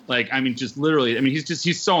would, like, I mean, just literally, I mean,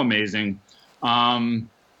 he's so amazing.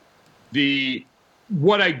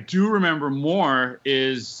 What I do remember more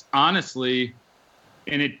is, honestly,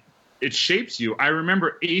 and it shapes you. I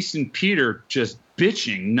remember Ace and Peter just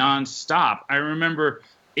bitching nonstop. I remember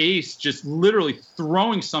Ace just literally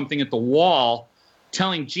throwing something at the wall,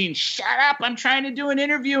 telling Gene, "Shut up, I'm trying to do an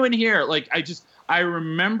interview in here." Like, I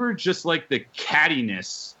remember just like the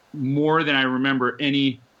cattiness more than I remember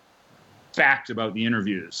any fact about the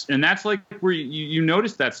interviews. And that's like where you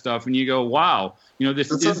notice that stuff and you go, wow, you know, this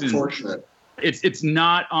isn't unfortunate. It's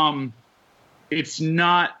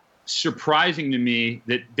not surprising to me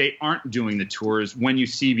that they aren't doing the tours when you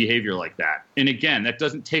see behavior like that. And again, that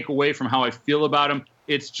doesn't take away from how I feel about them.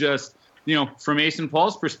 It's just, you know, from Ace and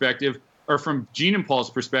Paul's perspective, or from Gene and Paul's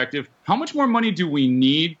perspective, how much more money do we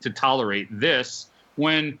need to tolerate this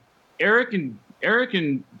when Eric and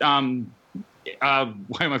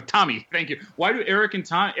Tommy, thank you. Why do Eric and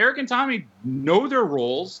Tommy know their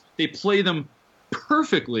roles? They play them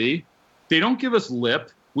perfectly. They don't give us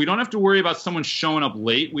lip. We don't have to worry about someone showing up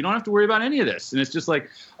late. We don't have to worry about any of this. And it's just like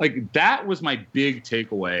that was my big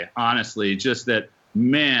takeaway, honestly, just that,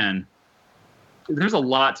 man, there's a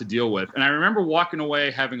lot to deal with. And I remember walking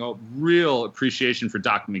away having a real appreciation for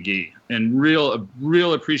Doc McGee and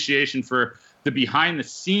real appreciation for the behind the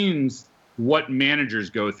scenes, what managers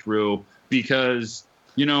go through, because,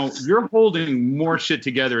 you know, you're holding more shit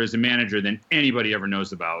together as a manager than anybody ever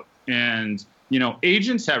knows about. And, you know,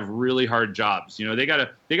 agents have really hard jobs. You know, they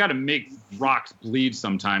gotta make rocks bleed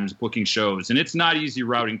sometimes booking shows, and it's not easy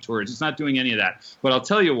routing tours. It's not doing any of that. But I'll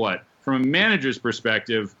tell you what, from a manager's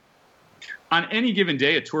perspective, on any given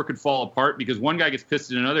day, a tour could fall apart because one guy gets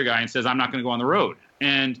pissed at another guy and says, "I'm not going to go on the road."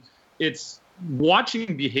 And it's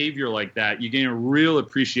watching behavior like that, you gain a real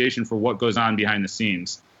appreciation for what goes on behind the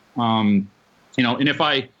scenes. You know, and if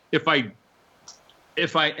I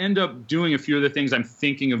end up doing a few of the things I'm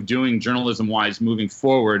thinking of doing journalism-wise moving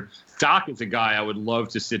forward, Doc is a guy I would love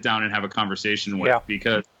to sit down and have a conversation with,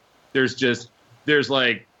 because there's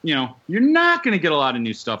like, you know, you're not going to get a lot of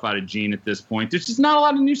new stuff out of Gene at this point. There's just not a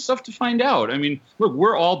lot of new stuff to find out. I mean, look,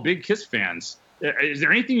 we're all big Kiss fans. Is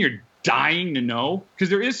there anything you're dying to know? Because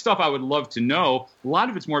there is stuff I would love to know. A lot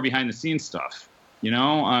of it's more behind-the-scenes stuff, you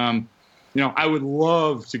know? You know, I would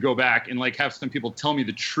love to go back and like have some people tell me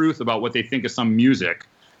the truth about what they think of some music.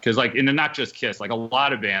 Because like, and not just Kiss, like a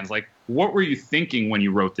lot of bands, like, what were you thinking when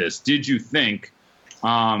you wrote this? Did you think,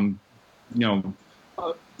 you know,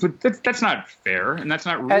 but that's not fair and that's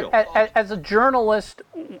not real. As a journalist,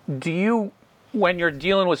 do you, when you're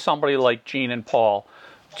dealing with somebody like Gene and Paul,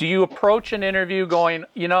 do you approach an interview going,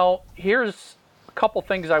 you know, here's a couple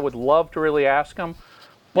things I would love to really ask them,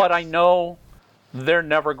 but I know they're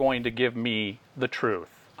never going to give me the truth.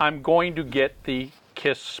 I'm going to get the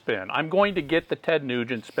Kiss spin. I'm going to get the Ted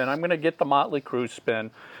Nugent spin. I'm going to get the Motley Crue spin.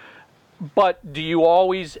 But do you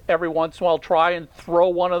always, every once in a while, try and throw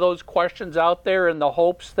one of those questions out there in the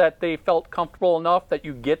hopes that they felt comfortable enough that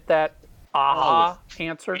you get that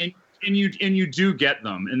answer? And you do get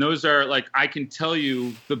them, and those are, like, I can tell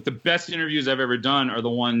you the best interviews I've ever done are the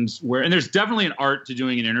ones where, and there's definitely an art to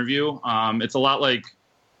doing an interview. It's a lot like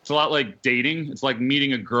dating. It's like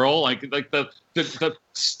meeting a girl. Like the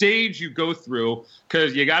stage you go through,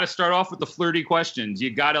 because you got to start off with the flirty questions. You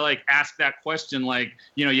got to like ask that question, like,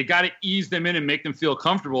 you know, you got to ease them in and make them feel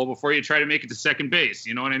comfortable before you try to make it to second base.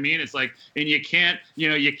 You know what I mean? It's like, and you can't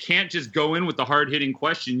just go in with the hard hitting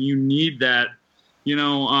question. You need that. You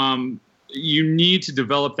you need to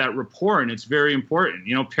develop that rapport, and it's very important.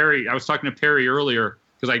 You know, Perry, I was talking to Perry earlier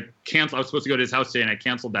because I was supposed to go to his house today, and I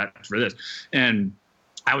canceled that for this. And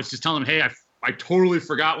I was just telling him, hey, I totally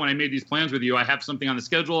forgot when I made these plans with you. I have something on the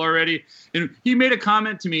schedule already. And he made a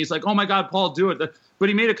comment to me. He's like, oh, my God, Paul, do it. But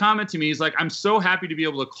he made a comment to me. He's like, I'm so happy to be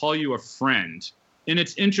able to call you a friend. And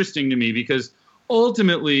it's interesting to me because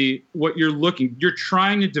ultimately what you're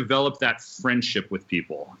trying to develop that friendship with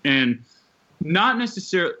people. And not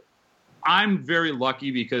necessarily, I'm very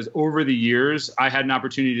lucky because over the years, I had an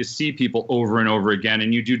opportunity to see people over and over again,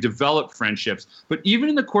 and you do develop friendships. But even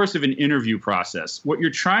in the course of an interview process, what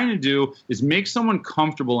you're trying to do is make someone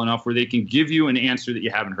comfortable enough where they can give you an answer that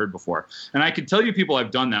you haven't heard before. And I can tell you people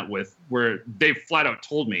I've done that with where they've flat out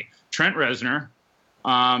told me. Trent Reznor,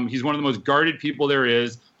 he's one of the most guarded people there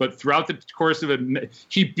is, but throughout the course of it,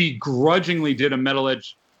 he begrudgingly did a Metal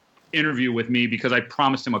Edge interview with me because I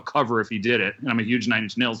promised him a cover if he did it. And I'm a huge Nine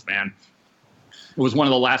Inch Nails fan. It was one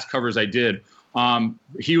of the last covers I did.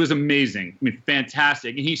 He was amazing. I mean,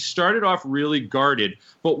 fantastic. And he started off really guarded.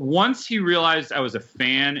 But once he realized I was a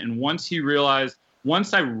fan, and once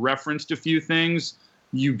I referenced a few things,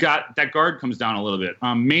 that guard comes down a little bit.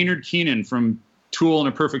 Maynard Keenan from Tool and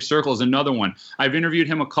A Perfect Circle is another one. I've interviewed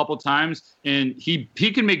him a couple times, and he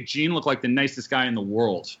can make Gene look like the nicest guy in the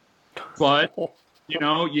world. But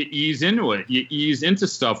you ease into it. You ease into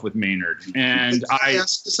stuff with Maynard. And I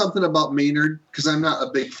ask something about Maynard because I'm not a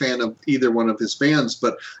big fan of either one of his bands,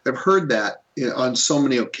 but I've heard that on so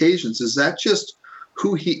many occasions. Is that just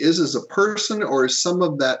who he is as a person, or is some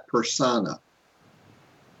of that persona?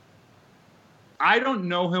 I don't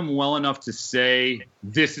know him well enough to say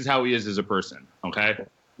this is how he is as a person. Okay.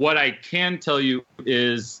 What I can tell you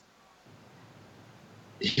is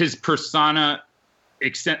his persona.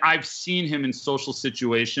 I've seen him in social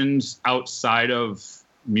situations outside of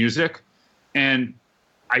music, and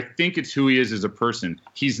I think it's who he is as a person.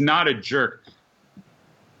 He's not a jerk. If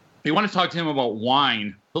you want to talk to him about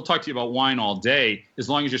wine, he'll talk to you about wine all day, as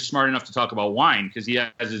long as you're smart enough to talk about wine, because he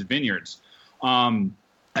has his vineyards. I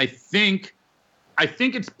think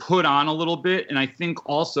it's put on a little bit, and I think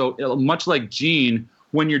also, much like Gene,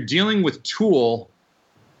 when you're dealing with Tool,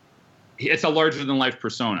 it's a larger than life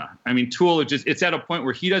persona. I mean, Tool, it's at a point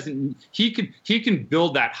where he can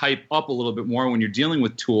build that hype up a little bit more when you're dealing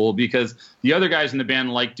with Tool, because the other guys in the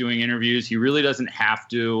band like doing interviews. He really doesn't have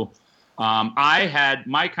to. I had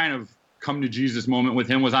my kind of come to Jesus moment with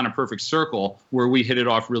him was on A Perfect Circle, where we hit it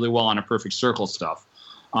off really well on A Perfect Circle stuff.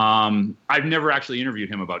 I've never actually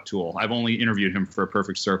interviewed him about Tool. I've only interviewed him for A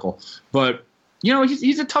Perfect Circle, but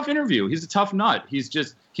he's a tough interview. He's a tough nut.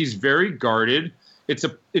 He's very guarded.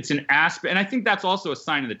 It's an aspect, and I think that's also a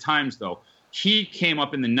sign of the times, though. He came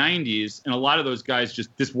up in the 90s, and a lot of those guys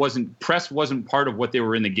press wasn't part of what they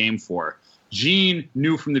were in the game for. Gene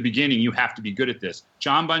knew from the beginning, you have to be good at this.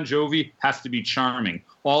 John Bon Jovi has to be charming.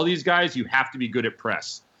 All these guys, you have to be good at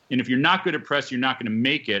press. And if you're not good at press, you're not going to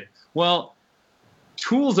make it. Well,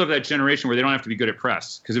 Tool's of that generation where they don't have to be good at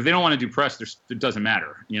press, because if they don't want to do press, it doesn't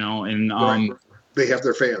matter, And they have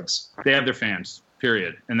their fans. They have their fans,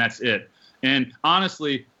 period, and that's it. And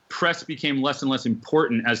honestly, press became less and less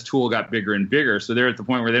important as Tool got bigger and bigger. So they're at the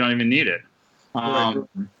point where they don't even need it.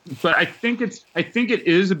 But I think it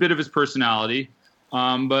is a bit of his personality.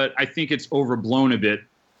 But I think it's overblown a bit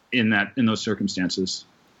in those circumstances.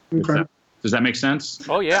 Okay. Does that make sense?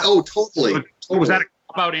 Oh yeah. Oh, totally. Was that a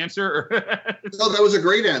cop-out answer? No, that was a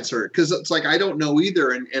great answer, because it's like I don't know either,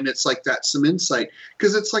 and it's like that's some insight,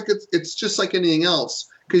 because it's just like anything else.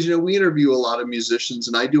 Because we interview a lot of musicians,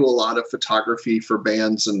 and I do a lot of photography for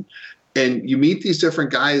bands, and you meet these different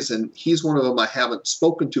guys, and he's one of them I haven't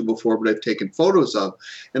spoken to before, but I've taken photos of,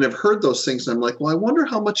 and I've heard those things, and I'm like, well, I wonder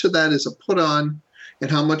how much of that is a put on, and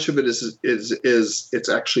how much of it is it's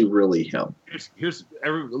actually really him.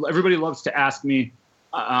 Everybody loves to ask me,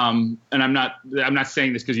 and I'm not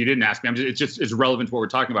saying this because you didn't ask me. It's relevant to what we're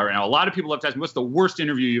talking about right now. A lot of people love to ask me, what's the worst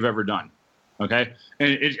interview you've ever done? Okay,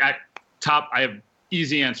 and I have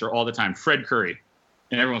easy answer all the time. Fred Curry.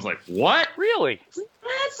 And everyone's like, what? Really?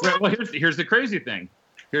 Well, here's the crazy thing.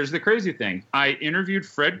 Here's the crazy thing. I interviewed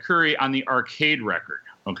Fred Curry on the Arcade record.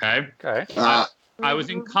 Okay. I was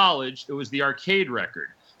in college. It was the Arcade record.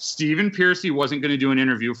 Stephen Piercy wasn't going to do an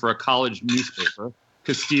interview for a college newspaper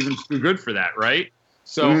because Stephen's too good for that, right?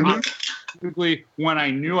 So when I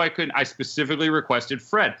knew I couldn't, I specifically requested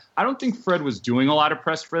Fred. I don't think Fred was doing a lot of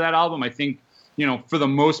press for that album. I think, for the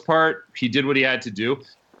most part, he did what he had to do.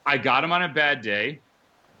 I got him on a bad day.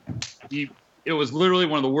 It was literally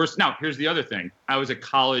one of the worst. Now, here's the other thing. I was a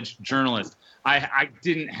college journalist. I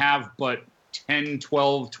didn't have but 10,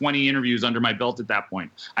 12, 20 interviews under my belt at that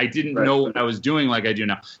point. I didn't know what I was doing like I do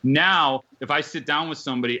now. Now, if I sit down with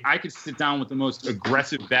somebody, I could sit down with the most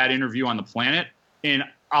aggressive bad interview on the planet, and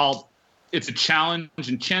it's a challenge,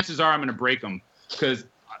 and chances are I'm going to break them because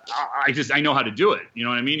I know how to do it. You know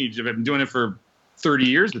what I mean? I've been doing it for 30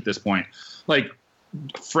 years at this point. Like,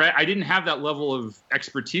 Fred, I didn't have that level of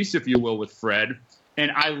expertise, if you will, with Fred. And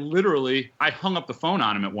I hung up the phone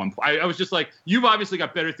on him at one point. I was just like, you've obviously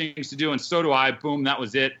got better things to do, and so do I. Boom, that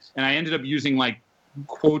was it. And I ended up using, like,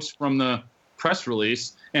 quotes from the press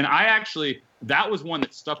release. And that was one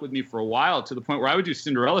that stuck with me for a while, to the point where I would do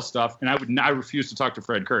Cinderella stuff, and I refused to talk to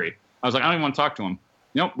Fred Curry. I was like, I don't even want to talk to him.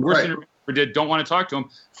 Worst interview I ever did, don't want to talk to him.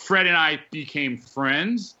 Fred and I became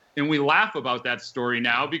friends, and we laugh about that story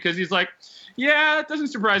now because he's like, yeah, it doesn't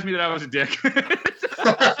surprise me that I was a dick.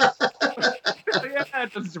 Yeah,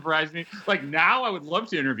 it doesn't surprise me. Like, now I would love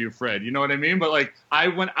to interview Fred, you know what I mean? But, like, I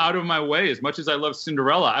went out of my way. As much as I love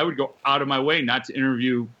Cinderella, I would go out of my way not to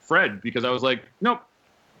interview Fred because I was like, nope.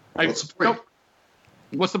 What's the point? Nope.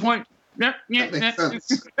 What's the point? That makes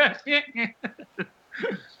sense.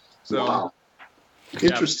 So, wow.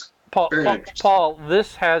 Interesting. Paul,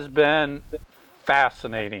 this has been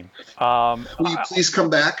fascinating. Will you please come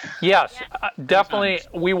back? Yes, definitely.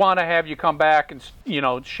 We want to have you come back and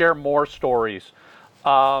share more stories,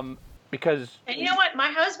 because. And you know what?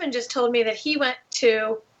 My husband just told me that he went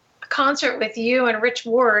to a concert with you and Rich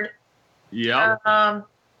Ward. Yeah.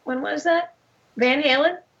 When was that? Van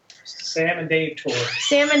Halen. Sam and Dave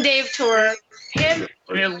tour. Him.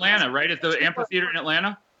 In Atlanta, right at the amphitheater in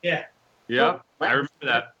Atlanta. Yeah. Yeah, I remember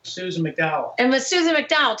that. Susan McDowell. And with Susan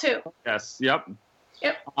McDowell, too. Yes, yep.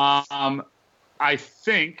 I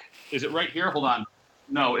think, is it right here? Hold on.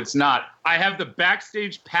 No, it's not. I have the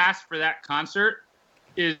backstage pass for that concert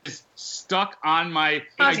is stuck on my...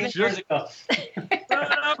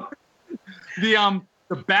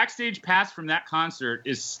 The backstage pass from that concert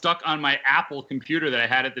is stuck on my Apple computer that I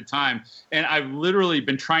had at the time, and I've literally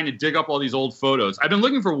been trying to dig up all these old photos. I've been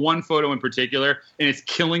looking for one photo in particular, and it's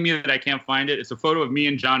killing me that I can't find it. It's a photo of me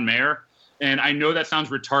and John Mayer, and I know that sounds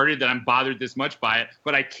retarded that I'm bothered this much by it,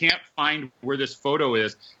 but I can't find where this photo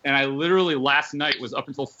is. And I literally last night was up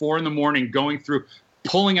until 4 a.m. going through,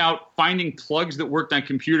 pulling out, finding plugs that worked on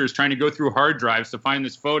computers, trying to go through hard drives to find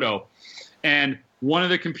this photo. And one of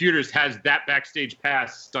the computers has that backstage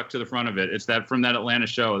pass stuck to the front of it. It's that from that Atlanta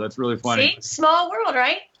show. That's really funny. See? Small world,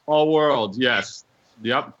 right? All world, yes.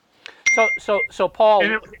 Yep. So Paul,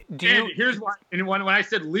 here's why. And when I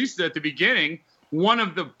said Lisa at the beginning, one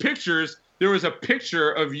of the pictures, there was a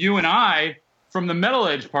picture of you and I from the Metal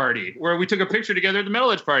Edge party, where we took a picture together at the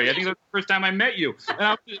Metal Edge party. I think that was the first time I met you.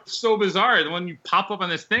 And it's so bizarre when you pop up on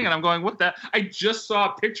this thing, and I'm going, what the? I just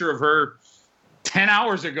saw a picture of her 10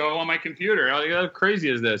 hours ago on my computer. How crazy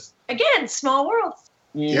is this? Again, small world.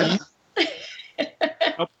 Yeah.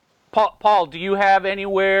 Paul, do you have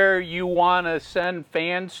anywhere you want to send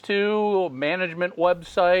fans to? A management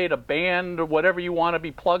website, a band, or whatever you want to be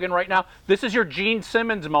plugging right now? This is your Gene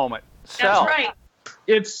Simmons moment. Sell.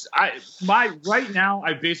 That's right. Right now,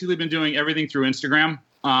 I've basically been doing everything through Instagram.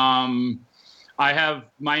 I have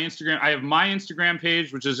my Instagram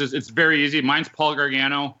page, which is it's very easy. Mine's Paul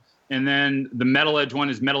Gargano. And then the Metal Edge one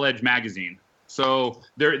is Metal Edge Magazine. So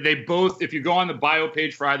they both, if you go on the bio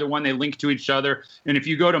page for either one, they link to each other. And if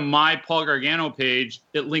you go to my Paul Gargano page,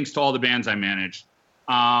 it links to all the bands I manage.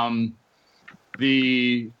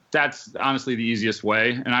 That's honestly the easiest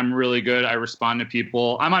way. And I'm really good. I respond to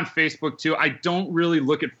people. I'm on Facebook too. I don't really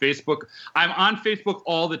look at Facebook. I'm on Facebook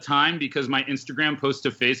all the time because my Instagram posts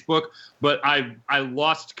to Facebook, but I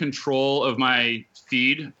lost control of my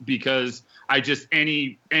feed because I just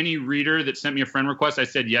any reader that sent me a friend request, I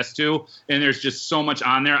said yes to, and there's just so much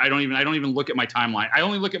on there. I don't even look at my timeline. I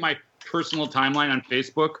only look at my personal timeline on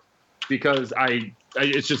Facebook because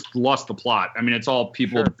it's just lost the plot. I mean, it's all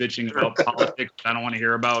people bitching about politics I don't want to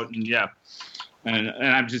hear about, and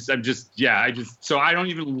so I don't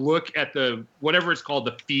even look at the whatever it's called,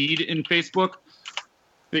 the feed in Facebook.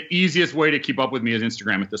 The easiest way to keep up with me is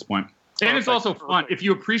Instagram at this point. And it's also fun. If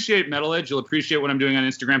you appreciate Metal Edge, you'll appreciate what I'm doing on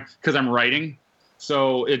Instagram because I'm writing.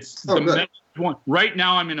 So it's the Metal Edge one. Right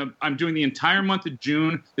now, I'm doing the entire month of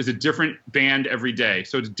June is a different band every day.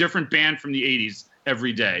 So it's a different band from the 80s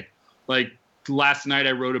every day. Like last night,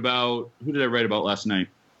 I wrote about, who did I write about last night?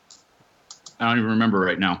 I don't even remember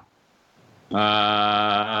right now.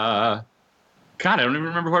 God, I don't even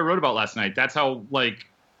remember who I wrote about last night. That's how like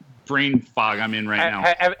brain fog I'm in right now.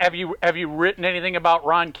 Have you written anything about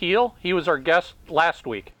Ron Keel? He was our guest last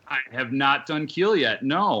week. I have not done Keel yet.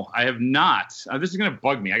 No, I have not. This is going to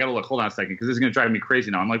bug me. I got to look. Hold on a second, because this is going to drive me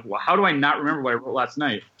crazy now. I'm like, well, how do I not remember what I wrote last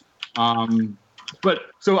night? But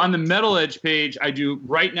so on the Metal Edge page, I do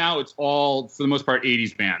right now. It's all for the most part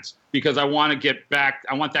 80s bands because I want to get back.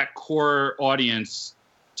 I want that core audience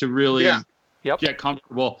to really get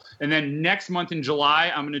comfortable. And then next month in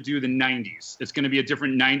July, I'm going to do the 90s. It's going to be a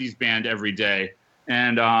different 90s band every day.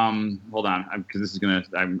 And hold on, because this is going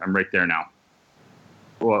to. I'm right there now.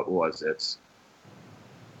 What was it?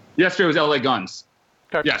 Yesterday was LA Guns.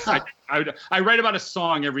 Okay. Yes, I write about a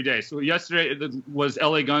song every day. So yesterday it was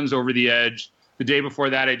LA Guns, Over the Edge. The day before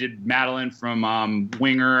that, I did Madeline from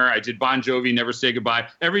Winger. I did Bon Jovi, Never Say Goodbye.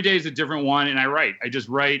 Every day is a different one, and I write. I just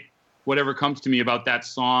write whatever comes to me about that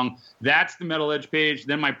song. That's the Metal Edge page.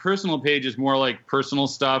 Then my personal page is more like personal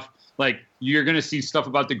stuff. Like you're going to see stuff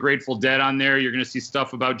about the Grateful Dead on there. You're going to see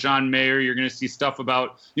stuff about John Mayer. You're going to see stuff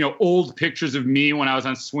about, old pictures of me when I was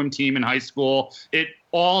on swim team in high school. It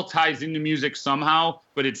all ties into music somehow,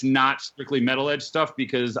 but it's not strictly Metal Edge stuff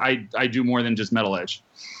because I do more than just Metal Edge.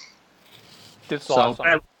 That's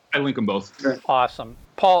awesome. I link them both. Awesome.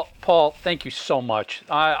 Paul, thank you so much.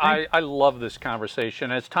 I love this conversation.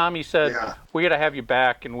 As Tommy said, we got to have you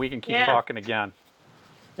back and we can keep talking again.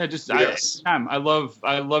 Yeah, I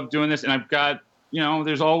love doing this, and I've got,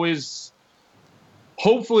 there's always,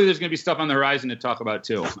 hopefully there's going to be stuff on the horizon to talk about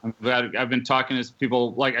too. I've been talking to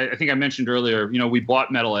people, like I think I mentioned earlier, we bought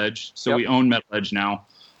Metal Edge, so we own Metal Edge now.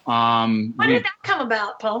 When did that come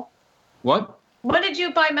about, Paul? What? When did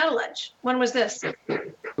you buy Metal Edge? When was this? It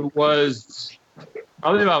was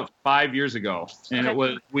probably about 5 years ago, and it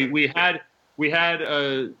was we had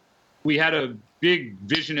a big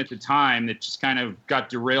vision at the time that just kind of got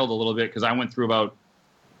derailed a little bit because I went through about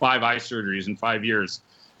 5 eye surgeries in 5 years,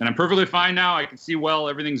 and I'm perfectly fine now. I can see well,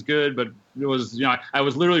 everything's good, but it was I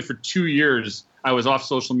was literally for 2 years. I was off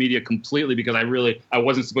social media completely because I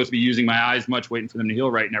wasn't supposed to be using my eyes much, waiting for them to heal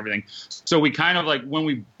right and everything. So we kind of like, when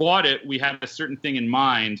we bought it, we had a certain thing in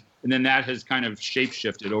mind, and then that has kind of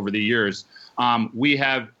shape-shifted over the years. We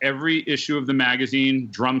have every issue of the magazine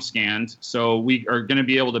drum scanned, so we are going to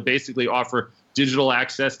be able to basically offer digital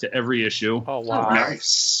access to every issue. Oh, wow.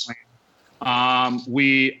 Nice.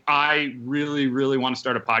 I really, really want to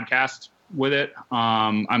start a podcast with it.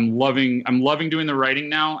 I'm loving doing the writing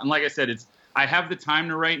now. And like I said, I have the time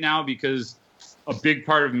to write now because a big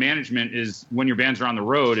part of management is when your bands are on the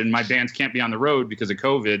road, and my bands can't be on the road because of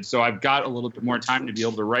COVID. So I've got a little bit more time to be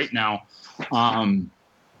able to write now.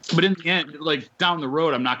 But in the end, like down the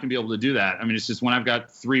road, I'm not going to be able to do that. I mean, it's just when I've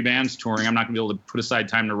got 3 bands touring, I'm not going to be able to put aside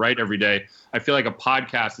time to write every day. I feel like a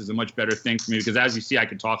podcast is a much better thing for me because, as you see, I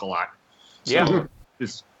can talk a lot. So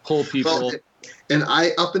just pull people. Well, and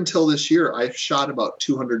up until this year, I've shot about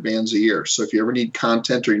 200 bands a year. So if you ever need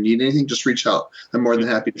content or you need anything, just reach out. I'm more than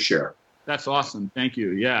happy to share. That's awesome. Thank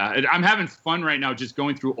you. Yeah. I'm having fun right now just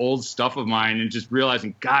going through old stuff of mine and just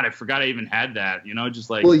realizing, God, I forgot I even had that, just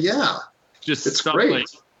like. Well, yeah. Just it's stuff great. Like,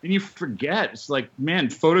 and you forget. It's like, man,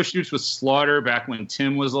 photo shoots with Slaughter back when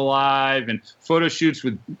Tim was alive, and photo shoots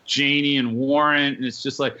with Janie and Warren. And it's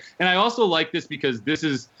just like, and I also like this because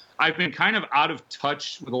I've been kind of out of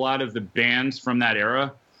touch with a lot of the bands from that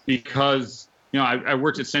era because, I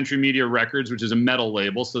worked at Century Media Records, which is a metal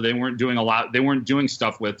label. So they weren't doing a lot. They weren't doing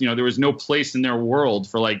stuff with, there was no place in their world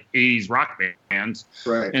for like 80s rock bands.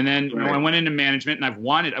 Right. And then I went into management, and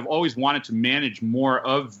I've always wanted to manage more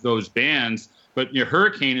of those bands. But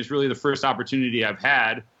Hurricane is really the first opportunity I've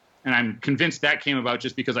had, and I'm convinced that came about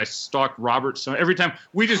just because I stalked Robert. So every time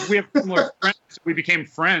we have similar friends, we became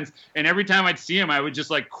friends, and every time I'd see him, I would just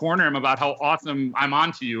like corner him about how awesome "I'm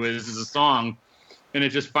On to You" is a song, and it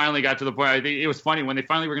just finally got to the point. I think it was funny when they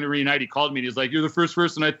finally were going to reunite. He called me, and he's like, "You're the first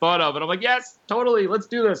person I thought of," and I'm like, "Yes, totally, let's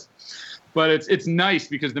do this." But it's nice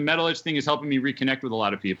because the Metal Edge thing is helping me reconnect with a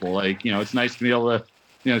lot of people. Like it's nice to be able to.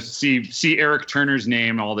 See Eric Turner's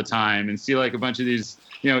name all the time and see like a bunch of these,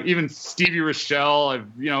 even Stevie Rochelle.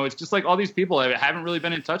 It's just like all these people I haven't really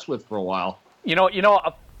been in touch with for a while.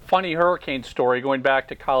 A funny Hurricane story going back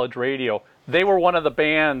to college radio. They were one of the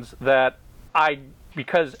bands that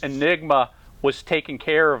because Enigma was taking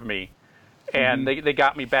care of me, and they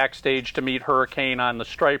got me backstage to meet Hurricane on the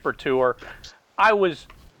Striper tour. I was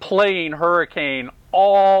playing Hurricane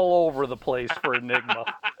all over the place for Enigma.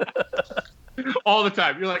 All the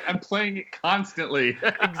time. You're like, I'm playing it constantly.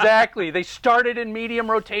 Exactly. They started in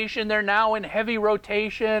medium rotation. They're now in heavy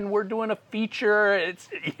rotation. We're doing a feature. It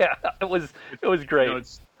was great. You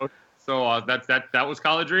know, so that was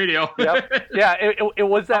college radio. Yep. Yeah. It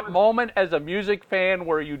was that moment as a music fan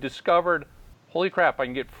where you discovered, holy crap, I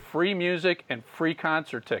can get free music and free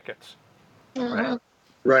concert tickets.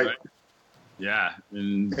 Right. Yeah.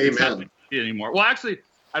 And Amen. it's not that easy anymore. Well, actually,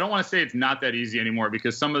 I don't want to say it's not that easy anymore,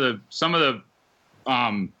 because some of the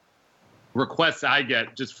requests I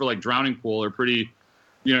get just for like Drowning Pool are pretty,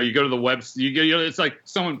 you go to the website, it's like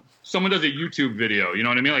someone does a YouTube video, you know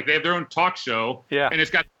what I mean? Like they have their own talk show, and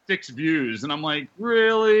it's got 6 views, and I'm like,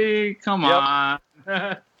 really? Come on.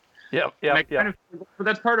 Yep. But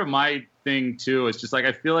that's part of my thing too. It's just like,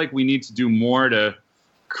 I feel like we need to do more to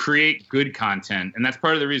create good content, and that's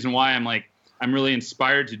part of the reason why I'm really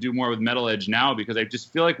inspired to do more with Metal Edge now, because I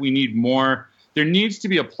just feel like we need more. There needs to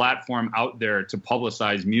be a platform out there to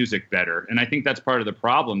publicize music better. And I think that's part of the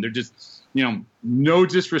problem. They're just, no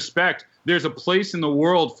disrespect. There's a place in the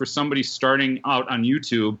world for somebody starting out on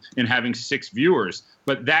YouTube and having 6 viewers,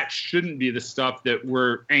 but that shouldn't be the stuff that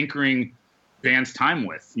we're anchoring bands' time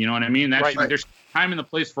with. You know what I mean? There's time and the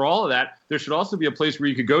place for all of that. There should also be a place where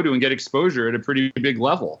you could go to and get exposure at a pretty big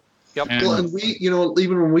level. Yep. And we,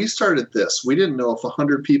 even when we started this, we didn't know if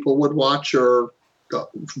 100 people would watch or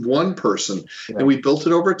one person, and we built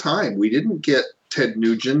it over time. We didn't get Ted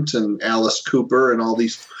Nugent and Alice Cooper and all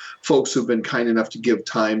these folks who've been kind enough to give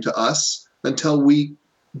time to us until we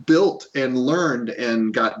built and learned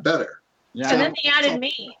and got better. Yeah. And then they added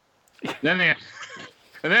me. And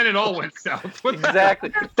then it all went south.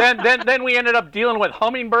 Exactly. Then we ended up dealing with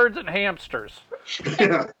hummingbirds and hamsters.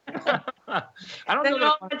 Yeah. I don't then know. It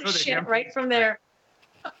all went to shit right from there.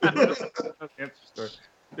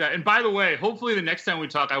 Yeah, and by the way, hopefully the next time we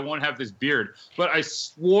talk, I won't have this beard. But I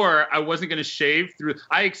swore I wasn't going to shave through.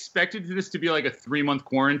 I expected this to be like a 3-month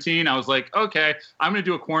quarantine. I was like, okay, I'm going to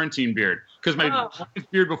do a quarantine beard, because my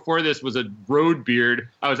beard before this was a road beard.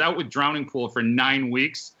 I was out with Drowning Pool for 9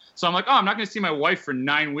 weeks. So I'm like, I'm not going to see my wife for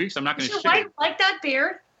 9 weeks. I'm not going to shave. Does your wife like that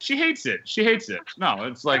beard? She hates it. No,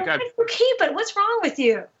 it's like... Why did you keep it? What's wrong with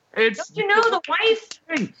you? Don't you know the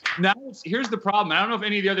wife? Now, here's the problem. I don't know if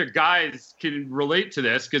any of the other guys can relate to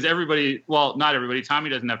this, because everybody, well, not everybody. Tommy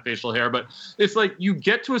doesn't have facial hair, but it's like you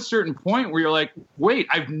get to a certain point where you're like, wait,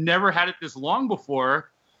 I've never had it this long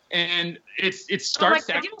before. And it starts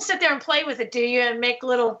to... You don't sit there and play with it, do you? And make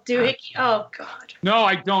little doohickey? Oh, God. No,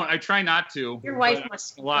 I don't. I try not to. Your wife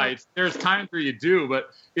must lie. There's times where you do, but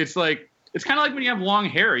it's like, it's kind of like when you have long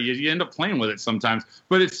hair. You end up playing with it sometimes.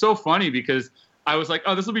 But it's so funny because I was like,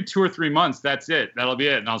 this will be 2 or 3 months. That's it. That'll be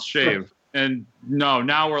it. And I'll shave. And no,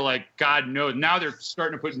 now we're like, God knows. Now they're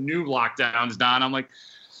starting to put new lockdowns down. I'm like,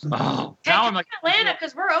 now I'm like, Atlanta,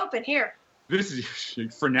 because we're open here. This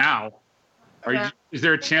is for now. Is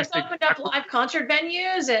there a chance they opened up live concert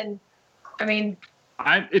venues? And I mean,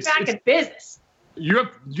 it's back in business. You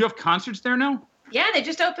have concerts there now? Yeah, they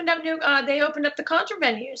just opened up they opened up the concert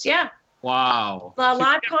venues. Yeah. Wow.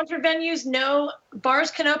 Live concert venues, no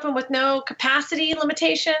bars can open with no capacity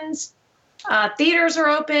limitations. Theaters are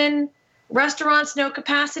open. Restaurants, no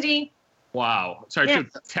capacity. Wow. Sorry, yeah.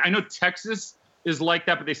 I know Texas is like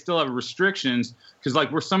that, but they still have restrictions because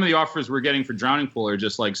like where some of the offers we're getting for Drowning Pool are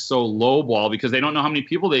just like so low ball because they don't know how many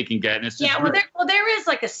people they can get. And it's just there is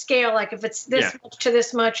like a scale, like if it's this much to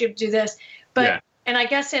this much, you do this. But and I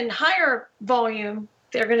guess in higher volume,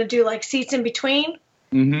 they're going to do like seats in between.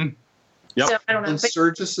 Mm-hmm. Yep. So, I don't know. And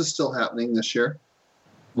Sturgis is still happening this year.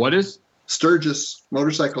 What is? Sturgis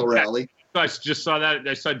Motorcycle Rally. I just saw that.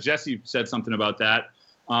 I saw Jesse said something about that.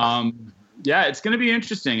 Yeah, it's going to be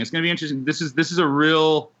interesting. It's going to be interesting. This is a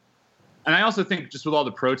real, and I also think just with all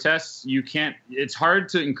the protests, it's hard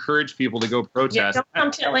to encourage people to go protest. Yeah, don't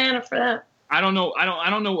come to Atlanta for that. I don't know. I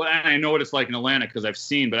don't know. I know what it's like in Atlanta because I've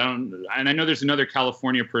seen, but I don't. And I know there's another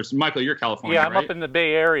California person. Michael, you're California, right? Yeah, I'm right? up in the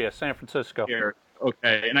Bay Area, San Francisco.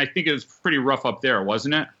 Okay, and I think it was pretty rough up there,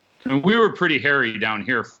 wasn't it? I mean, we were pretty hairy down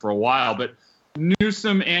here for a while, but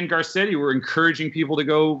Newsom and Garcetti were encouraging people to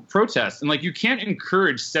go protest. And, like, you can't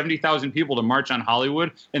encourage 70,000 people to march on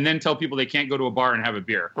Hollywood and then tell people they can't go to a bar and have a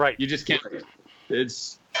beer. Right. You just can't.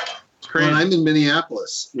 It's crazy. Well, I'm in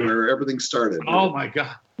Minneapolis where everything started. Oh, my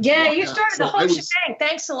God. Yeah, you started the whole shebang.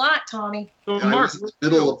 Thanks a lot, Tommy. So, I was in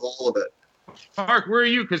the middle of all of it. Mark, where are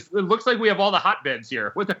you? Because it looks like we have all the hotbeds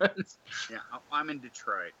here. Yeah, I'm in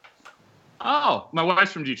Detroit. Oh, my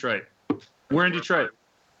wife's from Detroit. We're in Detroit.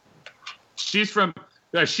 She's from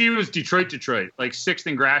She was Detroit, like 6th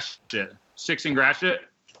and Gratiot. 6th and Gratiot.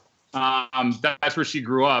 That's where she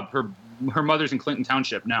grew up. Her mother's in Clinton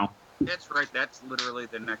Township now. That's right. That's literally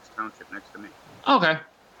the next township next to me. Okay.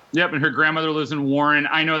 Yep, and her grandmother lives in Warren.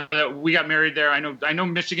 I know that we got married there. I know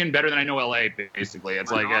Michigan better than I know LA. Basically,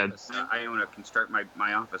 it's my like office, I own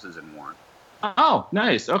my office is in Warren. Oh,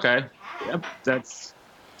 nice. Okay. Yep. That's.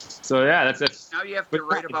 Now you have to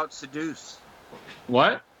write about Seduce.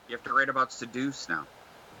 What? You have to write about Seduce now.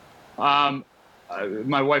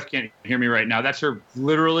 My wife can't hear me right now. That's her.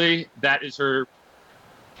 Literally, that's her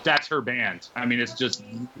band. I mean, it's just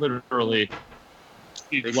literally.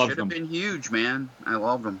 They should have been huge, man. I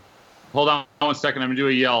love them. Hold on 1 second. I'm gonna do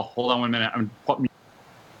a yell. Hold on 1 minute.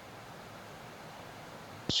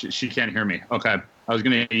 She can't hear me. Okay. I was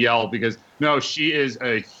gonna yell because no, she is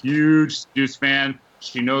a huge Seduce fan.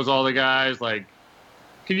 She knows all the guys. Like,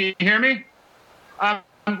 can you hear me?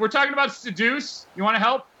 We're talking about Seduce. You want to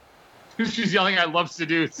help? She's yelling, "I love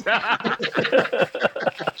Seduce." I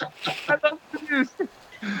love Seduce.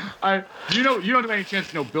 You don't have any chance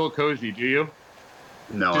to know Bill Cozy, do you?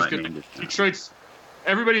 No, I mean, Detroit's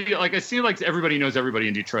everybody. Like, it seems like everybody knows everybody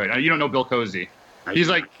in Detroit. You don't know Bill Cozy. He's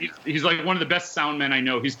like one of the best sound men I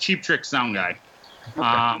know. He's Cheap Trick sound guy.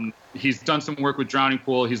 Okay. He's done some work with Drowning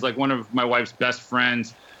Pool. He's like one of my wife's best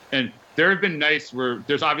friends. And there have been nights where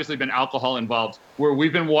there's obviously been alcohol involved, where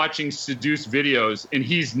we've been watching Seduce videos, and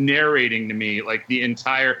he's narrating to me like the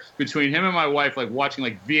entire between him and my wife, like watching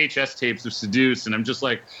like VHS tapes of Seduce, and I'm just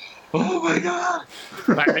like, oh my god!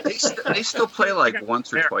 They still play like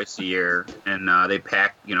once or twice a year, and they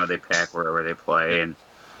pack wherever they play. And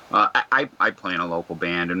I play in a local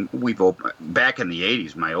band, and we've opened back in the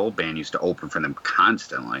 '80s. My old band used to open for them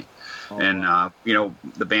constantly, and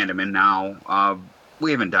the band I'm in now,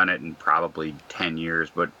 we haven't done it in probably 10 years.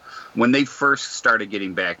 But when they first started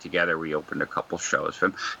getting back together, we opened a couple shows for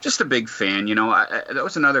them. Just a big fan, that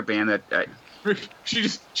was another band that. She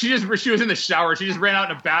was in the shower. She just ran out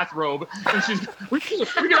in a bathrobe, and we can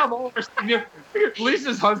have all of our.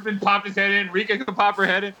 Lisa's husband popped his head in. Rika could pop her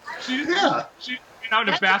head in. She ran out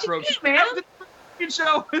in a bathrobe. Man.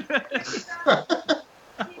 Show.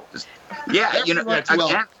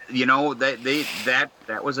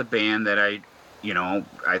 That was a band that I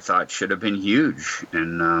thought should have been huge,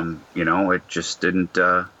 and it just didn't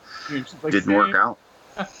work out.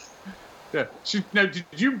 Yeah. Now, did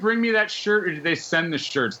you bring me that shirt, or did they send the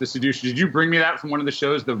shirts, the Seduce? Did you bring me that from one of the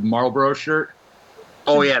shows, the Marlboro shirt?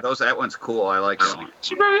 Oh yeah, that one's cool. I like that one.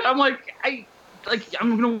 I'm like,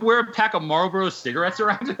 I'm gonna wear a pack of Marlboro cigarettes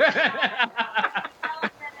around.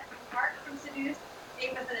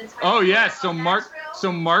 Oh yeah, so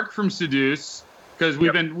Mark from Seduce, because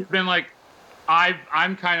we've been like,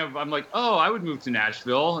 I'm like, oh, I would move to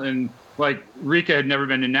Nashville, and like Rika had never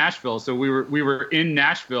been to Nashville, so we were in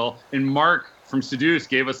Nashville, and Mark from Seduce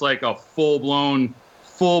gave us like a full blown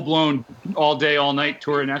all day all night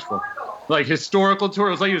tour in Nashville, like historical tour.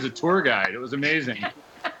 It was like he was a tour guide. It was amazing.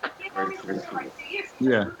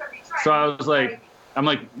 Yeah. So I'm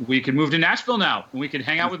like, we can move to Nashville now, and we can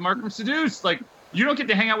hang out with Mark from Seduce. Like, you don't get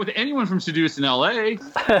to hang out with anyone from Seduce in LA.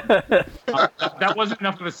 That wasn't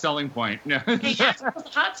enough of a selling point. No. Hey, Nashville's a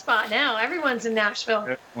hot spot now. Everyone's in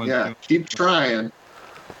Nashville. Keep trying.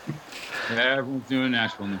 Yeah, everyone's doing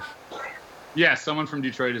Nashville now. Yeah, someone from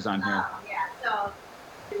Detroit is on here. So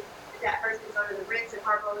is that person going to the Ritz and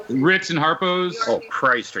Harpo's? Ritz and Harpo's. Oh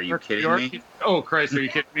Christ, are you kidding me? Oh Christ, are you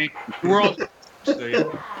kidding me? World. So, yeah.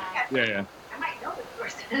 I might know this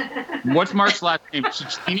person. What's Mark's last name?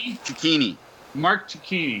 Cicchini. Mark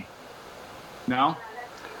Cicchini. No?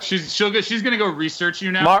 She's gonna go research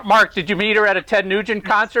you now. Mark, did you meet her at a Ted Nugent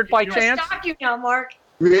concert by chance? Stalk you now, Mark.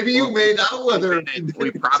 Maybe you made out with her.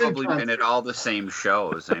 We've probably been at all the same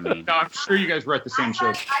shows. I mean, no, I'm sure you guys were at the same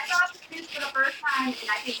shows. I saw Seduce for the first time in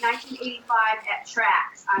I think 1985 at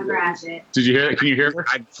Trax on Gratiot. Did you hear that? Can you hear her?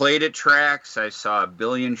 I played at Trax. I saw a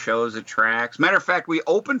billion shows at Trax. Matter of fact, we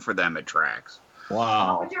opened for them at Trax.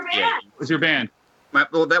 Wow. What was your band? Yeah. What's your band?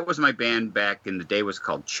 That was my band back in the day. Was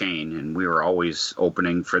called Chain, and we were always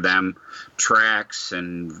opening for them, Trax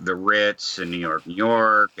and the Ritz and New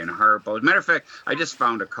York, and Harpo's. Matter of fact, I just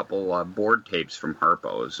found a couple board tapes from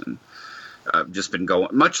Harpo's, and just been going,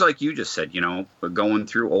 much like you just said, going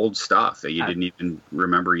through old stuff that you didn't even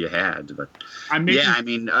remember you had. But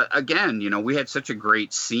again, we had such a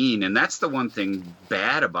great scene, and that's the one thing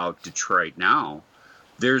bad about Detroit now.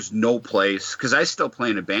 There's no place, because I still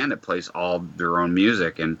play in a band that plays all their own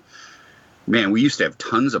music, and man, we used to have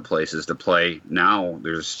tons of places to play. Now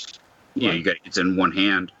there's, it's in one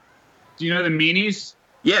hand. Do you know the Meanies?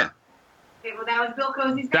 Yeah. Okay, well, that was Bill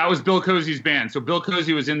Cozy's band. That was Bill Cozy's band. So Bill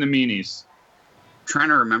Cozy was in the Meanies. trying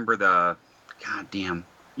to remember the goddamn.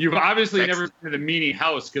 You've obviously never been to the Meany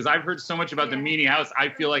House, because I've heard so much about the Meany House. I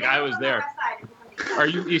feel like I was there. Are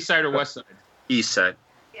you east side or west side? East side.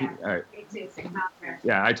 All right.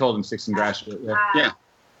 Yeah, I told him 6th and Gratiot. Yeah.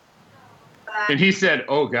 And he said,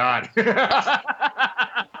 "Oh God." Well,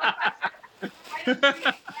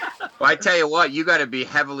 I tell you what, you got to be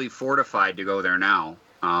heavily fortified to go there now.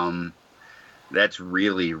 That's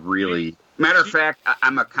really, really. Matter of fact,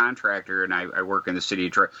 I'm a contractor and I work in the city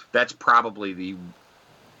of Detroit. That's probably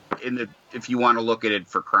if you want to look at it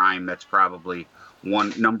for crime, that's probably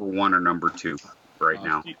number one or number two right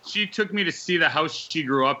now. She took me to see the house she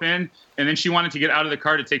grew up in, and then she wanted to get out of the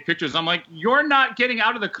car to take pictures. I'm like, "You're not getting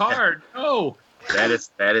out of the car, no." That is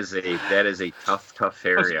a tough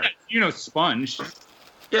area. You know, Sponge.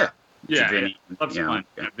 Yeah. Yeah. Vinny, Love Sponge.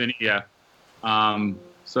 yeah. Yeah, Vinny. Yeah.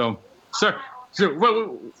 So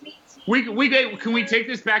what can we take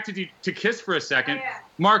this back to Kiss for a second? Yeah.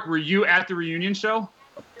 Mark, were you at the reunion show?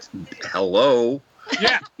 Hello.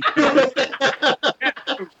 Yeah.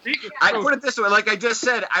 I put it this way, like I just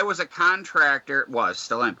said, I was a contractor.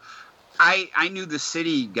 Still am. I knew the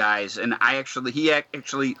city guys, and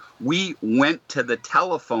we went to the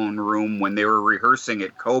telephone room when they were rehearsing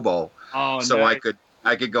at Kobo, so nice.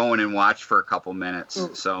 I could go in and watch for a couple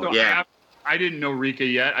minutes. So yeah. I didn't know Rika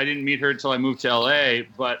yet. I didn't meet her until I moved to LA,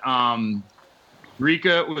 but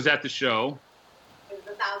Rika was at the show.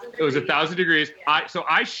 It was 1,000 degrees. Yeah.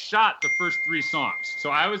 I shot the first 3 songs.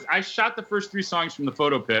 So I shot the first 3 songs from the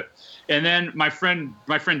photo pit, and then my friend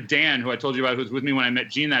Dan, who I told you about, who was with me when I met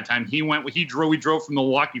Gene that time, we drove from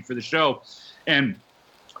Milwaukee for the show, and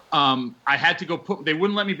I had to go they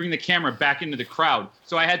wouldn't let me bring the camera back into the crowd,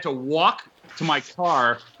 so I had to walk to my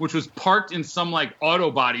car, which was parked in some like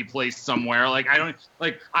auto body place somewhere.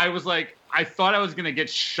 I thought I was going to get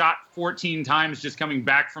shot 14 times just coming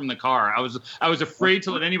back from the car. I was afraid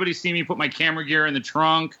to let anybody see me put my camera gear in the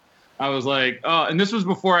trunk. I was like, and this was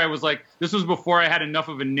before I had enough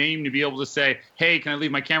of a name to be able to say, "Hey, can I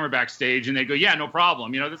leave my camera backstage?" And they go, "Yeah, no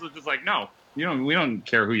problem." This was just like, "No, we don't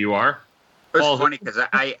care who you are." It was funny because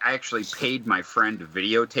I actually paid my friend to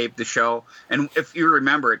videotape the show. And if you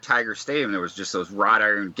remember at Tiger Stadium, there was just those wrought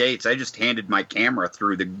iron gates. I just handed my camera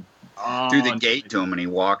through the gate to him, and he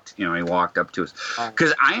walked up to us.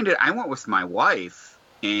 Because I went with my wife,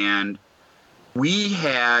 and we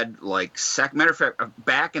had matter of fact,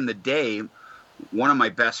 back in the day, one of my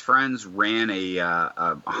best friends ran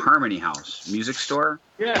a Harmony House music store.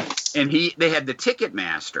 Yeah. And they had the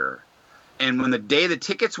Ticketmaster. And when the day the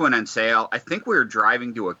tickets went on sale, I think we were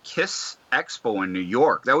driving to a Kiss Expo in New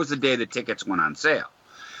York. That was the day the tickets went on sale.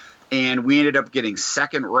 And we ended up getting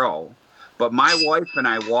second row. But my wife and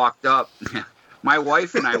I walked up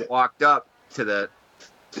to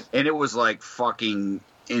and it was like fucking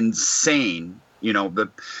insane. The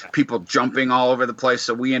people jumping all over the place.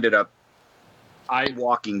 So we ended up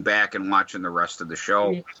walking back and watching the rest of the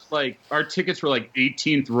show. Like our tickets were like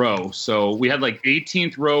 18th row. So we had like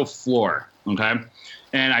 18th row floor. Okay.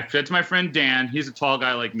 And I said to my friend Dan, he's a tall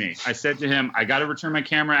guy like me. I said to him, "I got to return my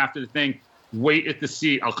camera after the thing. Wait at the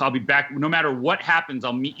seat. I'll be back. No matter what happens,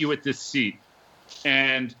 I'll meet you at this seat."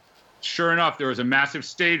 And sure enough, there was a massive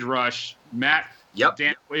stage rush. Matt,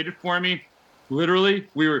 Dan waited for me. Literally,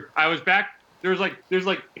 I was back. There's like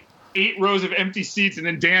 8 rows of empty seats, and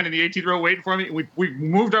then Dan in the 18th row waiting for me. We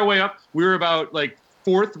moved our way up. We were about like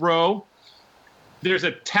 4th row. There's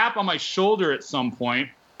a tap on my shoulder at some point,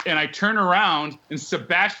 and I turn around, and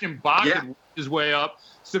Sebastian Bach worked his way up.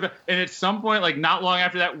 And at some point, like not long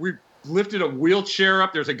after that, we lifted a wheelchair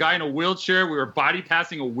up. There's a guy in a wheelchair. We were body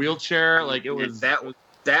passing a wheelchair. Like it was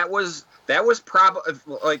that was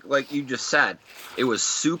probably like you just said. It was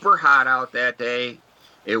super hot out that day.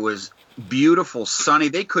 It was beautiful, sunny.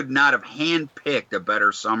 They could not have handpicked a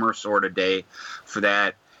better summer sort of day for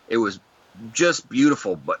that. It was just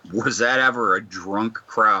beautiful. But was that ever a drunk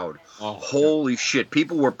crowd? Oh, holy shit!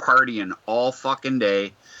 People were partying all fucking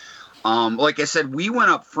day. Like I said, we went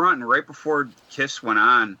up front, and right before Kiss went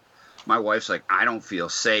on, my wife's like, "I don't feel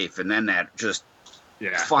safe," and then that just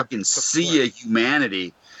fucking sea of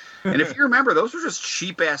humanity. And if you remember, those were just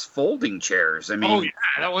cheap ass folding chairs. I mean,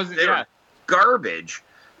 that wasn't were garbage.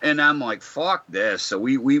 And I'm like, fuck this. So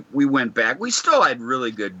we went back. We still had really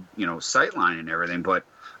good, sight line and everything, but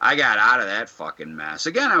I got out of that fucking mess.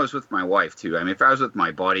 Again, I was with my wife too. I mean, if I was with my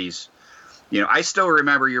buddies, I still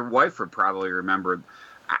remember. Your wife would probably remember.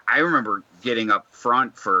 I remember getting up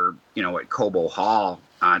front for, at Cobo Hall.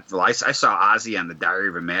 I saw Ozzy on the Diary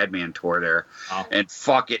of a Madman tour there, and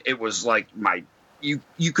fuck it, it was like you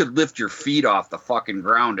could lift your feet off the fucking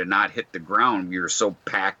ground and not hit the ground. You were so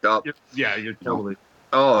packed up. Yeah, you're totally.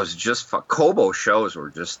 Oh, it was just fun. Kobo shows were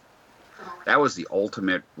just, that was the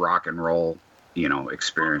ultimate rock and roll,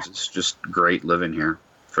 experience. It's just great living here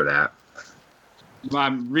for that.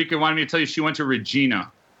 Rika wanted me to tell you she went to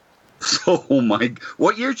Regina. Oh my!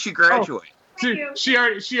 What year did she graduate? She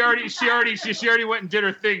already went and did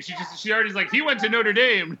her thing. She already's like, he went to Notre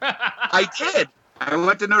Dame. I did. I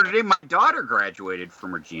went to Notre Dame. My daughter graduated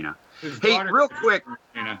from Regina. Hey, real quick,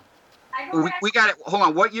 we got it. Hold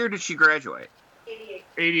on. What year did she graduate?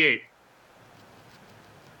 88.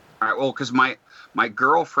 All right. Well, because my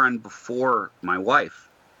girlfriend before my wife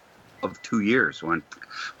of 2 years went,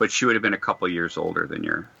 but she would have been a couple years older than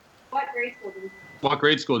your. What grade school did you? What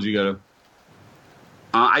grade school did you go to?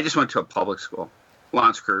 I just went to a public school,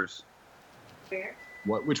 Lance Cruz. Where?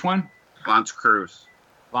 What? Which one? Lance Cruz.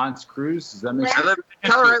 Lance Cruz? Does that make sense?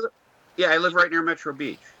 I live right near Metro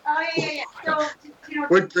Beach. Oh yeah. So,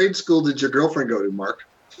 what grade school did your girlfriend go to, Mark?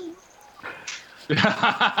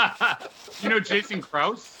 You know Jason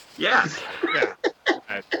Krause? Yeah.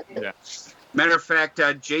 Yeah. Matter of fact,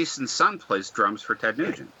 Jason's son plays drums for Ted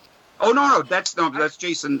Nugent. Oh no, that's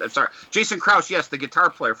Jason. I'm sorry, Jason Krause. Yes, the guitar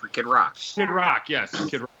player for Kid Rock. Kid Rock, yes,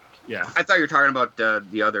 Kid Rock. Yeah. I thought you were talking about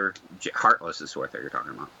the other Heartless is who I thought you were talking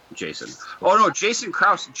about. Jason. Oh no, Jason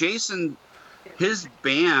Krause. Jason, his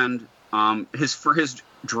band, his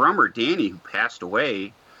drummer Danny, who passed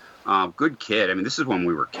away. Good kid. I mean, this is when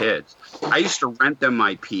we were kids. I used to rent them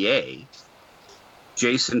my PA.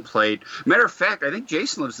 Jason played. Matter of fact, I think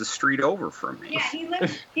Jason lives the street over from me. Yeah, he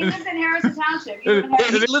lives in Harrison Township. He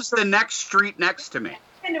lives the next street next to me.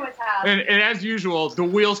 Into his house. And as usual, the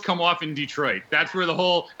wheels come off in Detroit. That's where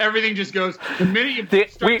everything just goes. The minute you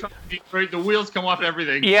start talking Detroit, the wheels come off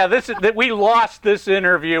everything. Yeah, we lost this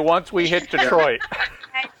interview once we hit Detroit.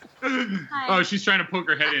 Hi. Oh, she's trying to poke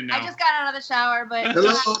her head in now. I just got out of the shower, but.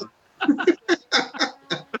 Hello.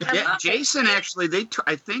 Yeah, Jason actually. They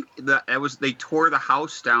tore the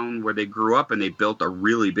house down where they grew up, and they built a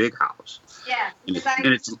really big house. Yeah,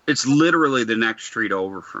 and it's literally the next street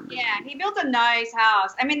over from me. Yeah, he built a nice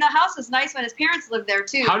house. I mean, the house was nice when his parents lived there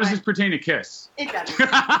too. How does this pertain to Kiss? It does.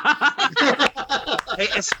 Hey,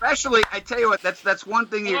 especially, I tell you what, that's one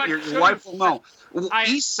thing your wife will know.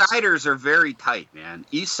 East Siders are very tight, man.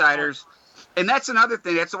 East Siders. And that's another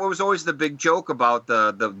thing. That's what was always the big joke about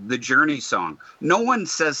the Journey song. No one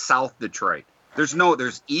says South Detroit.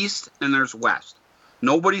 There's East and there's West.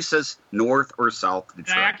 Nobody says North or South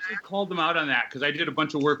Detroit. And I actually called them out on that because I did a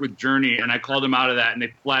bunch of work with Journey, and I called them out of that, and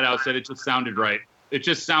they flat out said it just sounded right. It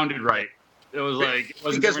just sounded right. It was like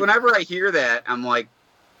because whenever I hear that, I'm like,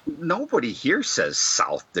 nobody here says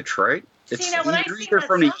South Detroit. It's either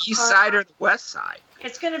from the East Side or the West Side.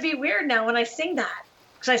 It's going to be weird now when I sing that.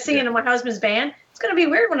 Because I sing it in my husband's band. It's going to be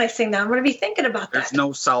weird when I sing that. I'm going to be thinking about that. There's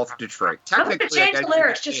no South Detroit. Technically, change the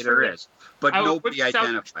lyrics just there is, but nobody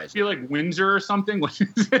identifies. Feel like Windsor or something? What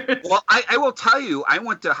is it? Well, I will tell you, I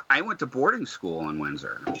went to boarding school in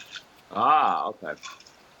Windsor. Ah, okay.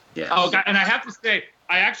 Yeah. Oh, God, and I have to say,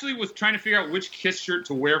 I actually was trying to figure out which Kiss shirt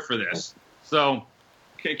to wear for this. So,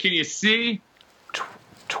 can you see?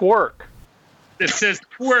 Twerk. It says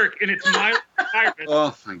twerk, and it's Miley Cyrus.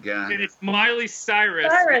 Oh my God! And it's Miley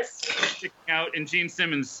Cyrus sticking out in Gene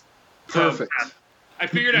Simmons. Perfect. I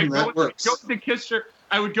figured I'd go with the Kiss shirt.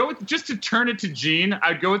 I would go with just to turn it to Gene.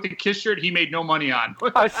 I'd go with the Kiss shirt he made no money on.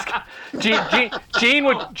 Gene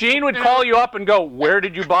would call you up and go, "Where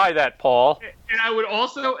did you buy that, Paul?" And I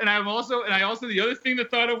also the other thing that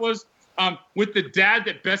thought it was. With the dad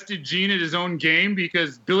that bested Gene at his own game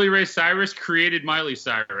because Billy Ray Cyrus created Miley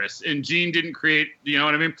Cyrus and Gene didn't create, you know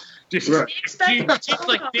what I mean? Gene's like,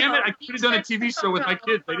 damn it, I could have done a TV show with my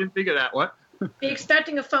kids. I didn't think of that. What? Be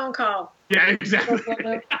expecting a phone call. Yeah, exactly.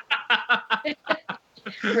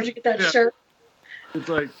 Where'd you get that shirt? It's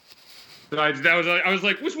like, I was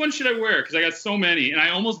like, which one should I wear? Because I got so many, and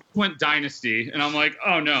I almost went Dynasty, and I'm like,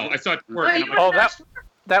 oh no, I saw it work.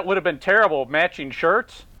 That would have been terrible. Matching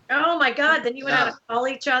shirts. Oh my God! Then you would have to call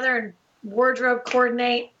each other and wardrobe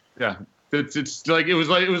coordinate. Yeah, it's like it was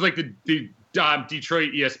like the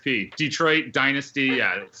Detroit ESP, Detroit Dynasty.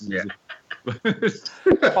 Yeah.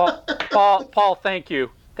 Paul, thank you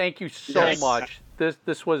so much.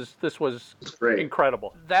 This was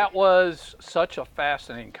incredible. That was such a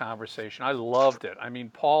fascinating conversation. I loved it. I mean,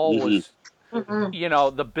 Paul was,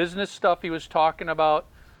 the business stuff he was talking about,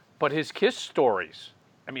 but his Kiss stories.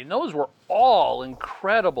 I mean, those were all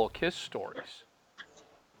incredible Kiss stories.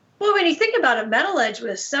 Well, when you think about it, Metal Edge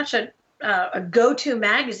was such a go-to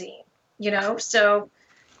magazine, so,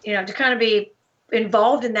 to kind of be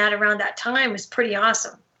involved in that around that time was pretty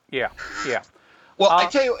awesome. Yeah. Well, I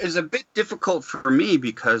tell you, it's a bit difficult for me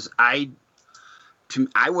because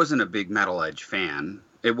I wasn't a big Metal Edge fan.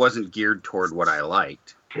 It wasn't geared toward what I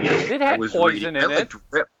liked. It had poison in it.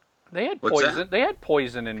 Rip. They had What's poison. that? They had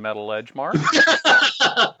poison in Metal Edge, Mark.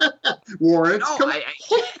 Warrant. No,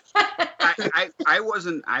 I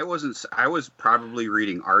wasn't. I was probably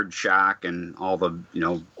reading Aardschok and all the,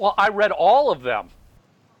 Well, I read all of them.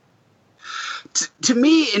 To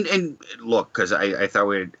me, and look, because I thought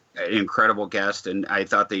we had an incredible guest, and I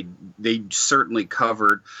thought they certainly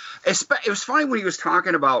covered. It was funny when he was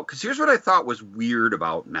talking about, because here's what I thought was weird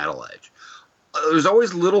about Metal Edge. There's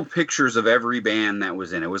always little pictures of every band that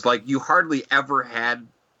was in it. It was like you hardly ever had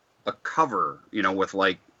a cover, with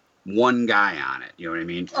like one guy on it. You know what I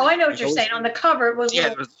mean? Oh, I know what you're saying. On the cover, it was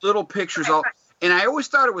there was little pictures all. And I always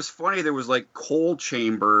thought it was funny. There was like Coal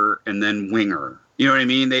Chamber and then Winger. You know what I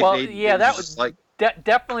mean? That was like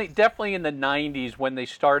definitely in the '90s when they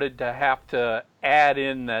started to have to add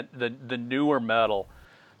in the newer metal.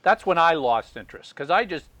 That's when I lost interest, because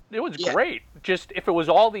it was great. Just if it was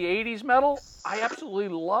all the '80s metal, I absolutely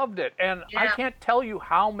loved it. And I can't tell you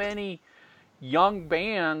how many young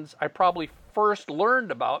bands I probably first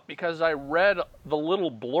learned about because I read the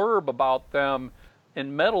little blurb about them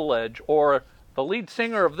in Metal Edge, or the lead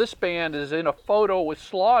singer of this band is in a photo with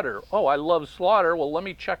Slaughter. Oh, I love Slaughter. Well, let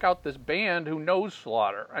me check out this band who knows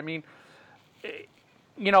Slaughter. I mean,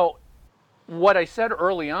 what I said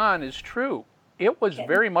early on is true. It was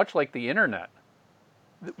very much like the internet.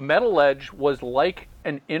 Metal Edge was like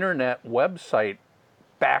an internet website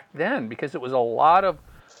back then because it was a lot of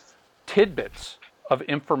tidbits of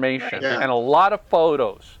information and a lot of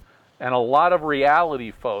photos and a lot of reality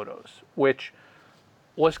photos, which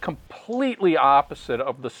was completely opposite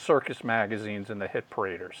of the circus magazines and the hit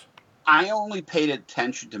paraders. I only paid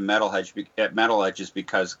attention to Metal Edges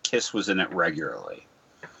because Kiss was in it regularly.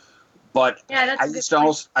 But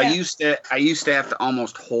I used to have to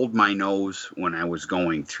almost hold my nose when I was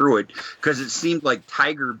going through it because it seemed like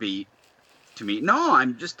Tiger Beat to me. No,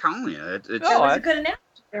 I'm just telling you. That was a good analogy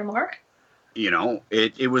there, Mark.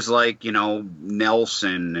 It was like,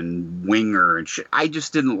 Nelson and Winger and shit. I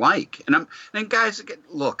just didn't like. And guys,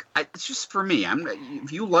 look, it's just for me.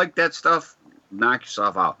 If you like that stuff, knock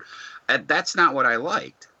yourself out. That's not what I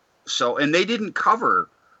liked. So, and they didn't cover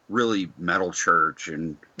really Metal Church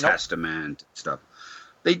and Testament and stuff.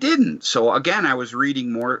 They didn't. So again, I was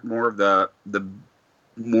reading more of the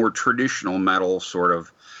more traditional metal sort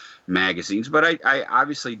of magazines. But I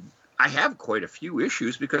obviously I have quite a few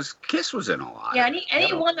issues because Kiss was in a lot. Yeah,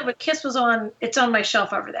 any one that Kiss was on, it's on my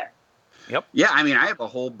shelf over there. Yep. Yeah, I mean, I have a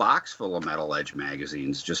whole box full of Metal Edge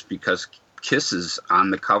magazines just because Kiss is on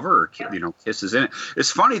the cover. Kiss is in it. It's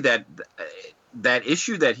funny that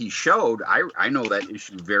issue that he showed, I know that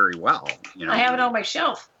issue very well. I have it on my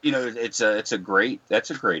shelf. That's a great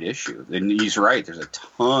issue. And he's right. There's a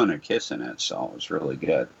ton of Kiss in it, so it's really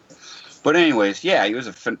good. But anyways, yeah,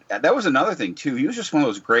 that was another thing too. He was just one of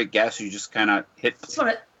those great guests who you just kind of hit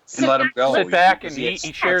and let him go. Sit back and he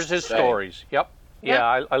shares his stories. Yep.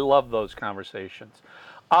 Yeah, I love those conversations.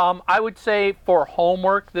 I would say for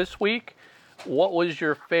homework this week, what was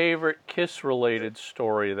your favorite Kiss-related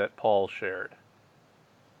story that Paul shared?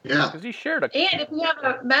 Yeah, because he shared And if you have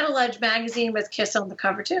a Metal Edge magazine with Kiss on the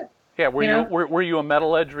cover too. Yeah, were you a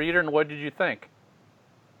Metal Edge reader, and what did you think?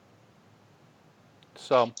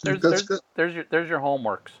 So there's your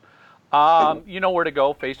homeworks. You know where to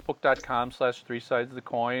go: Facebook.com/3 Sides of the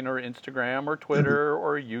Coin, or Instagram, or Twitter,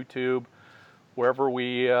 or YouTube, wherever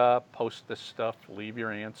we post this stuff. Leave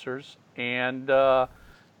your answers, and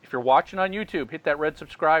if you're watching on YouTube, hit that red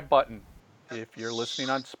subscribe button. If you're listening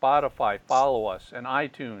on Spotify, follow us, and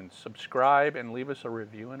iTunes, subscribe, and leave us a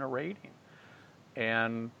review and a rating.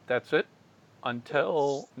 And that's it.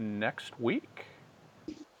 Until next week.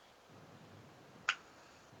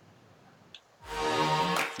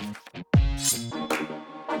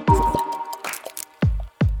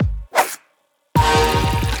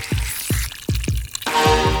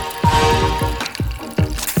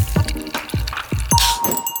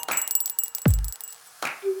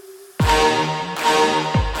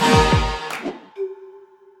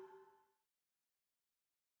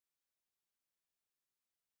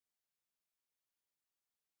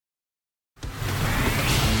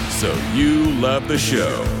 So you love the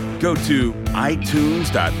show. Go to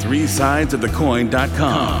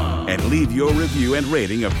itunes.3sidesofthecoin.com and leave your review and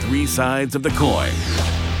rating of 3 Sides of the Coin.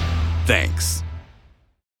 Thanks.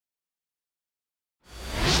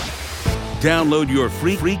 Download your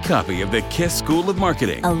free copy of the Kiss School of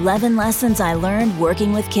Marketing. 11 lessons I learned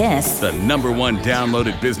working with Kiss. The #1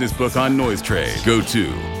 downloaded business book on Noise Trade. Go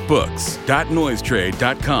to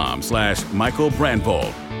books.noisetrade.com/Michael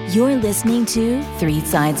Brandvold. You're listening to 3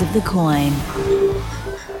 Sides of the Coin.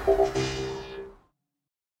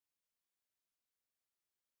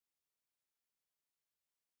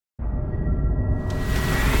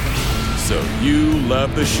 So you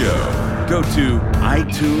love the show. Go to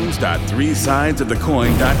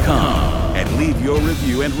itunes.threesidesofthecoin.com and leave your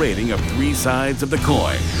review and rating of 3 Sides of the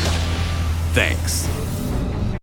Coin. Thanks.